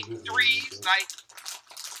and make threes. Like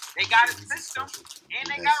they got a system, and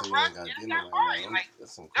they got Russ, and they got Harden. Like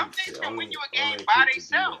them things can win you a game by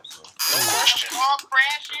themselves. We all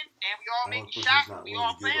crashing, and we all making shots. We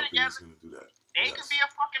all playing together. They could be a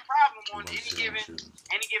fucking problem on any given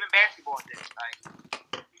basketball day. Like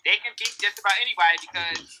they can beat just about anybody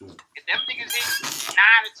because if them niggas hit 9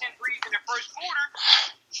 or 10 threes in the first quarter,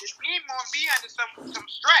 the team gonna be under some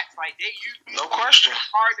stress. Like no question,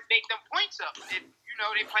 hard to make them points up. If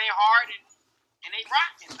they playing hard and they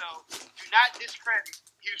rocking. So do not discredit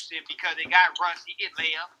Houston because they got Russ. He get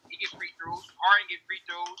layup, he get free throws. Harden get free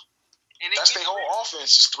throws. And that's their whole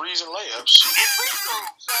offense is threes and layups. And free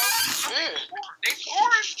throws. So they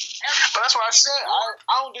scoring. But that's why I said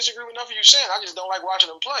I don't disagree with nothing you said. I just don't like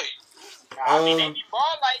watching them play. I mean, they be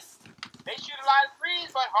ball like they shoot a lot of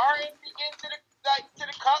threes, but Harden be getting to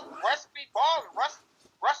the cup. Russ be balling. Russ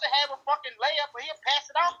will have a fucking layup, but he'll pass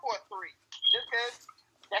it out for a 3. Just because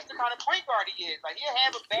that's the kind of point guard he is. Like he'll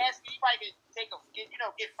have a basket, he might get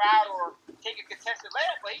fouled or take a contested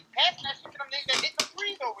layup, but he's passing that shit to them niggas that hit the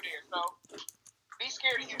threes over there. So be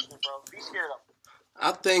scared of Houston, bro. Be scared of them.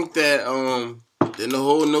 I think that in the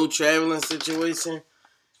whole no traveling situation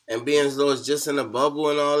and being as though it's just in a bubble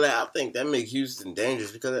and all that, I think that makes Houston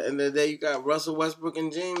dangerous because at the end of the day you got Russell Westbrook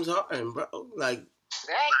and James Harden, bro. Like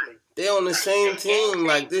exactly. They're on the same team.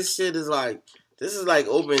 Like this shit is like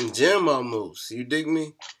open gym almost. You dig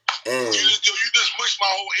me? And you just mushed my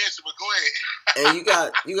whole answer, but go ahead. And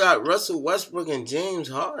you got Russell Westbrook and James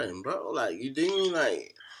Harden, bro. Like you dig me?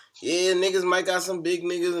 Like yeah, niggas might got some big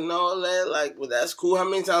niggas and all that. Like, well, that's cool. How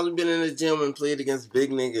many times we been in the gym and played against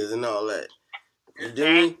big niggas and all that? You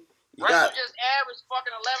dig me? Russell just averaged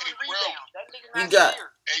fucking 11 rebounds. That nigga's not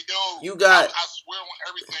here. Hey, yo, you got. I swear on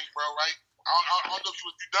everything, bro. Right? I don't know if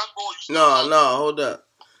you done, bro. No, hold up.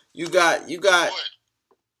 You got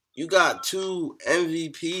 2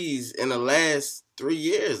 MVPs in the last 3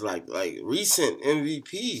 years, like recent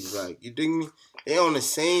MVPs. Like you dig me? They on the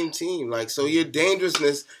same team. Like so, your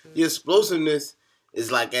dangerousness, your explosiveness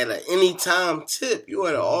is like at an anytime tip. You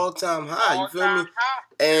at an all-time high. You feel me?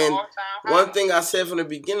 And one thing I said from the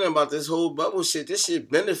beginning about this whole bubble shit, this shit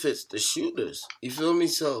benefits the shooters. You feel me?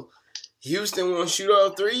 So Houston won't shoot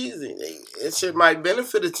all threes. It shit might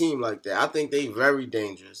benefit a team like that. I think they very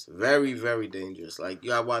dangerous. Very, very dangerous. Like, you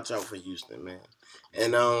gotta watch out for Houston, man.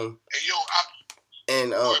 And,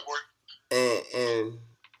 and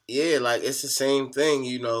yeah, like, it's the same thing,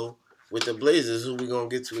 with the Blazers, who we gonna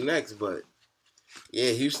get to next. But,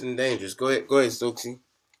 yeah, Houston dangerous. Go ahead, Stokesy.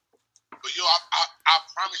 But, I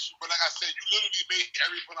promise you, but like I said, you literally made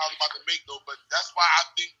every point I was about to make, though. But that's why I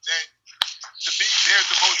think that, to me, they're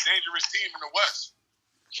the most dangerous team in the West.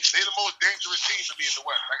 They're the most dangerous team to me in the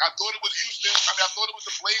West. Like, I thought it was Houston. I thought it was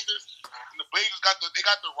the Blazers. And the Blazers got the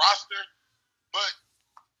roster. But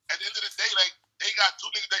at the end of the day, like, they got 2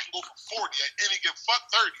 niggas that can go for 40 at any given,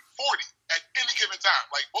 30, 40 at any given time.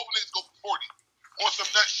 Like, both niggas go for 40 on some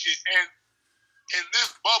nut shit. And in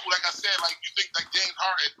this bubble, like I said, like, you think like James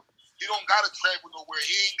Harden, he don't gotta travel nowhere. He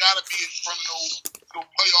ain't gotta be in front of no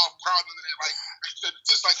playoff crowd and that. Like you said, it's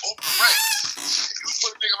just like open rec. You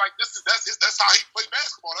put a nigga like this, that's how he play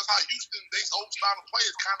basketball. That's how Houston, they whole style of play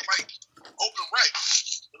is kind of like open rec.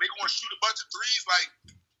 When they gonna shoot a bunch of threes,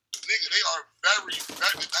 like nigga, they are very,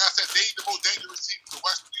 very. Like I said, they the most dangerous team in the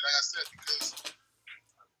West. Like I said, because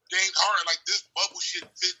James Harden, like this bubble shit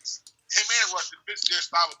fits him and Russ. It fits their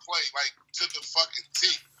style of play, like to the fucking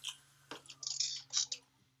T.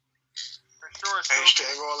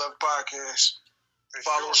 Hashtag OLF Podcast.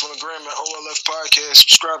 Follow us on the gram at OLF Podcast.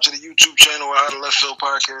 Subscribe to the YouTube channel at Out of Left Field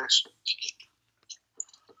Podcast.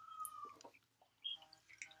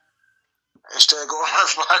 Hashtag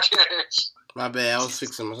OLF Podcast. My bad, I was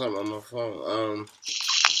fixing something on my phone.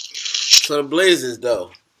 So the Blazers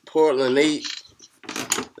though, Portland, they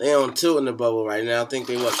on tilt in the bubble right now. I think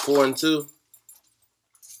they 4-2.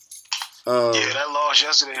 Yeah, that loss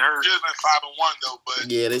yesterday hurt. Should have been 5-1 though,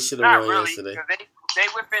 but yeah, they should have won really, yesterday. They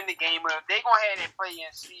within the game. They go ahead and play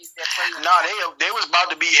in seeds. They was about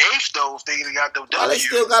to be 8th though if they got the W. They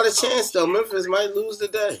still got a chance though. Memphis might lose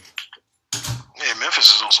today. Yeah,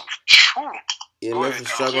 Memphis is on some. Yeah, Memphis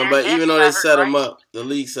struggling, but even though they set them up, the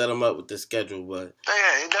league set them up with the schedule. But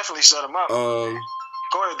yeah, it definitely set them up. Go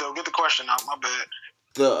ahead though, get the question out. My bad.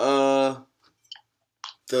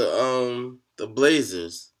 The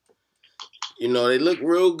Blazers. You know, they look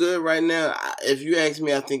real good right now. If you ask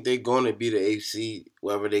me, I think they're going to be the AFC,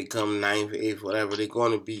 whether they come 9th, 8th, whatever. They're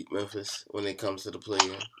going to beat Memphis when it comes to the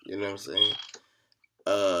play-in. You know what I'm saying?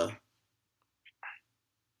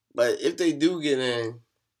 But if they do get in,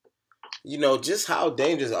 you know, just how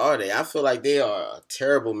dangerous are they? I feel like they are a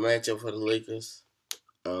terrible matchup for the Lakers.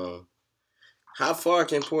 How far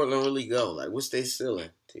can Portland really go? Like, what's they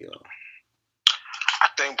ceiling to y'all? I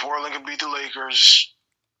think Portland can beat the Lakers.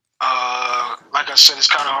 Like I said, it's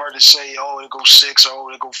kind of hard to say, oh, it go 6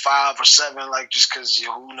 or it go 5 or 7, like just because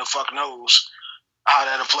who the fuck knows how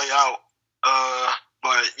that'll play out.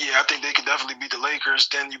 But yeah, I think they could definitely beat the Lakers.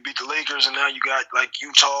 Then you beat the Lakers, and now you got like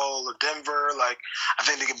Utah or Denver. Like I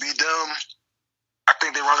think they could beat them. I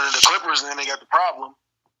think they run into the Clippers, and then they got the problem.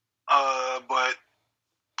 But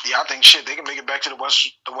yeah, I think they can make it back to the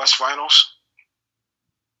West Finals.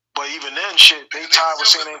 But even then, they tied with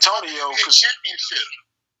San Antonio because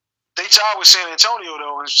they tied with San Antonio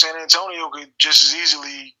though, and San Antonio could just as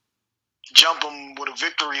easily jump them with a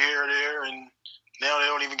victory here or there, and now they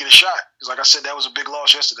don't even get a shot. Because like I said, that was a big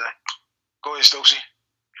loss yesterday. Go ahead, Stokesy.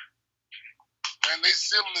 Man, they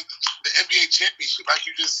sealed the NBA championship, like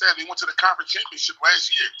you just said. They went to the conference championship last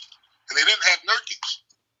year, and they didn't have Nurkic.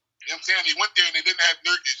 You know what I'm saying? They went there and they didn't have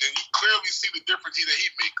Nurkic, and you clearly see the difference that he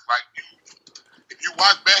makes. Like, if you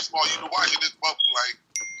watch basketball, you've been watching this bubble. Like,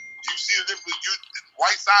 you see the difference.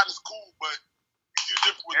 Whiteside is cool, but you see the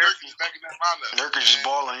difference with Nurkic back in that lineup. Nurkic is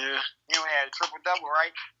balling, yeah. You had a triple-double, right?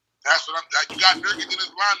 That's what you got Nurkic in his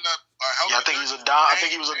lineup. Yeah, I think he's a dime. I think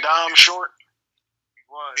he was a dime short.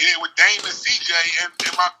 Yeah, with Dame and CJ, and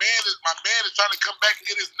my man is trying to come back and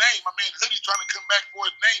get his name. My man Hoodie trying to come back for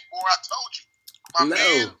his name. Boy, I told you. My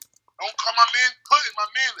man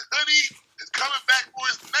Hoodie is coming back for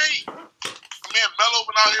his name. My man Melo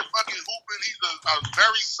been out here fucking hooping. He's a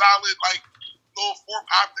very solid, like, little fourth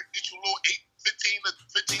optic, get you a little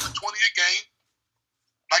 15 to 20 a game.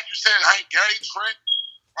 Like you said, Gary Trent.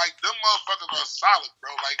 Like, them motherfuckers are solid, bro.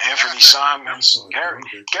 Like Anthony Simons. Gary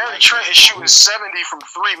Trent is shooting 70 from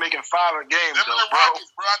 3, making 5 a game, them though, and the bro.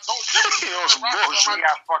 Rockets, bro. I told you. He on some bullshit. He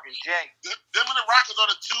got fucking janked. Them and the Rockets are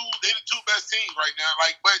the two best teams right now.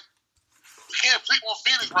 Like, but you can't sleep on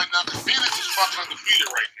Phoenix right now because Phoenix is fucking undefeated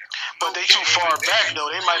right now. But they too far back, though.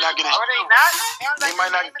 They might not get it. Are they not? They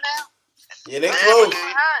might not. Yeah, they close.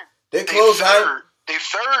 They close. They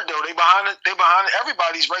third though. They behind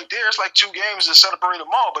everybody's right there. It's like 2 games to separate them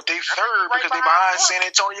all, but they third because they behind San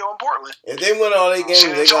Antonio and Portland. If they win all their games,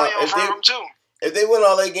 if they win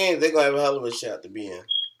all their games, they're gonna have a hell of a shot to be in.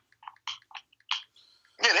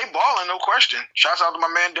 Yeah, they balling, no question. Shouts out to my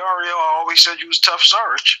man Dario. I always said you was tough,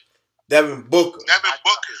 Sarge. Devin Booker.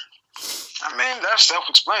 I mean, that's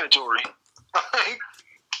self-explanatory.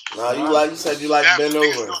 No, you said you like Ben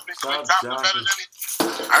over.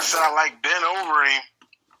 I said I like Ben over him.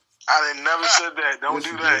 I never said that. Don't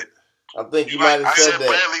do that. I think you might have said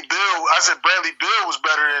that. I said Bradley Beal was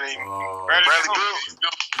better than him.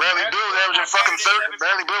 Bradley Beal was averaging fucking 30.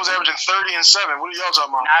 Bradley Beal was averaging 30 and 7. What are y'all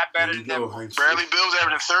talking about? Not better than Devin. Bradley Beal was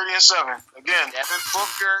averaging 30 and 7. Again. Devin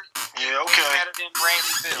Booker. Yeah, okay. Better than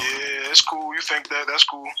Bradley Beal. Yeah, it's cool. You think that? That's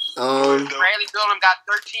cool. Bradley Beal got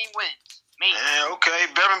 13 wins. Yeah, okay.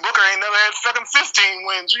 Devin Booker ain't never had fucking 15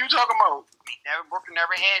 wins. What you talking about? Devin Booker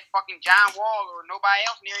never had fucking John Wall or nobody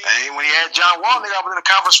else near him. Hey, when he had John Wall, nigga, I was in the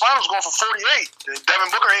conference finals going for 48. Devin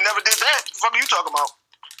Booker ain't never did that. What the fuck are you talking about?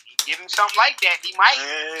 Give him something like that. He might.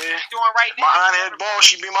 He's doing right now. My aunt had ball.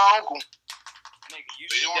 She be my uncle. Nigga, you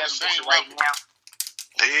see Devin Booker right now.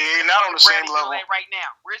 They ain't not on the same level. Right now.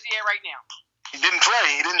 Where's he at right now? He didn't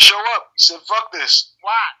play. He didn't show up. He said, fuck this.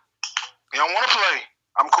 Why? He don't want to play.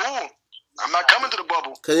 I'm cool. I'm not coming to the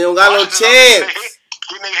bubble. Because he don't got no chance.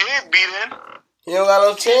 He nigga head beat in. He don't got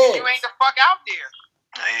no chance. You ain't the fuck out there.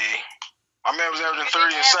 Hey. My man was averaging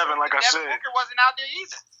 30 and 7, like I said. Devin Booker wasn't out there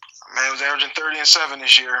either. My man was averaging 30 and 7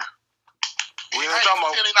 this year. We ain't talking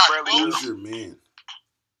about Bradley Beal. Man.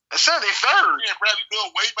 I said they third. Yeah, Bradley Beal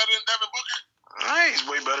way better than Devin Booker. Hey, he's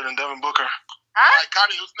way better than Devin Booker. Huh? All right,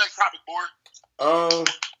 Cody, what's the next topic, boy?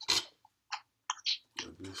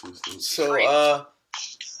 So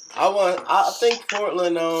I think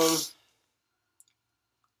Portland.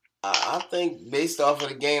 I think based off of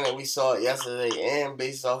the game that we saw yesterday, and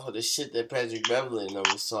based off of the shit that Patrick Beverley and them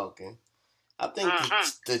was talking, I think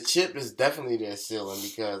the chip is definitely their ceiling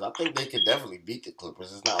because I think they could definitely beat the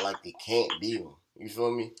Clippers. It's not like they can't beat them. You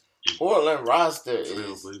feel me? Portland roster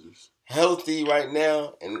is healthy right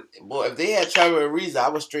now, and boy, if they had Trevor Ariza, I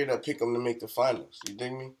would straight up pick them to make the finals. You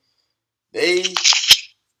dig me?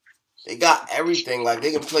 They got everything. Like,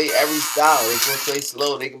 they can play every style. They can play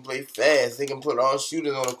slow. They can play fast. They can put all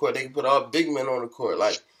shooters on the court. They can put all big men on the court.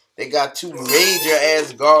 Like, They got two major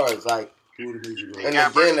ass guards. Like, Who are the major guards? and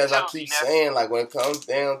again, as I keep saying, like when it comes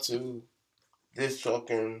down to this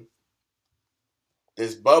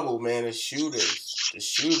bubble, man, the shooters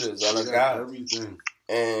are the guys. Everything.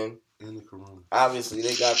 And the Corona. Obviously,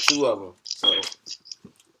 they got two of them. So,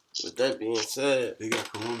 with that being said, they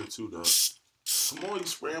got Corona too, dog. Come on, you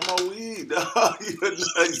spraying my weed, dog. You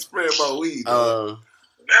spraying my weed, dog.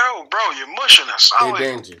 No, bro, you're mushing us. They're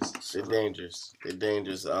dangerous.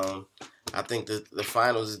 I think the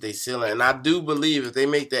finals is they ceiling, and I do believe if they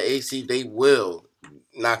make that AC, they will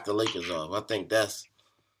knock the Lakers off. I think that's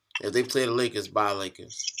if they play the Lakers by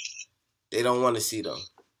Lakers, they don't want to see them.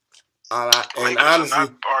 And honestly,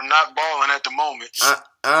 are not balling at the moment.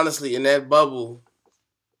 Honestly, in that bubble,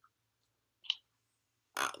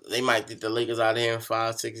 they might get the Lakers out of here in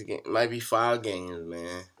 5-6 games. Might be 5 games,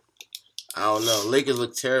 man. I don't know. Lakers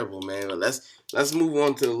look terrible, man. But let's move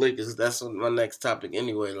on to the Lakers. That's my next topic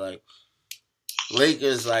anyway. Like,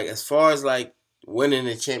 Lakers, like, as far as, like, winning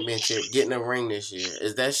the championship, getting a ring this year,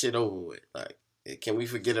 is that shit over with? Like, can we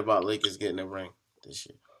forget about Lakers getting a ring this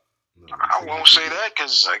year? No, I won't say that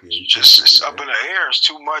because, like, it's up in the air. It's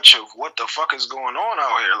too much of what the fuck is going on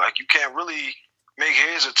out here. Like, you can't really make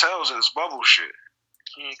heads or tails of this bubble shit.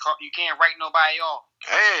 You can't write nobody off.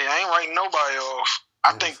 Hey, I ain't writing nobody off.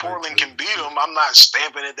 I think Portland can beat them. I'm not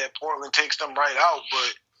stamping it that Portland takes them right out,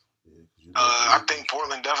 but I think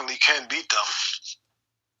Portland definitely can beat them.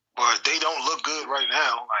 But they don't look good right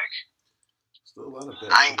now. Like, still a lot of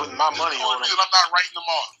I ain't putting my money on them. I'm not writing them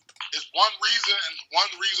off. It's one reason and one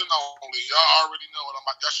reason only. Y'all already know what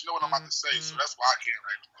y'all should know what I'm about to say, so that's why I can't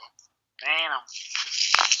write them off. Damn.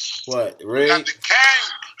 What, Ray? Got the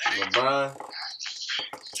King, LeBron?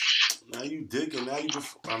 Now you digging. Now you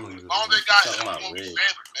I'm they got it. Man, like they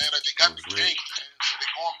got the King, man. So they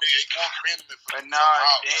going Benjamin for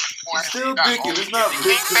but still digging. It's not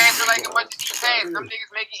big. King fans are like a bunch of these fans. Them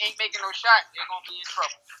niggas ain't making no shots. They're gonna be in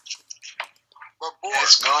trouble. But boy,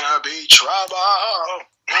 it's gonna be trouble.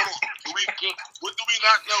 What do we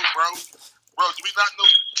not know, bro? Bro, do we not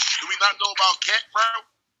know about Cat, bro?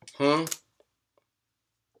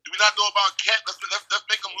 Do we not know about Cat? Let's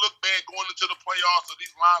make them look bad going into the playoffs or these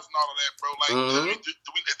lines and all of that, bro. Like,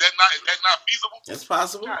 is that not feasible? That's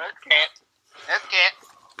possible. No, that's Cat.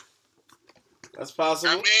 That's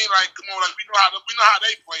possible. I mean, like, come on, like we know how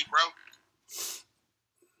they play, bro.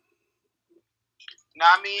 No,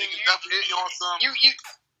 I mean, you definitely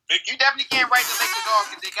can't write the Lakers off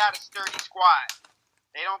because they got a sturdy squad.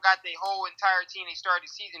 They don't got their whole entire team they started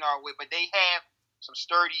the season off with, but they have some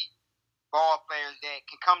sturdy ball players that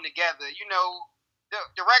can come together. You know,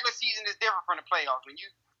 the regular season is different from the playoffs. When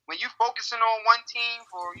you focusing on one team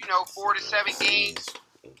for 4 to 7 games,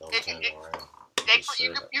 you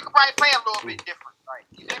could probably play a little bit different. Like,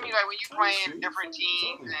 you feel me? Like when you playing different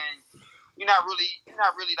teams and you're not really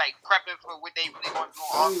like prepping for what they really want to do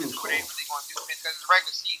on offense, what they really want to do because it's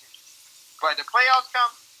regular season. But the playoffs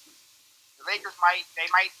come, the Lakers might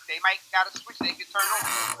got a switch they could turn on.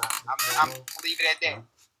 I'm gonna leave it at that.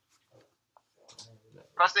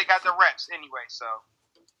 Plus, they got the reps anyway, so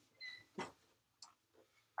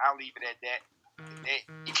I'll leave it at that.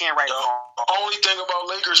 You can't write wrong. The only thing about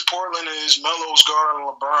Lakers Portland is Melo's guarding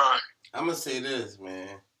LeBron. I'm gonna say this,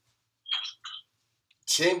 man.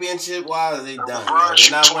 Championship wise, they done.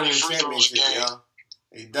 They're not winning the championship, y'all.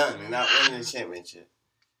 They done. They're not winning the championship.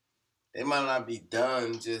 They might not be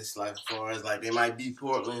done just like as far as like they might beat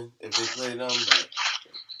Portland if they play them, but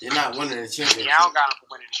they're not winning the championship. Yeah, I don't got them for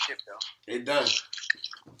winning the chip though. They done.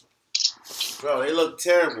 Bro, they look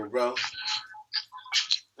terrible, bro.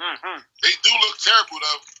 Mm-hmm. They do look terrible,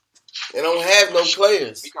 though. They don't have no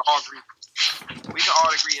players. We can all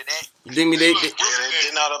agree to that. You think they're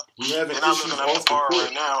not living up to par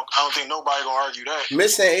right now. I don't think nobody gonna argue that.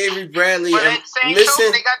 Missing Avery Bradley but at the same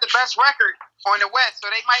token, they got the best record on the West, so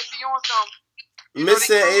they might be on some.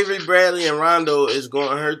 Missing Avery Bradley and Rondo is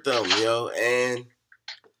gonna hurt them, yo, and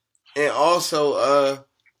also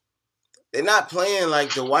they're not playing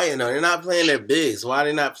like Dwight and them. They're not playing their bigs. Why are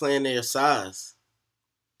they not playing their size?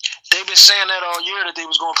 They've been saying that all year that they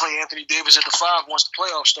was going to play Anthony Davis at the 5 once the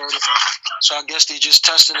playoffs started. So I guess they just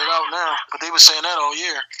testing it out now. But they were saying that all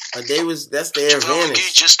year. But that's their advantage.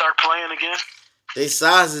 McGee just start playing again. Their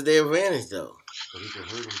size is their advantage, though.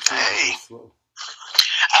 Hey.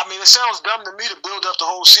 I mean, it sounds dumb to me to build up the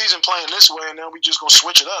whole season playing this way, and then we just going to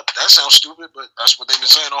switch it up. That sounds stupid, but that's what they've been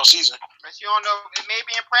saying all season. But you don't know.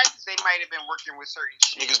 Maybe in practice they might have been working with certain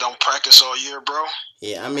shit. Niggas don't practice all year, bro.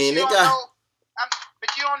 Yeah, I mean, they got... But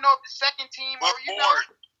you don't know if the second team or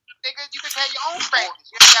nigga. You can have your own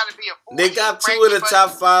practice. You ain't gotta be a fool. They got 2 of the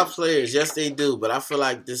top 5 players. Yes, they do. But I feel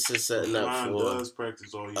like this is setting up LeBron for. Does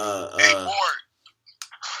practice all year.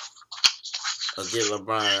 Get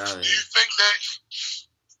LeBron out of here.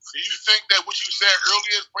 Do you think that what you said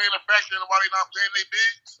earlier is playing a factor in why they not playing their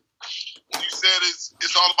bigs? When you said it's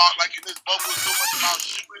all about like in this bubble, it's so much about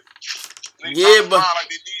shooting. Yeah, but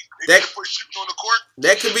like they need to put shooting on the court.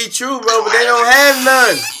 That could be true, bro, but they don't have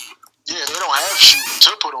none. Yeah, they don't have shooting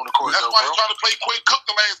to put on the court. That's why they trying to play Quinn Cook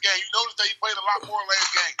the last game. You notice that he played a lot more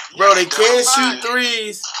last game. Bro, they can't shoot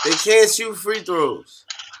threes. They can't shoot free throws.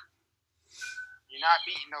 You're not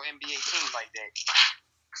beating no NBA team like that.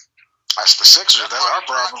 That's the Sixers. That's our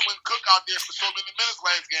problem. Quinn Cook out there for so many minutes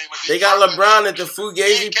last game. Like they got LeBron at the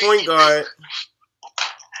Fugazi point guard.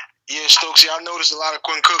 Yeah, Stokes, y'all noticed a lot of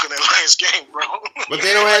Quinn Cook in that last game, bro. But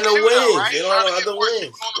they don't have no wings. They don't have no other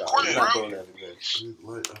wings.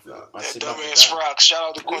 That dumbass Rock. Shout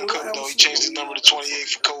out to Quinn Cook, though. He changed his number to 28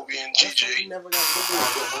 for Kobe and GJ.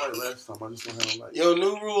 Yo,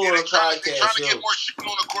 new rule on the podcast, yo.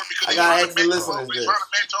 I gotta ask the listeners this.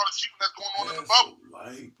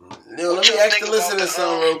 Yo, let me ask the listeners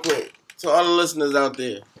something real quick. To all the listeners out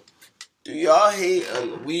there. Do y'all hate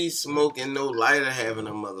a weed smoking, no lighter having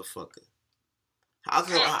a motherfucker? How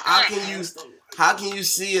can you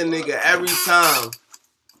see a nigga every time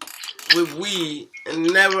with weed and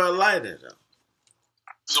never a lighter though?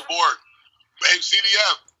 It's a board. Hey,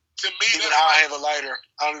 CDF. To me, even I have a lighter.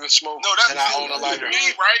 I don't even smoke, and I own a lighter.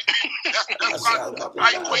 Me, right? That's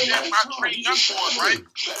I equate that when I train young boys, right?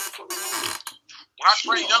 When I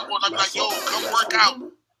train young boys, I'm like, yo, come work out.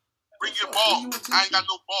 Bring your ball. I ain't got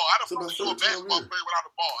no ball. How the fuck are you a basketball player without a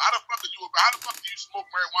ball? How the fuck do you smoke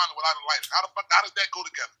marijuana without a lighter? How does that go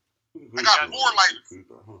together? I got 4 lighters.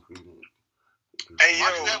 Hey, yo. Why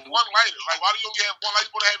do you have 1 lighter? Like, why do you only have 1 lighter?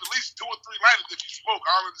 You want to have at least 2 or 3 lighters if you smoke.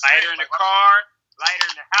 Lighter in the car, lighter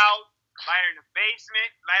in the house, lighter in the basement,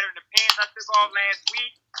 lighter in the pants I took off last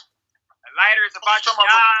week. A lighter is about to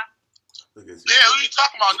die. Yeah, who you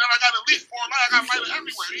talking about? Now I got at least 4 lighters. I got lighters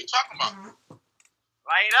everywhere. Who you talking about?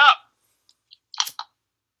 Light up.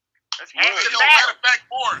 Let's hang the matter of fact,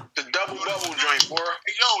 the double bubble joint, boy.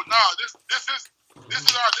 Hey, yo, nah, this is our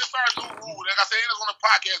new rule. Like I said, it's on the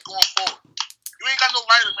podcast going forward. You ain't got no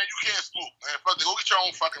lighter, man. You can't smoke, man. Fuck it. Go get your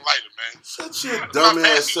own fucking lighter, man. Shut your dumb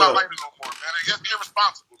ass up. Lighter no more, man. That's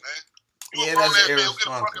irresponsible, man. Yeah, that's irresponsible. Get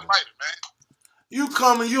a fucking lighter, man. You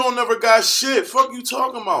coming? You don't never got shit. Fuck you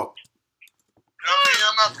talking about? You know what I mean?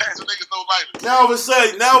 I'm not passing niggas no lighter. Now all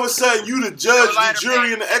of a sudden, you the judge, the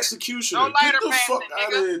jury, and the executioner. No lighter Get the passing, fuck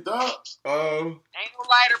out of here, dog. Ain't no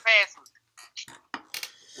lighter passing.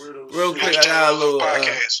 Real quick, I got a little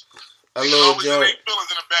podcast. A little joke. In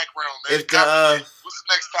the background, man. What's the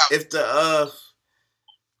next topic?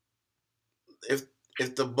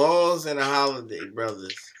 If the Balls and the Holiday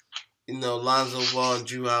brothers, you know, Lonzo Ball and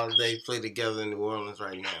Drew Holiday play together in New Orleans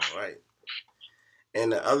right now, right?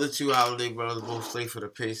 And the other 2 Holiday brothers both play for the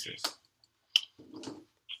Pacers.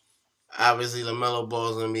 Obviously, LaMelo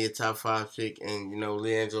Ball's gonna be a top 5 pick, and you know,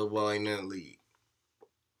 LiAngelo Ball ain't in the league.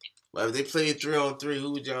 But if they played 3-on-3,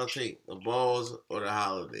 who would y'all take? The Balls or the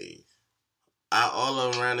Holidays? All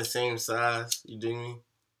of them around the same size. You dig me?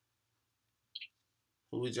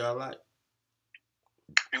 Who would y'all like?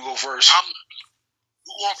 You go first.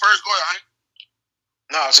 Who going first? Go ahead.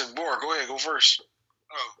 No, I said, Borg, go ahead. Go first.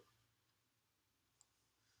 Oh.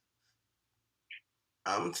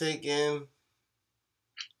 I'm taking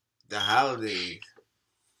the Holidays.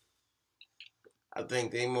 I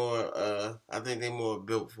think they more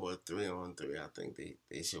built for a 3-on-3. I think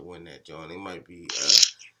they should win that joint. They might be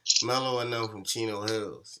Melo and them from Chino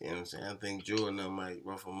Hills. You know what I'm saying? I think Drew and them might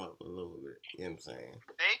rough them up a little bit. You know what I'm saying?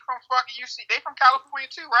 They from fucking UC. They from California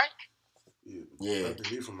too, right? Yeah. I think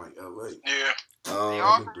they from like LA. Yeah. They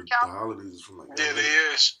all from the California. Holidays is from like LA. Yeah, they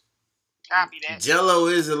is. Copy that. Jello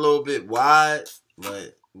is a little bit wide,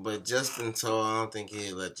 but Justin Tall, I don't think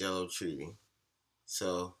he'll let Jello treat him.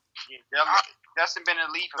 So. Yeah, Justin been in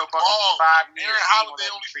the league for fucking 5 years. Aaron Holiday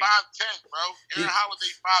only 5'10", bro. Aaron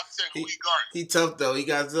Holiday 5'10". Who he guard? He tough though. He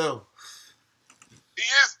got Zoe. He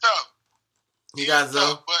is tough. He got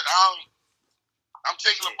Zoe. But I'm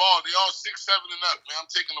taking the ball. They all 6'7" and up, man. I'm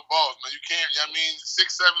taking the balls, man. You can't. I mean,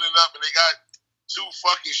 6'7" and up, and they got 2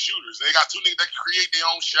 fucking shooters. They got 2 niggas that can create their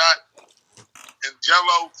own shot. And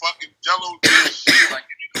Jello shit, like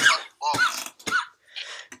give me the fucking balls.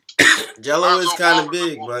 Jello is kind of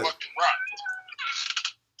big, but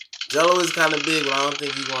Jello is kind of big, but I don't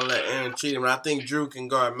think he's gonna let Aaron treat him. I think Drew can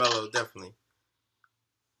guard Melo definitely.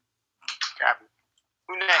 Copy.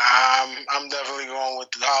 Who next? I'm definitely going with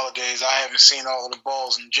the Holidays. I haven't seen all of the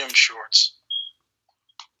balls in gym shorts.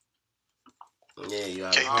 Yeah, you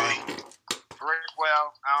are. KB.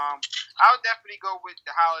 Well, I would definitely go with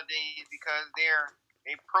the Holidays because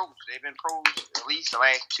they pros. They've been pros at least the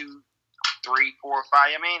last 2, 3, 4, 5.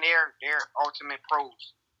 I mean, they're ultimate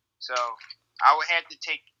pros. So I would have to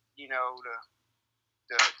take the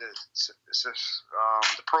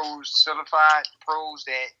pros solidified pros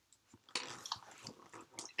that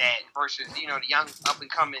versus the young up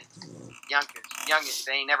and coming youngest.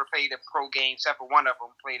 They ain't never played a pro game except for one of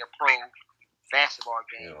them played a pro basketball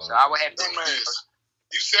game. So I would have to.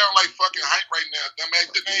 You sound like fucking hype right now.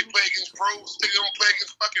 Dumbass, didn't they play against pros? They don't play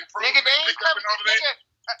against fucking pros. Nigga, they ain't coming.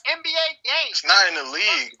 NBA game. It's not in the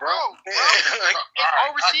league, bro. It's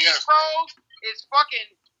overseas pros. It's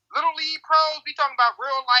fucking little league pros. We talking about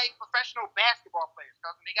real life professional basketball players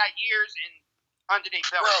because they got years under their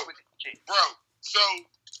belt with this shit. Bro, so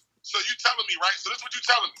you telling me, right? So this is what you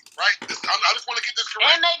telling me, right? I just want to get this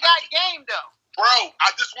correct. And they got game though. Bro,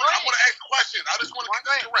 I want to ask a question. I just want to get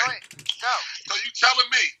this correct. Go. So you telling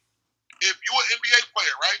me, if you're an NBA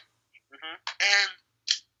player, right? Mm-hmm. And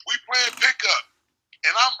we playing pickup,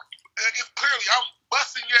 and I'm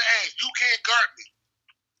busting your ass. You can't guard me.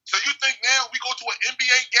 So you think now we go to an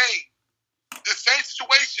NBA game, the same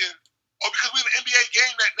situation, or because we're in an NBA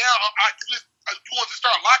game that now you want to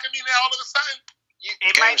start locking me now all of a sudden?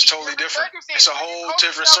 It might be totally different. It's a whole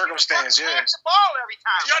different circumstance, yeah. The ball every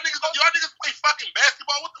time. Y'all niggas play fucking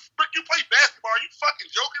basketball. What the frick you play basketball? Are you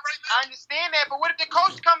fucking joking right now? I understand that, but what if the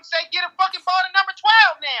coach come and say, get a fucking ball to number 12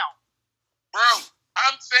 now? Bro,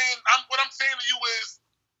 what I'm saying to you is,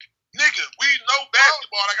 nigga, we know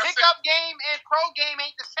basketball. Like I said, pickup game and pro game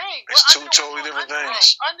ain't the same. It's two totally different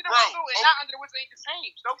things. Under the whistle and not under the whistle ain't the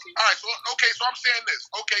same. All right, so I'm saying this.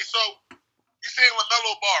 Okay, so you saying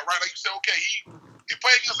LaMelo Ball, right? Like you said, okay, he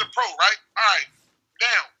played against a pro, right? All right,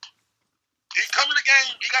 now he come in the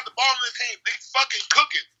game, he got the ball in his hand, he's fucking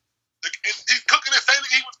cooking. He's cooking the same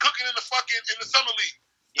thing he was cooking in the summer league.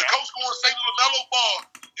 The coach going to say to LaMelo Ball,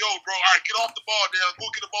 yo, bro, all right, get off the ball now, go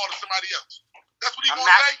get the ball to somebody else. That's what he's going to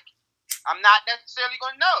say. I'm not necessarily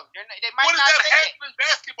going to know. They might what does not that happen in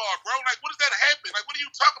basketball, bro? Like, what does that happen? Like, what are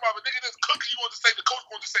you talking about? A nigga that's cooking, you want to say, the coach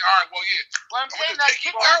going to say, all right, well, yeah. Well, I'm saying why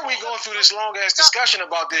are we going through this long-ass discussion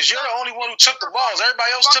about this? You're the only one who took the balls.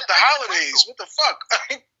 Everybody else took the Holidays. What the fuck?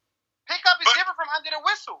 Pickup is different from under the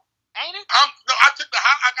whistle, ain't it? No, I took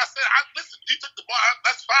like I said, listen, you took the ball.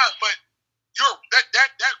 That's fine, but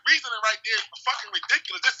that reasoning right there is fucking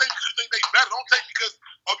ridiculous. Just say because you think they better. Don't take because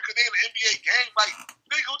they in the NBA game. Like,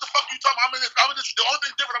 nigga, what the fuck are you talking about? The only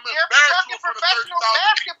thing different, They're fucking professional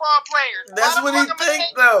basketball players. That's what he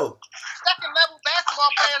think, though. Second level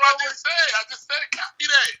basketball players. That's what I just said. I just said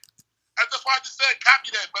copy that. That's why I just said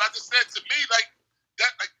copy that. But I just said to me, like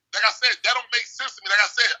that, like I said, that don't make sense to me. Like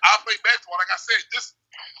I said, I play basketball. Like I said,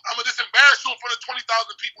 I'm gonna just embarrass you in front of 20,000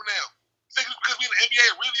 people now. Think it's because we in the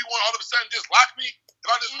NBA, really you want all of a sudden just lock me?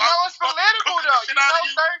 It's political though.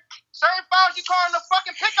 Certain fouls you call in the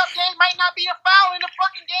fucking pickup game might not be a foul in the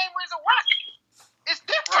fucking game where it's a rush. It's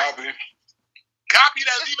different. Copy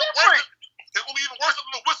that. It's even worse. It's gonna be even worse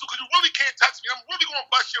than the whistle because you really can't touch me. I'm really gonna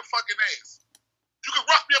bust your fucking ass. You can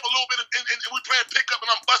rough me up a little bit and we playing pickup and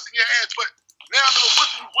I'm busting your ass, but now the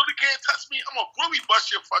whistle, you really can't touch me. I'm gonna really bust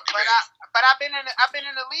your fucking ass. But I've been in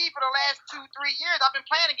the league for the last 2-3 years. I've been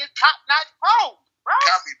playing against top-notch pros, bro.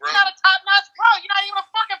 Copy, bro. You're not a top-notch pro. You're not even a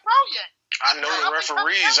fucking pro yet. I know the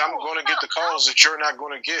referees. I'm going to get the calls that you're not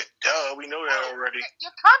going to get. Duh, we know that already.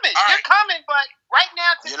 You're coming. Right. You're coming, but right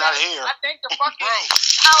now today, you're not here. I think the fucking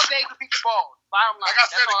Holidays will beat the ball. Bottom line. Like I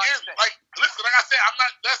said again, listen, like I said, I'm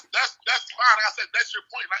not. That's fine. Like I said, that's your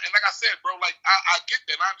point. And like I said, bro, like I get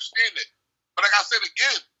that. And I understand that. But like I said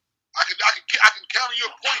again, I can counter your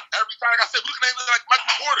point every time. Like I said, look at him like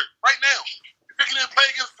Michael Porter right now. He's picking in play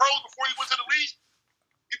against pros before he went to the league.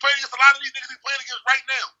 He played against a lot of these niggas he's playing against right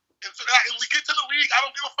now. And so when we get to the league, I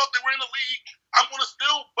don't give a fuck that we're in the league. I'm gonna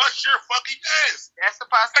still bust your fucking ass. That's the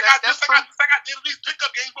possibility. Just like I did in these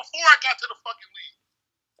pickup games before I got to the fucking league.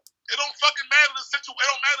 It don't fucking matter the situation. It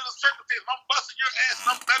don't matter the circumstance. If I'm busting your ass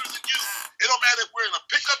and I'm better than you. It don't matter if we're in a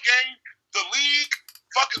pickup game, the league,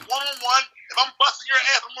 fucking one-on-one. If I'm busting your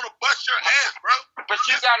ass, I'm gonna bust your ass, bro. But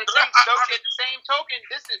you gotta think, at the same token,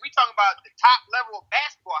 we talking about the top level of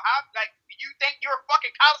basketball. How, like, you think you're a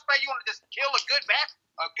fucking college player? You want to just kill a good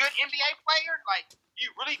NBA player? Like,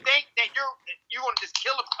 you really think that you're going to just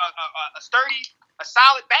kill a sturdy, a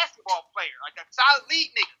solid basketball player, like a solid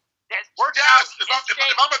league nigga that's working out? If I'm a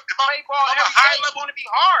high level, going to be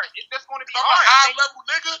hard. It's just going to be hard. If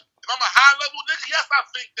I'm a high level nigga, yes, I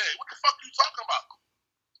think that. What the fuck are you talking about?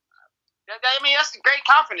 I mean, that's great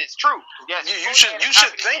confidence. True. Yes. You should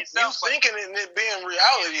think yourself, you thinking it being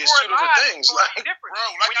reality is two different things. Like, different. Bro,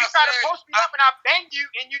 like when you try to post me up and I bang you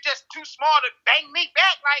and you just too small to bang me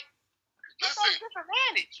back, like. Listen,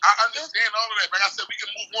 I understand all of that. Like I said, we can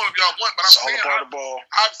move on if y'all want, but I'm saying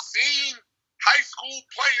I've seen high school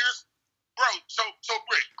players, bro. So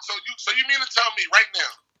Brick, so you mean to tell me right now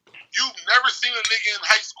you've never seen a nigga in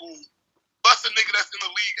high school bust a nigga that's in the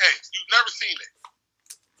league ass? You've never seen it.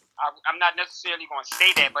 I'm not necessarily going to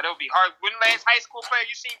say that, but it'll be hard. When last high school player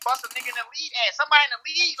you seen bust a nigga in the league ass? Somebody in the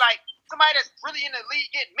league, like somebody that's really in the league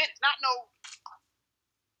getting minutes, not no.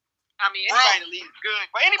 I mean, anybody in the league is good,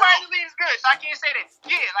 but anybody in the league is good, so I can't say that.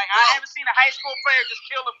 Yeah, like I haven't seen a high school player just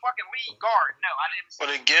kill a fucking league guard. No, I didn't. But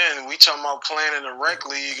again, we talking about playing in the rec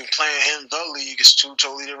league and playing in the league. It's two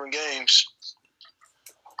totally different games.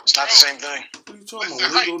 It's not the same thing. What are you talking about?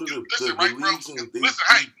 When they go to the leagues and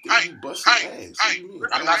they bust your ass.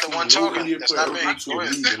 I'm not the one talking. That's not me. You just said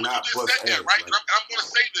that, right? And I'm going to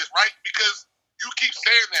say this, right? Because you keep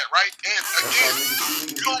saying that, right? And again,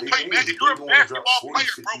 you don't play basketball. You're a basketball player,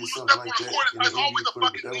 bro. When you step on the court, it's always a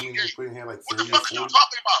fucking league game. What the fuck are you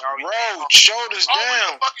talking about? Bro, shoulders down.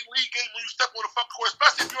 Always a fucking league game when you step on the fucking court,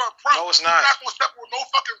 especially if you're a pro. No, it's not. You're not going to step on no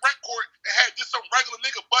fucking rec court and have just some regular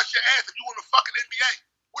nigga bust your ass if you in the fucking NBA.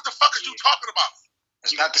 What the fuck is you talking about?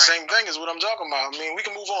 It's not the same thing as what I'm talking about. I mean, we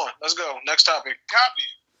can move on. Let's go. Next topic. Copy.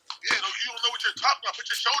 Yeah, no, you don't know what you're talking about. Put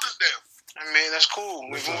your shoulders down. I mean, that's cool.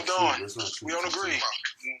 We've moved on. We don't agree.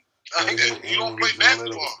 You don't play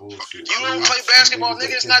basketball. You don't play basketball,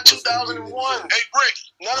 nigga. It's not 2001. Hey, Brick.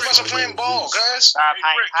 None of us are playing ball, guys. Stop,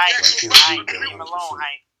 Hank. Leave him alone,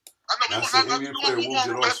 Hank. I said NBA player will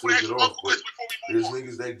get off, switch it off, but there's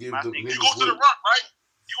niggas that give the niggas. You go to the rock, right?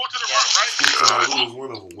 You go to the rock, right?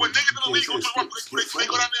 When niggas in the league go to the rock, they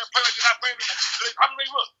go down there and play like they're not playing. How do they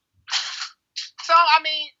look? So, I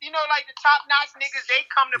mean, you know, like the top-notch niggas, they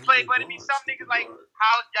come to play, but it be some niggas like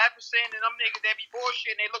Hollis Jefferson and them niggas that be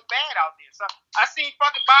bullshit and they look bad out there. So, I seen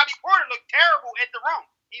fucking Bobby Porter look terrible at the room.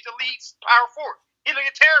 He's a league power forward. He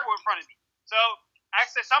looking terrible in front of me. So, I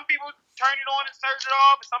said some people turn it on and turn it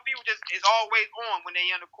off, and some people just is always on when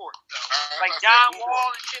they on the court. So, like John Wall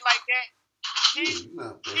and shit like that. He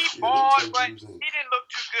balled, but he didn't look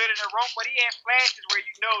too good in the room. But he had flashes where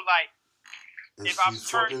you know, like, if I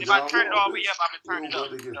turn it all the way up, I'm gonna turn it up.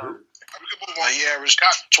 He averaged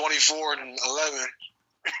 24 and 11.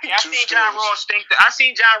 Yeah, I seen John Ross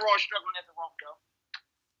struggling at the room, though.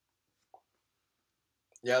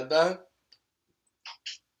 Y'all done?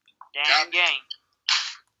 Gang.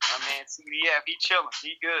 My man CDF, he chilling.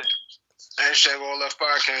 He good. Hashtag All Left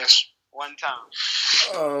Podcast. One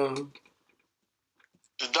time.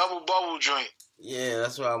 The double bubble joint. Yeah,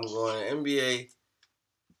 that's where I'm going. NBA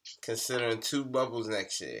considering 2 bubbles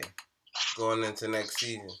next year. Going into next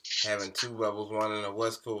season. Having 2 bubbles, one in the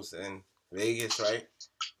West Coast and Vegas, right?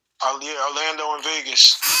 Yeah, Orlando and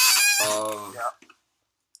Vegas.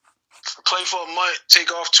 Play for a month,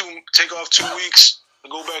 take off 2 weeks,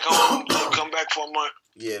 go back home, then come back for a month.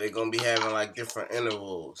 Yeah, they're gonna be having like different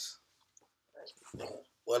intervals.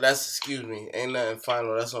 Well, ain't nothing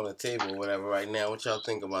final. That's on the table, whatever. Right now, what y'all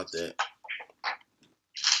think about that?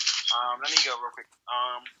 Let me go real quick.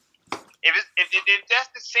 If that's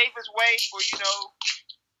the safest way for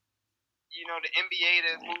the NBA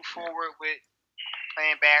to move forward with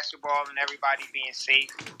playing basketball and everybody being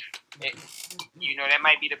safe, that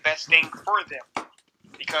might be the best thing for them.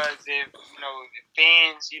 Because if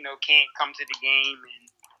fans can't come to the game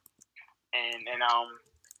and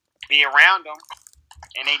be around them,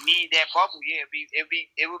 and they need that bubble,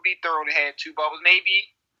 it would be thorough to have 2 bubbles.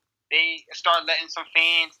 Maybe they start letting some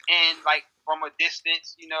fans in like from a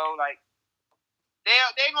distance, like.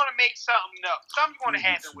 They're gonna make something up. Something's gonna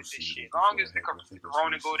happen with this shit. As long as the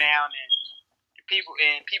corona go down and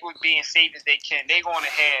people being safe as they can, they're gonna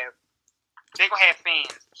have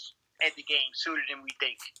fans at the game sooner than we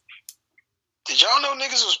think. Did y'all know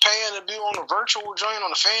niggas was paying to be on the virtual joint,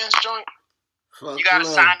 on the fans joint? You gotta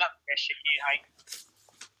sign up for that shit,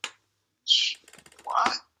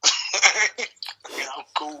 What?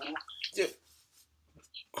 Cool.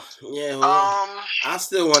 Yeah, well, I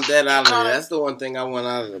still want that out of there. That's the one thing I want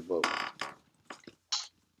out of the book.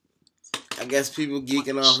 I guess people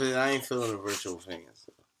geeking off it. I ain't feeling the virtual fans.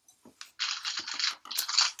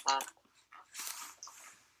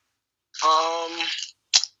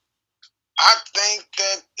 I think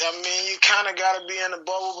that, you kind of got to be in the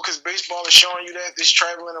bubble because baseball is showing you that this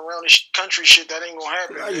traveling around the country shit, that ain't going to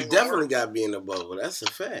happen. No, you definitely got to be in the bubble. That's a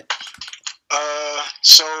fact.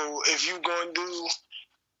 So if you going to do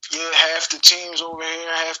half the teams over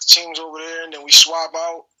here, half the teams over there, and then we swap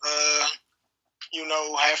out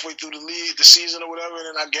halfway through the season or whatever,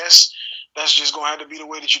 then I guess that's just gonna have to be the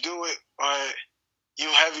way that you do it. But you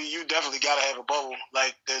definitely gotta have a bubble.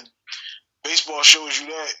 Like the baseball shows you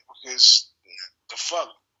that, because the fuck,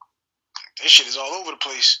 this shit is all over the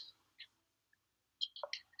place.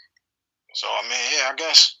 So I mean, yeah, I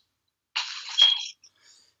guess.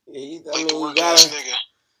 Yeah, you gotta.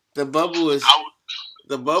 The bubble is.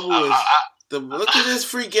 Look at this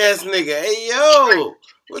freak ass nigga. Hey yo,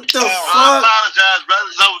 what the fuck? I apologize,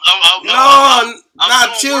 brother. No,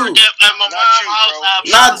 not you.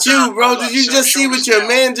 Not you, bro. Did you just see what your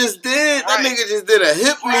man just did? That nigga just did a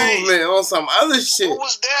hip movement on some other shit. What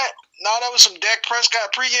was that? No, that was some Dak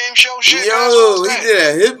Prescott pregame show shit. Yo, he did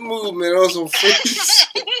a hip movement on some freaks.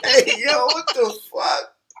 Hey yo, what the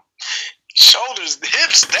fuck? Shoulders,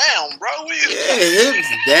 hips down, bro. Yeah, hips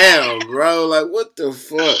down, bro. Like, what the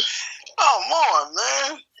fuck? Come on,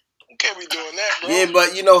 man. You can't be doing that, bro. Yeah,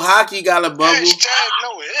 but hockey got a bubble. Hashtag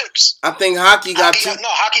no hips. I think hockey got two.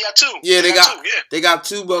 Hockey got two. Yeah, they got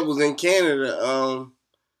two bubbles in Canada.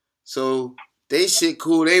 So they shit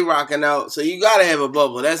cool. They rocking out. So you gotta have a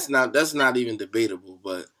bubble. That's not even debatable.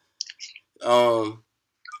 But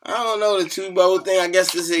I don't know, the two bubble thing. I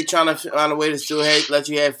guess this is trying to find a way to still let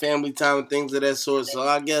you have family time and things of that sort. So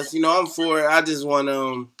I guess I'm for it. I just want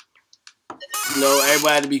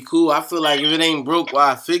everybody to be cool. I feel like if it ain't broke,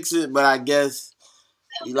 why fix it? But I guess,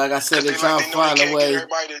 like I said, they're trying to find a way.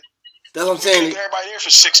 That's what I'm saying. Everybody there for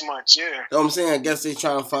 6 months, yeah. That's what I'm saying. I guess they're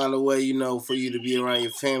trying to find a way, for you to be around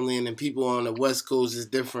your family, and then people on the West Coast is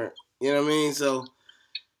different. You know what I mean? So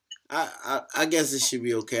I guess it should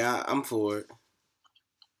be okay. I'm for it.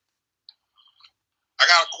 I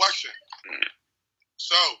got a question.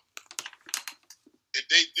 So, if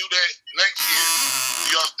they do that next year,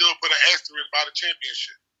 do y'all still put an asterisk by the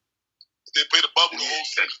championship? If they play the bubble the whole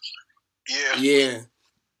season? Yeah.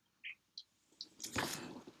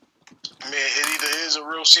 I mean, it either is a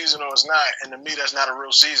real season or it's not, and to me, that's not a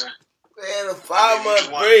real season. They had a 5-month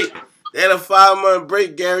break. They had a 5-month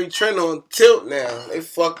break. Gary Trent on tilt now. They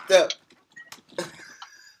fucked up.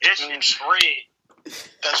 This shit's rigged.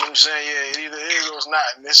 That's what I'm saying. Yeah, it either is or it's not.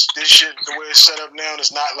 And this shit, the way it's set up now,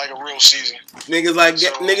 it's not like a real season.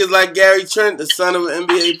 Niggas like Gary Trent, the son of an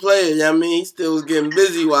NBA player. You know what I mean? He still was getting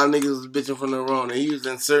busy while niggas was bitching from the Rona. He was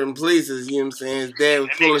in certain places. You know what I'm saying? His dad was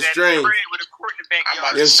pulling strings. With a court in the backyard. You know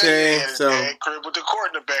what I'm saying? So crib with the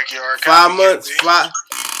court in the backyard.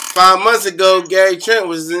 5 months ago, Gary Trent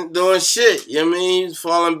was doing shit. You know what I mean? He was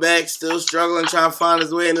falling back, still struggling, trying to find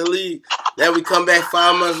his way in the league. Then we come back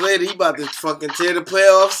 5 months later, he about to fucking tear the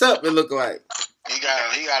playoffs up, it look like. He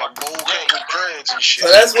got a bowl cut with dreads and shit.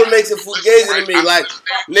 So that's what makes it fugazi to me. Like,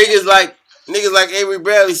 niggas like Avery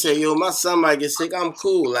Bradley say, yo, my son might get sick, I'm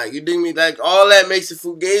cool. Like, you dig me? Like, all that makes it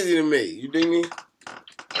fugazi to me. You dig me?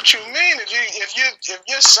 What you mean? If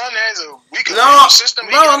your son has a weaker immune system,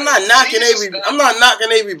 I'm not knocking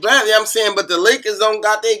Avery Bradley. I'm saying, but the Lakers don't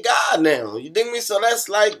got their guy now. You dig me? So that's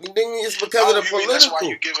like, you dig me? It's because of the political. That's why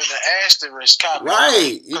you giving the asterisk copy.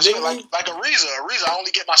 Right. You dig me? Like Ariza. I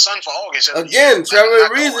only get my son for August. Again, Trevor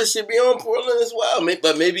Ariza should be on Portland as well.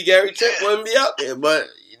 But maybe Gary Trent wouldn't be out there. But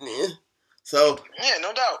so yeah,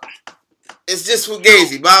 no doubt. It's just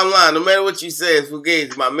fugazi. Bottom line, no matter what you say, it's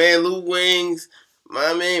fugazi. My man Lou Wings.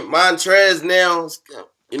 I mean, Montrez now,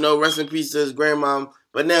 rest in peace to his grandmom.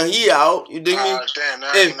 But now he out. You dig me? Damn,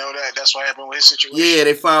 I didn't know that. That's what happened with his situation. Yeah,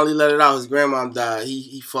 they finally let it out. His grandmom died.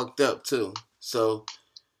 He fucked up too. So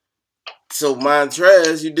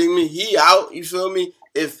Montrez, you dig me? He out. You feel me?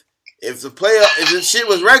 If the shit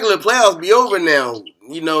was regular, playoffs be over now.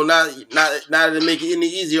 Not to make it any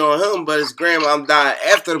easier on him, but his grandmom died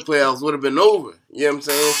after the playoffs would have been over. You know what I'm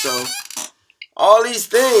saying? So. All these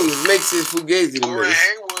things makes it fugazi to me. Gordon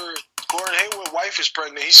Hayward's wife is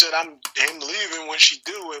pregnant. He said, I'm him leaving when she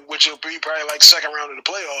do, which will be probably like second round of the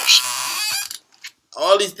playoffs.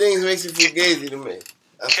 All these things makes it fugazi to me.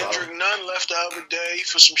 That's Kendrick Nunn left the other day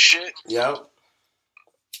for some shit. Yep.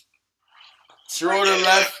 Schroeder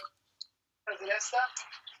left.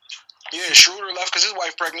 Yeah, Schroeder left because his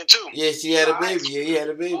wife pregnant too. Yeah, she had a baby. Yeah, he had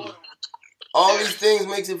a baby. All these things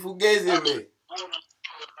makes it fugazi to me.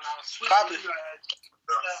 Probably.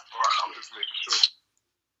 I'm just making sure.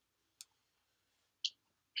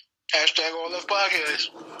 Hashtag All Left Podcast.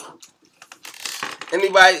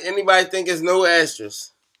 Anybody think it's no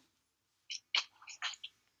asterisk?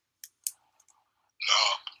 No,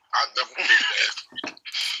 I definitely think that.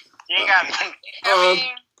 You ain't got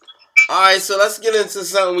all right, so let's get into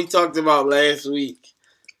something we talked about last week.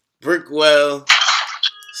 Brickwell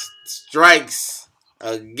strikes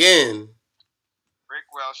again.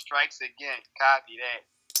 Brickwell strikes again. Copy that.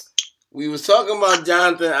 we was talking about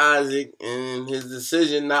Jonathan Isaac and his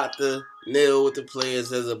decision not to kneel with the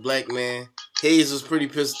players as a black man. Hayes was pretty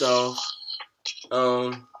pissed off.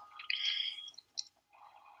 Oh,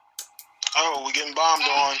 we getting bombed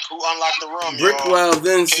on. Who unlocked the room, Brickwell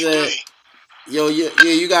then said, yo,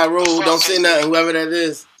 you got roll. Don't say nothing, whoever that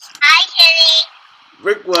is. Hi,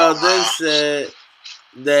 Kenny. Brickwell then said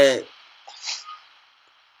that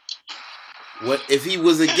what if he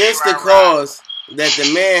was against the cause, that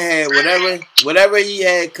the man had whatever he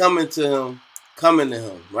had coming to him,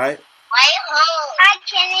 right? Hi,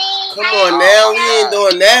 Kenny. Come on now, we ain't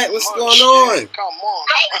doing that. What's going on? Come on.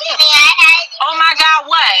 Hi, Kenny. Oh my God,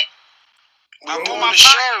 what? I'm doing the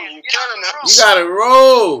show. You're killing us. You gotta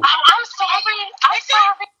roll. I'm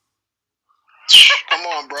sorry. Come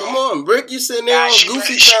on, bro. Come on, Brick. You sitting there on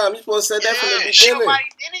goofy time. You supposed to say that from the beginning. Nobody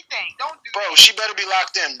anything. Don't do bro, she better be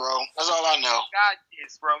locked in, bro. That's all I know. God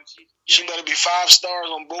is, bro. She better be 5 stars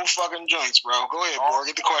on both fucking joints, bro. Go ahead, bro.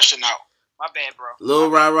 Get the question out. My bad, bro. Lil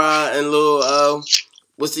Rara and Lil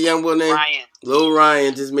what's the young boy name? Ryan. Lil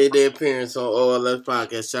Ryan just made their appearance on OLF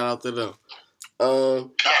Podcast. Shout out to them.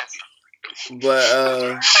 Yes.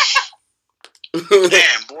 But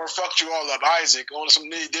damn, boy, fucked you all up, Isaac. On some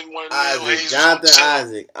nigga didn't want to know Isaac, Jonathan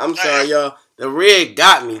Isaac. I'm sorry, y'all. The red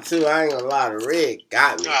got me too. I ain't gonna lie, the red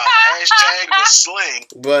got me. Hashtag the sling.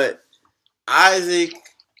 But Isaac,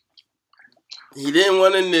 he didn't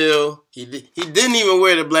want to kneel. He didn't even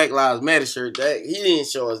wear the Black Lives Matter shirt. That he didn't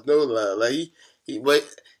show us no love. Like but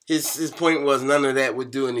his point was none of that would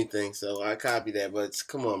do anything. So I copied that. But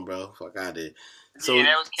come on, bro, fuck out of it.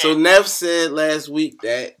 So Neff said last week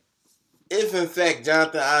that if in fact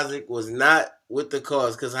Jonathan Isaac was not with the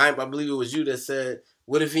cause, because Hype, I believe it was you that said,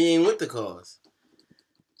 what if he ain't with the cause?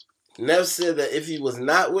 Neff said that if he was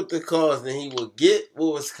not with the cause, then he would get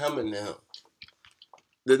what was coming to him.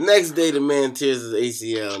 The next day, the man tears his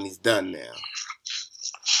ACL and he's done now.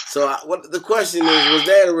 So what the question is, was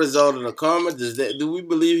that a result of the karma? Do we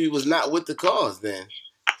believe he was not with the cause then?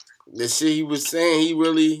 The shit he was saying, he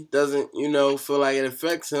really doesn't, feel like it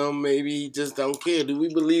affects him. Maybe he just don't care. Do we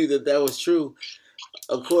believe that was true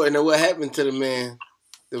according to what happened to the man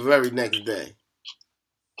the very next day?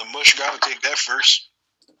 The mush got to take that first.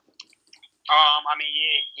 I mean,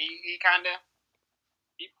 yeah, he kind of,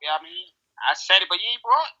 I said it, but he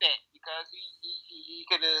brought that because he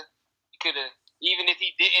could have, even if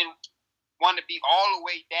he didn't want to be all the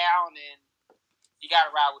way down, and he got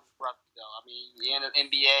to ride with his brother, though. I mean, in the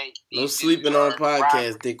NBA. No sleeping on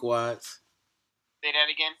podcast, Dick Watts. Say that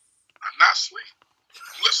again? I'm not sleeping.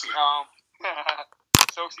 I'm listening.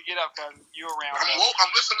 So get up, cousin. You around.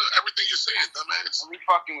 I'm listening to everything you're saying, dumbass. We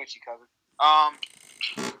fucking with you, cousin.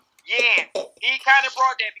 Yeah, he kind of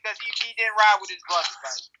brought that because he didn't ride with his brother.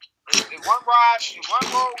 Like, if one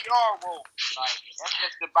roll, we all roll. Like, that's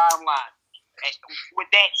just the bottom line. And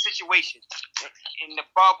with that situation, in the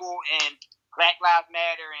bubble and Black Lives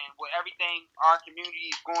Matter and with everything our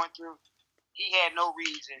community is going through, he had no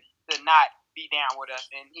reason to not be down with us.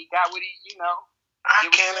 And he got what he, I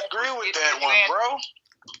can't agree with that one, bro.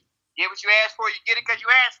 Get what you asked for, you get it because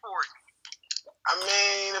you asked for it. I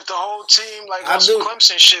mean, if the whole team, on some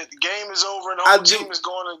Clemson shit, the game is over and the whole team is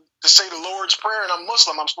going to say the Lord's Prayer and I'm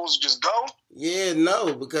Muslim, I'm supposed to just go? Yeah,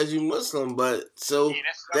 no, because you Muslim, but so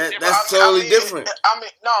that's totally different. I mean,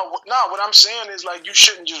 no, what I'm saying is, you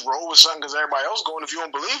shouldn't just roll with something because everybody else going if you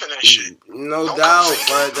don't believe in that shit. No doubt,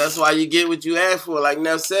 but that's why you get what you ask for. Like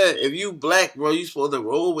Neff said, if you black, bro, you supposed to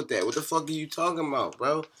roll with that. What the fuck are you talking about,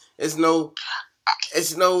 bro? It's no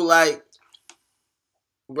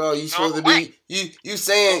bro, you supposed to be you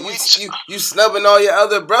saying you snubbing all your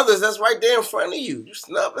other brothers. That's right there in front of you. You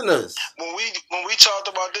snubbing us. When we talked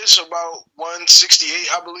about this about 168,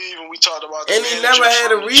 I believe, and we talked about and he never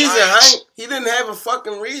had a reason. He didn't have a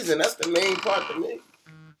fucking reason. That's the main part to me.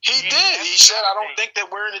 He did. He said, I don't think that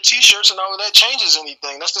wearing the T-shirts and all of that changes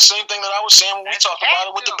anything. That's the same thing that I was saying when we talked about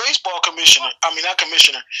it with the baseball commissioner. I mean, not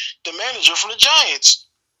commissioner, the manager from the Giants.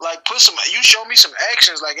 You show me some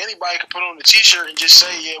actions, anybody could put on the T-shirt and just say,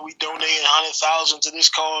 yeah, we donated 100,000 to this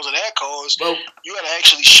cause or that cause. Bro, you gotta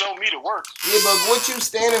actually show me the work. Yeah, but what you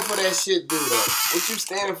standing for that shit do, though? What you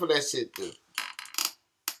standing for that shit do?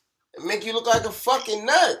 It make you look like a fucking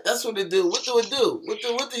nut. That's what it do. What do it do?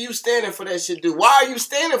 What do you standing for that shit do? Why are you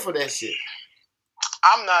standing for that shit?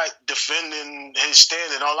 I'm not defending his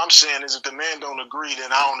standing. All I'm saying is if the man don't agree,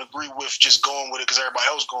 then I don't agree with just going with it because everybody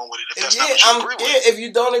else going with it. If that's not what you agree with. If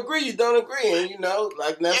you don't agree, you don't agree. And,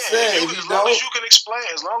 like Neff said, as long as you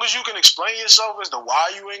can explain yourself as to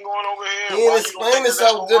why you ain't going over here. He ain't explain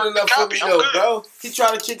himself good enough for me, though, bro. He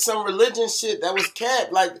tried to kick some religion shit that was cap.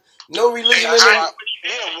 No religion in him.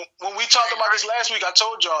 Yeah, when we talked about this last week, I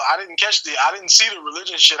told y'all I didn't see the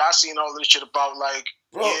religion shit. I seen all this shit about like,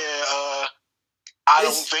 I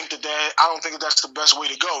don't think that's the best way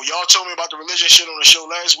to go. Y'all told me about the religion shit on the show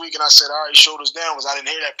last week, and I said, all right, shoulders down, because I didn't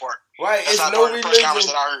hear that part. Right, that's it's no religion.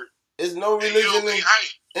 That I heard. There's no religion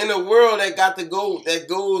in the world that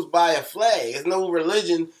goes by a flag. There's no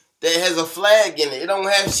religion that has a flag in it. It don't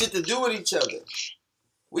have shit to do with each other.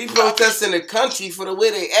 We protest in the country for the way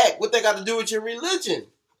they act. What they got to do with your religion?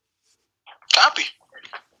 Copy.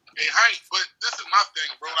 Hey, Hank, but this is my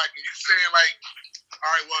thing, bro. Like, you saying, like, all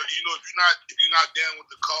right, well, you know, if you're not down with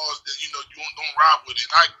the cause, then, you know, you don't ride with it.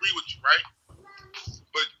 And I agree with you, right?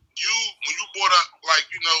 But when you brought up, like,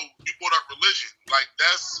 you know, you brought up religion, like,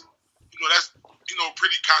 that's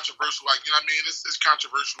pretty controversial. Like, you know what I mean? It's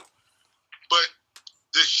controversial. But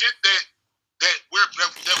the shit that we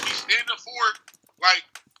standing for, like,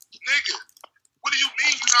 nigga, what do you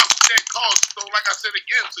mean you not with that cause? So, like I said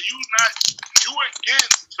again, so you with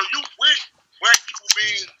black people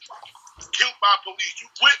being killed by police. You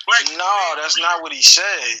with black people. No, that's not what he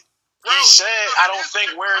said. Bro, he said, I don't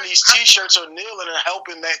think wearing these t-shirts or kneeling are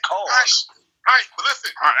helping that cause. Right, but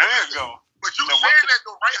listen. All right, there you go. But you saying that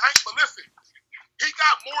though, right, Hank? But listen, he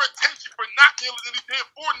got more attention for not kneeling than he did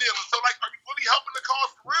for kneeling. So, like, are you really helping the cause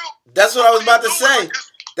for real? That's what I was about to say.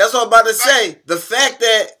 That's what I'm about to say. The fact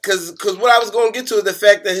that, because what I was going to get to is the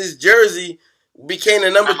fact that his jersey became the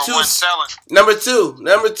number two selling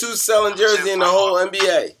jersey in the whole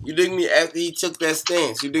NBA. You dig me? After he took that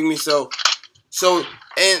stance. You dig me? So,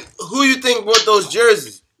 and who you think bought those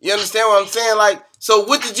jerseys? You understand what I'm saying? Like, so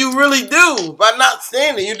what did you really do by not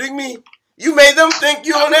standing? You dig me? You made them think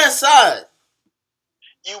you on that side.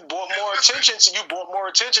 You brought more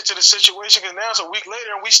attention to the situation, because now it's a week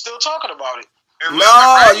later and we still talking about it.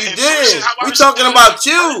 No, you didn't. We talking about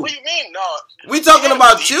you. What do you mean? No. We talking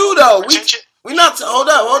about you though. We not. Hold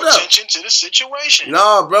up. Attention to the situation.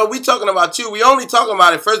 No, bro. We talking about you. We only talking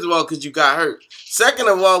about it, first of all, because you got hurt. Second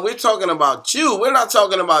of all, we're talking about you. We're not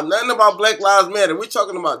talking about nothing about Black Lives Matter. We're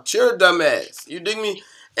talking about your dumb ass. You dig me?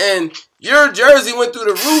 And your jersey went through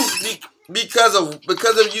the roof because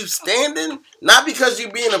of you standing, not because you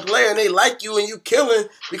being a player and they like you and you killing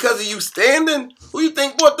because of you standing. Who you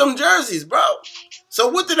think bought them jerseys, bro? So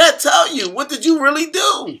what did that tell you? What did you really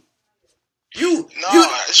do? This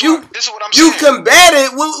is what I'm saying. You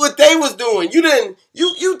combated what they was doing. You didn't.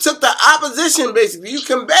 You took the opposition basically. You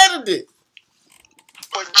combated it.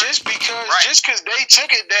 But just because they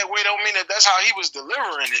took it that way don't mean that's how he was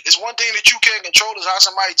delivering it. It's one thing that you can't control is how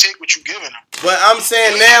somebody take what you giving them. But I'm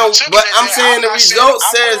saying the result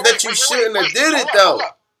says that you shouldn't have did it though.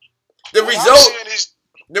 The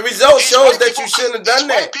result shows that you shouldn't have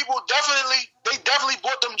done that. People definitely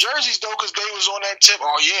bought them jerseys though, because they was on that tip.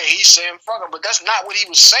 Oh yeah, he's saying fuck him, but that's not what he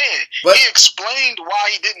was saying. But he explained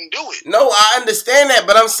why he didn't do it. No, I understand that,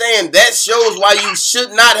 but I'm saying that shows why you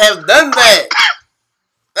should not have done that.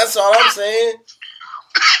 That's all I'm saying.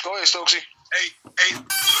 Go ahead, Stokesy. Hey,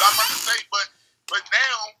 what I'm about to say, but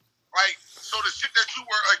now, like, so the shit that you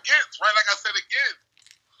were against, right? Like I said again,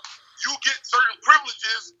 you get certain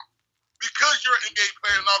privileges because you're an NBA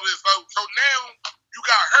player and all this. So now you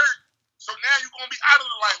got hurt. So now you're gonna be out of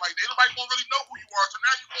the limelight. Nobody gonna really know who you are. So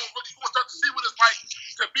now you're gonna start to see what it's like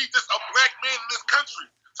to be just a black man in this country.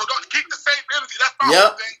 So don't keep the same energy. That's my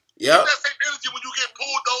whole thing. Keep that same energy when you get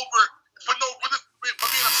pulled over for being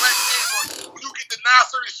a black man, or when you get denied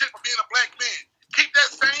certain shit for being a black man. Keep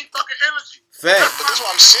that same fucking energy. Fact. But that's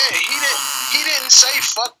what I'm saying. He didn't say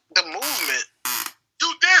fuck the movement.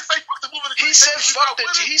 You did say fuck the movement. He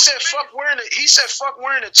said fuck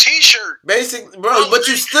wearing a t-shirt. Basically, bro, but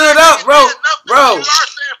you stood up, bro.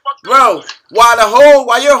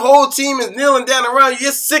 While your whole team is kneeling down around you,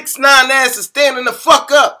 your 6'9" ass is standing the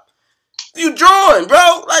fuck up. You drawing,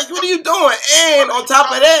 bro? Like, what are you doing? And on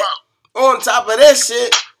top of that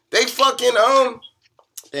shit, they fucking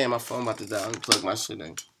damn, my phone about to die. Let me plug my shit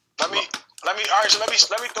in. Let me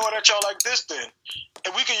throw it at y'all like this then.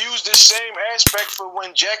 And we can use this same aspect for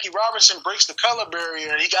when Jackie Robinson breaks the color barrier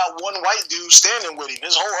and he got one white dude standing with him.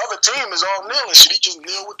 His whole other team is all kneeling. Should he just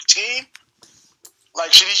kneel with the team? Like,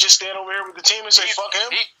 should he just stand over here with the team and say fuck him?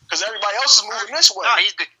 Because everybody else is moving this way. No,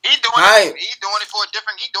 he's doing it. He's doing it for a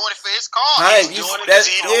different. He's doing it for his cause. He's doing it because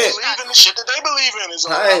he don't believe in the shit that they believe in. Is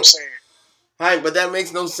all I'm saying. Right, but that makes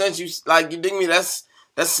no sense. You dig me?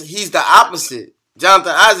 He's the opposite.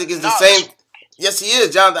 Jonathan Isaac is the same. Yes, he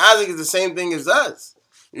is. Jonathan Isaac is the same thing as us.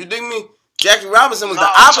 You dig me? Jackie Robinson was the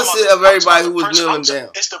opposite of everybody who was kneeling down.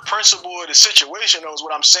 It's the principle of the situation, though, is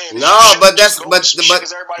what I'm saying. No, but else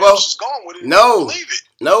is going with it.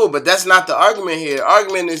 No, but that's not the argument here. The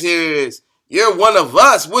argument is you're one of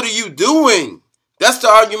us. What are you doing? That's the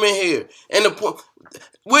argument here. And the point,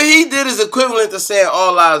 what he did is equivalent to saying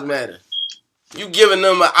all lives matter. You giving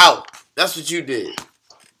them an out. That's what you did.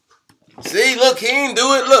 See, look, he ain't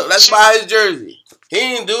do it. Look, let's buy his jersey. He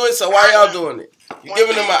ain't do it, so why y'all doing it? You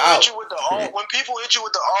giving them an out. When people hit you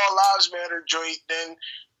with the all lives matter joint, then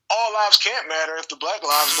all lives can't matter if the black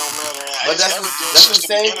lives don't matter. But that's the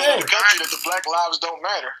same thing. In the country that the black lives don't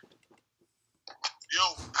matter. Yo,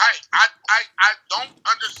 I don't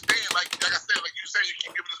understand. Like I said, like you say, you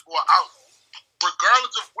keep giving this boy out.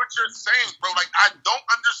 Regardless of what you're saying, bro, like I don't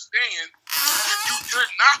understand if you're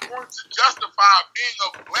not going to justify being a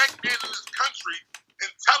black man in this country and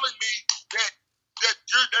telling me that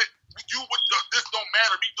you would this don't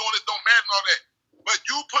matter, me doing this don't matter and all that. But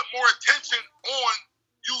you put more attention on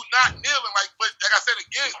you not kneeling. But like I said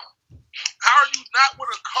again, how are you not with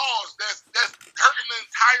a cause that's hurting the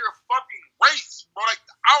entire fucking race, bro? Like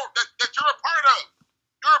that you're a part of.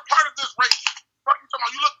 You're a part of this race. Fuck you talking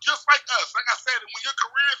about? You look just like us. Like I said, when your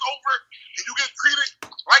career is over and you get treated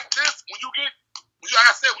like this, when you get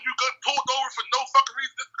pulled over for no fucking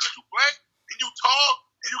reason just because you black and you tall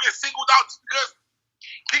and you get singled out just because,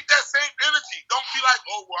 keep that same energy. Don't be like,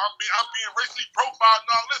 oh well, I'm being racially profiled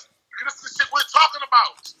and all this. Because this is the shit we're talking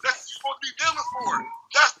about. That's what you're supposed to be dealing for.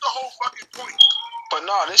 That's the whole fucking point. But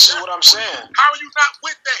no, this is what I'm saying. How are you not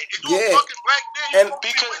with that? If you're a fucking black man,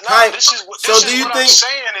 this is what I'm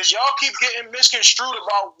saying is y'all keep getting misconstrued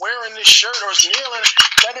about wearing this shirt or kneeling.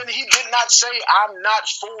 That he did not say I'm not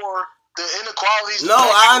for the inequalities. No,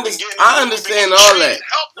 I understand all that.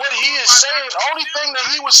 What he is saying, the only thing that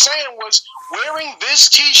he was saying was wearing this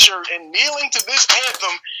T-shirt and kneeling to this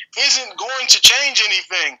anthem isn't going to change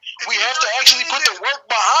anything. We have to actually put the work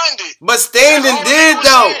behind it. But standing did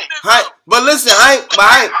though. But listen,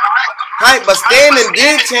 but standing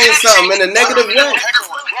did change something in a negative way. Mute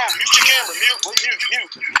your camera.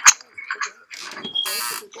 Mute.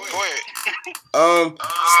 Go ahead.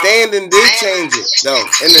 Standing did change it though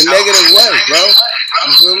in a negative way, bro.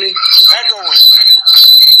 You feel me? Echoing.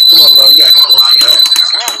 Come on, bro. You gotta come on that.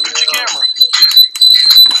 Bro, mute your camera.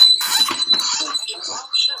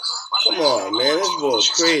 Come on, man. This boy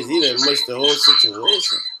crazy. He done missed the whole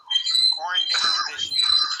situation.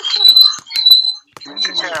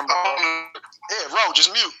 Yeah, bro,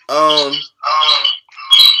 just mute.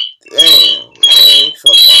 Damn, man.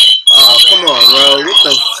 Fuck off. Oh, come on, bro. What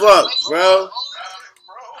the fuck, bro?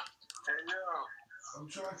 I'm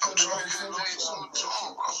trying to cut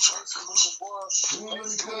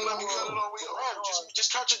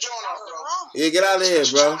Just cut your joint off, bro. Yeah, get out of here,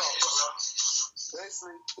 bro.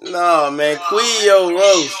 No, man. Quio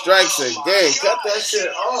Rose strikes again. Cut that shit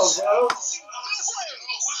off, bro.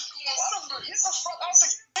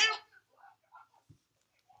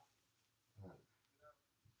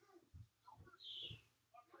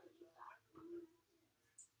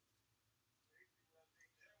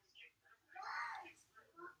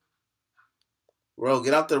 Bro,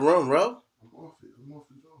 get out the room, bro. I'm off it.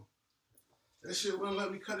 That shit wouldn't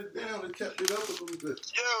let me cut it down. It kept it up a little bit.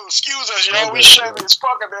 Yo, excuse us, yo. We shaving as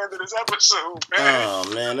fuck at the end of this episode, man.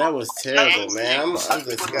 Oh, man, that was terrible, man. I'm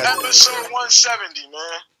disgusted. Episode 170,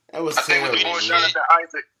 man. That was terrible, man.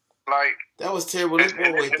 That was terrible. This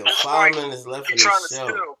boy waited 5 minutes left in the show.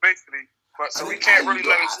 Steal, basically. But so we can't really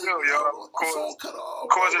let him steal, y'all.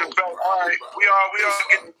 Cause of the fact, all right, we all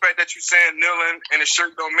get the fact that you saying kneeling and the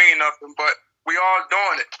shirt don't mean nothing, but we all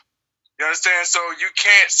doing it. You understand? So you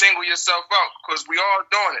can't single yourself out because we all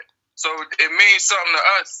doing it. So it means something to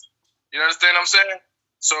us. You understand what I'm saying?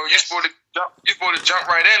 So you're supposed to jump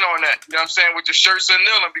right in on that. You know what I'm saying? With the shirts and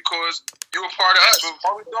kneeling because you're a part of us. But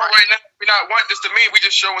what we doing right now, we not want this to mean we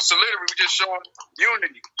just showing solidarity. We just showing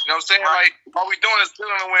unity. You know what I'm saying? Right. Like all we doing is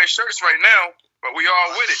kneeling and wearing shirts right now, but we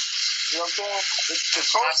all with it. You know what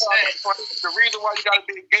I'm saying? The reason why you got to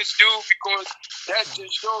be against dude because that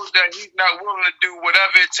just shows that he's not willing to do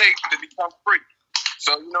whatever it takes to become free.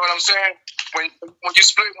 So you know what I'm saying? When you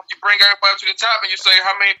split, when you bring everybody to the top and you say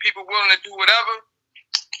how many people willing to do whatever,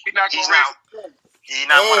 he's not going to raise. He's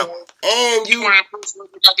not one of them. And you one of the person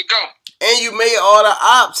who got to go. And you made all the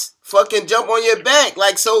ops fucking jump on your back.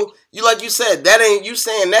 Like, so, like you said, that ain't, you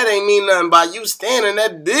saying that ain't mean nothing by you standing.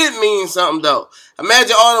 That did mean something, though.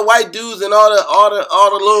 Imagine all the white dudes and all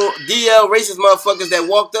the little DL racist motherfuckers that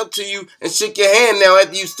walked up to you and shook your hand now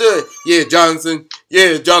after you stood. Yeah,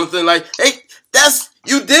 Jonathan. Like, hey,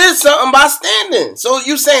 you did something by standing. So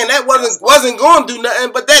you saying that wasn't going to do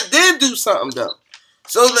nothing, but that did do something, though.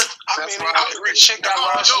 So, shit got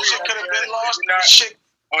lost. Shit could have been lost.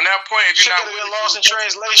 On that point, if you're not really lost in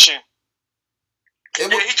translation. He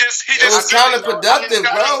just was counterproductive,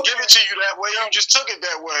 bro. Give it to you that way. You just took it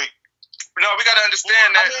that way. No, we gotta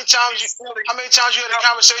understand that. How many times you had a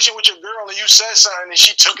conversation with your girl and you said something and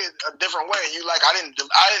she took it a different way? And you like, I didn't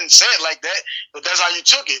say it like that, but that's how you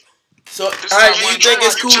took it. So, all right, do you think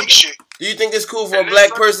it's cool? Do you think it's cool for a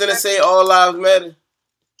black person to say all lives matter?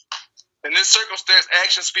 In this circumstance,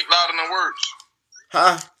 actions speak louder than words.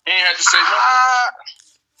 Huh? He ain't had to say nothing.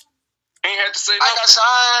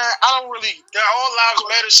 I don't really. The all lives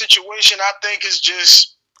matter situation, I think, is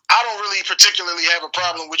just. I don't really particularly have a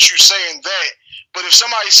problem with you saying that. But if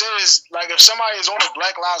somebody says, like, if somebody is on a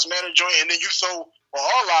Black Lives Matter joint and then you throw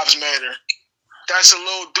All Lives Matter, that's a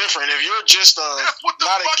little different. If you're just that's what the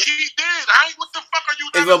fuck he did. What the fuck are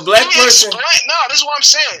you doing? If a black person, no, this is what I'm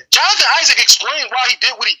saying. Jonathan Isaac explained why he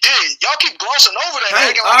did what he did. Y'all keep glossing over that.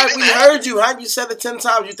 Hank, all right, we heard you. Hank, you said it 10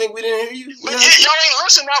 times. You think we didn't hear you? Y'all ain't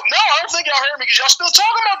listening. No, I don't think y'all heard me because y'all still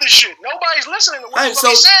talking about this shit. Nobody's listening to what he's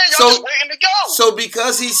saying. Y'all just waiting to go. So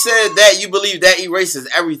because he said that, you believe that erases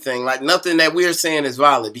everything. Like nothing that we're saying is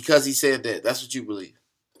valid because he said that. That's what you believe.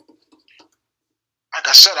 Like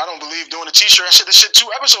I said, I don't believe doing a t-shirt. I said this shit 2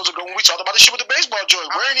 episodes ago when we talked about this shit with the baseball joint.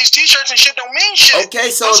 Wearing these t-shirts and shit don't mean shit. Okay,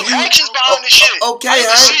 so there's some actions behind this shit. Okay,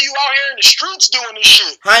 I see you out here in the streets doing this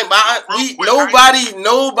shit.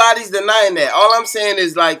 Nobody's denying that. All I'm saying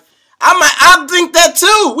is like, I think that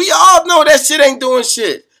too. We all know that shit ain't doing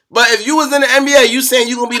shit. But if you was in the NBA, you saying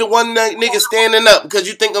you gonna be the one nigga standing up because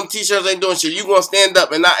you think them t-shirts ain't doing shit. You gonna stand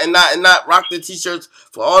up and not rock the t-shirts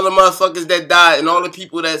for all the motherfuckers that died and all the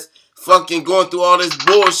people that's fucking going through all this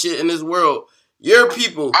bullshit in this world. Your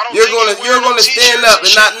people, you're gonna stand up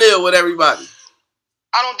and not kneel with everybody.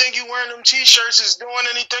 I don't think you wearing them t-shirts is doing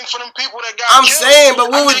anything for them people that got killed. I'm saying, but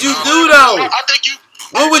what would you do though?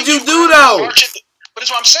 What would you do though? But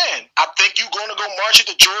that's what I'm saying. I think you going to go march at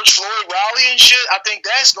the George Floyd rally and shit. I think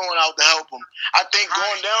that's going out to help them. I think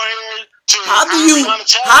going down here to how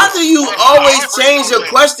do you always change your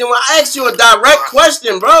question when I asked you a direct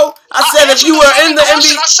question, bro? I said if you were in the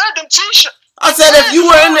NBA. I said them t-shirts. I said if you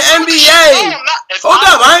were in the NBA. Hold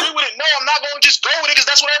up, man. No, I'm not going to just go with it because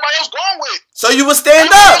that's what everybody else going with. So you would stand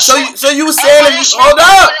up. So you were saying if you hold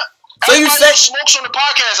up. So you say smokes on the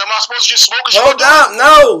podcast. Am I supposed to just smoke? Hold up,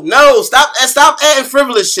 no, stop adding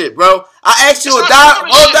frivolous shit, bro. I asked you hold up.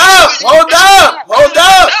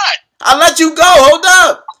 I let you go. Hold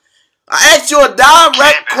up. I asked you a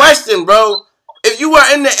direct question, bro. If you were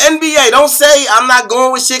in the NBA, don't say I'm not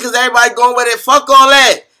going with shit because everybody going with it. Fuck all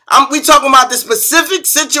that. We talking about the specific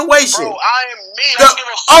situation. Bro, I am me. I don't give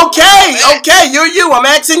a fuck. Okay, you're you. I'm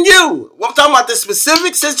asking you. I'm talking about the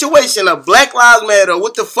specific situation of Black Lives Matter.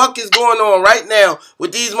 What the fuck is going on right now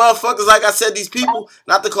with these motherfuckers? Like I said, these people,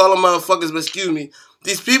 not to call them motherfuckers, but excuse me,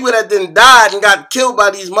 these people that then died and got killed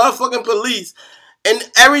by these motherfucking police. And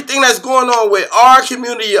everything that's going on with our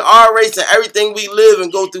community, our race, and everything we live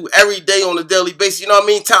and go through every day on a daily basis. You know what I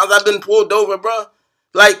mean? Times I've been pulled over, bro.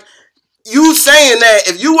 Like, you saying that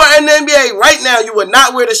if you were in the NBA right now, you would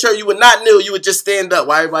not wear the shirt, you would not kneel, you would just stand up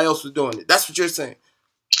while everybody else was doing it. That's what you're saying.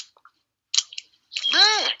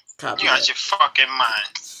 Yeah. Copy you got your fucking mind.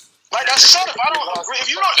 Like I said, if I don't agree, if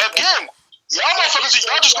you don't, again, y'all motherfuckers,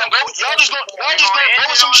 y'all just gonna go with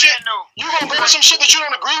some shit. You gonna go with some shit that you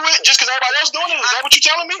don't agree with just because everybody else doing it? Is that what you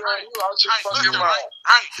telling me?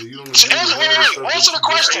 Answer the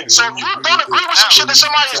question. So if you don't agree with some shit that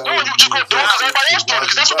somebody is doing, you just gonna do it because everybody else doing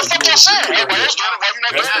it? Because that's what the fuck y'all saying. Everybody else doing it, why you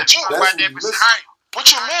not doing it too? What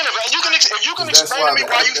you mean? If you can explain to me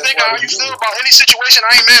why you think how you feel about any situation,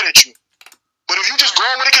 I ain't mad at you. But if you just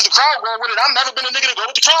going with it because the crowd going with it, I've never been a nigga to go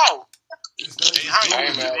with the crowd. This is what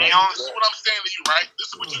I'm saying to you, right? This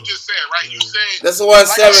is what you just said, right? You said that's a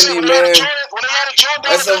 170, man. When they had a joke,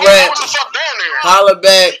 that's a rap. What the fuck down there? Holla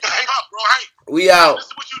back. Bro, we out. This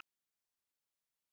is what you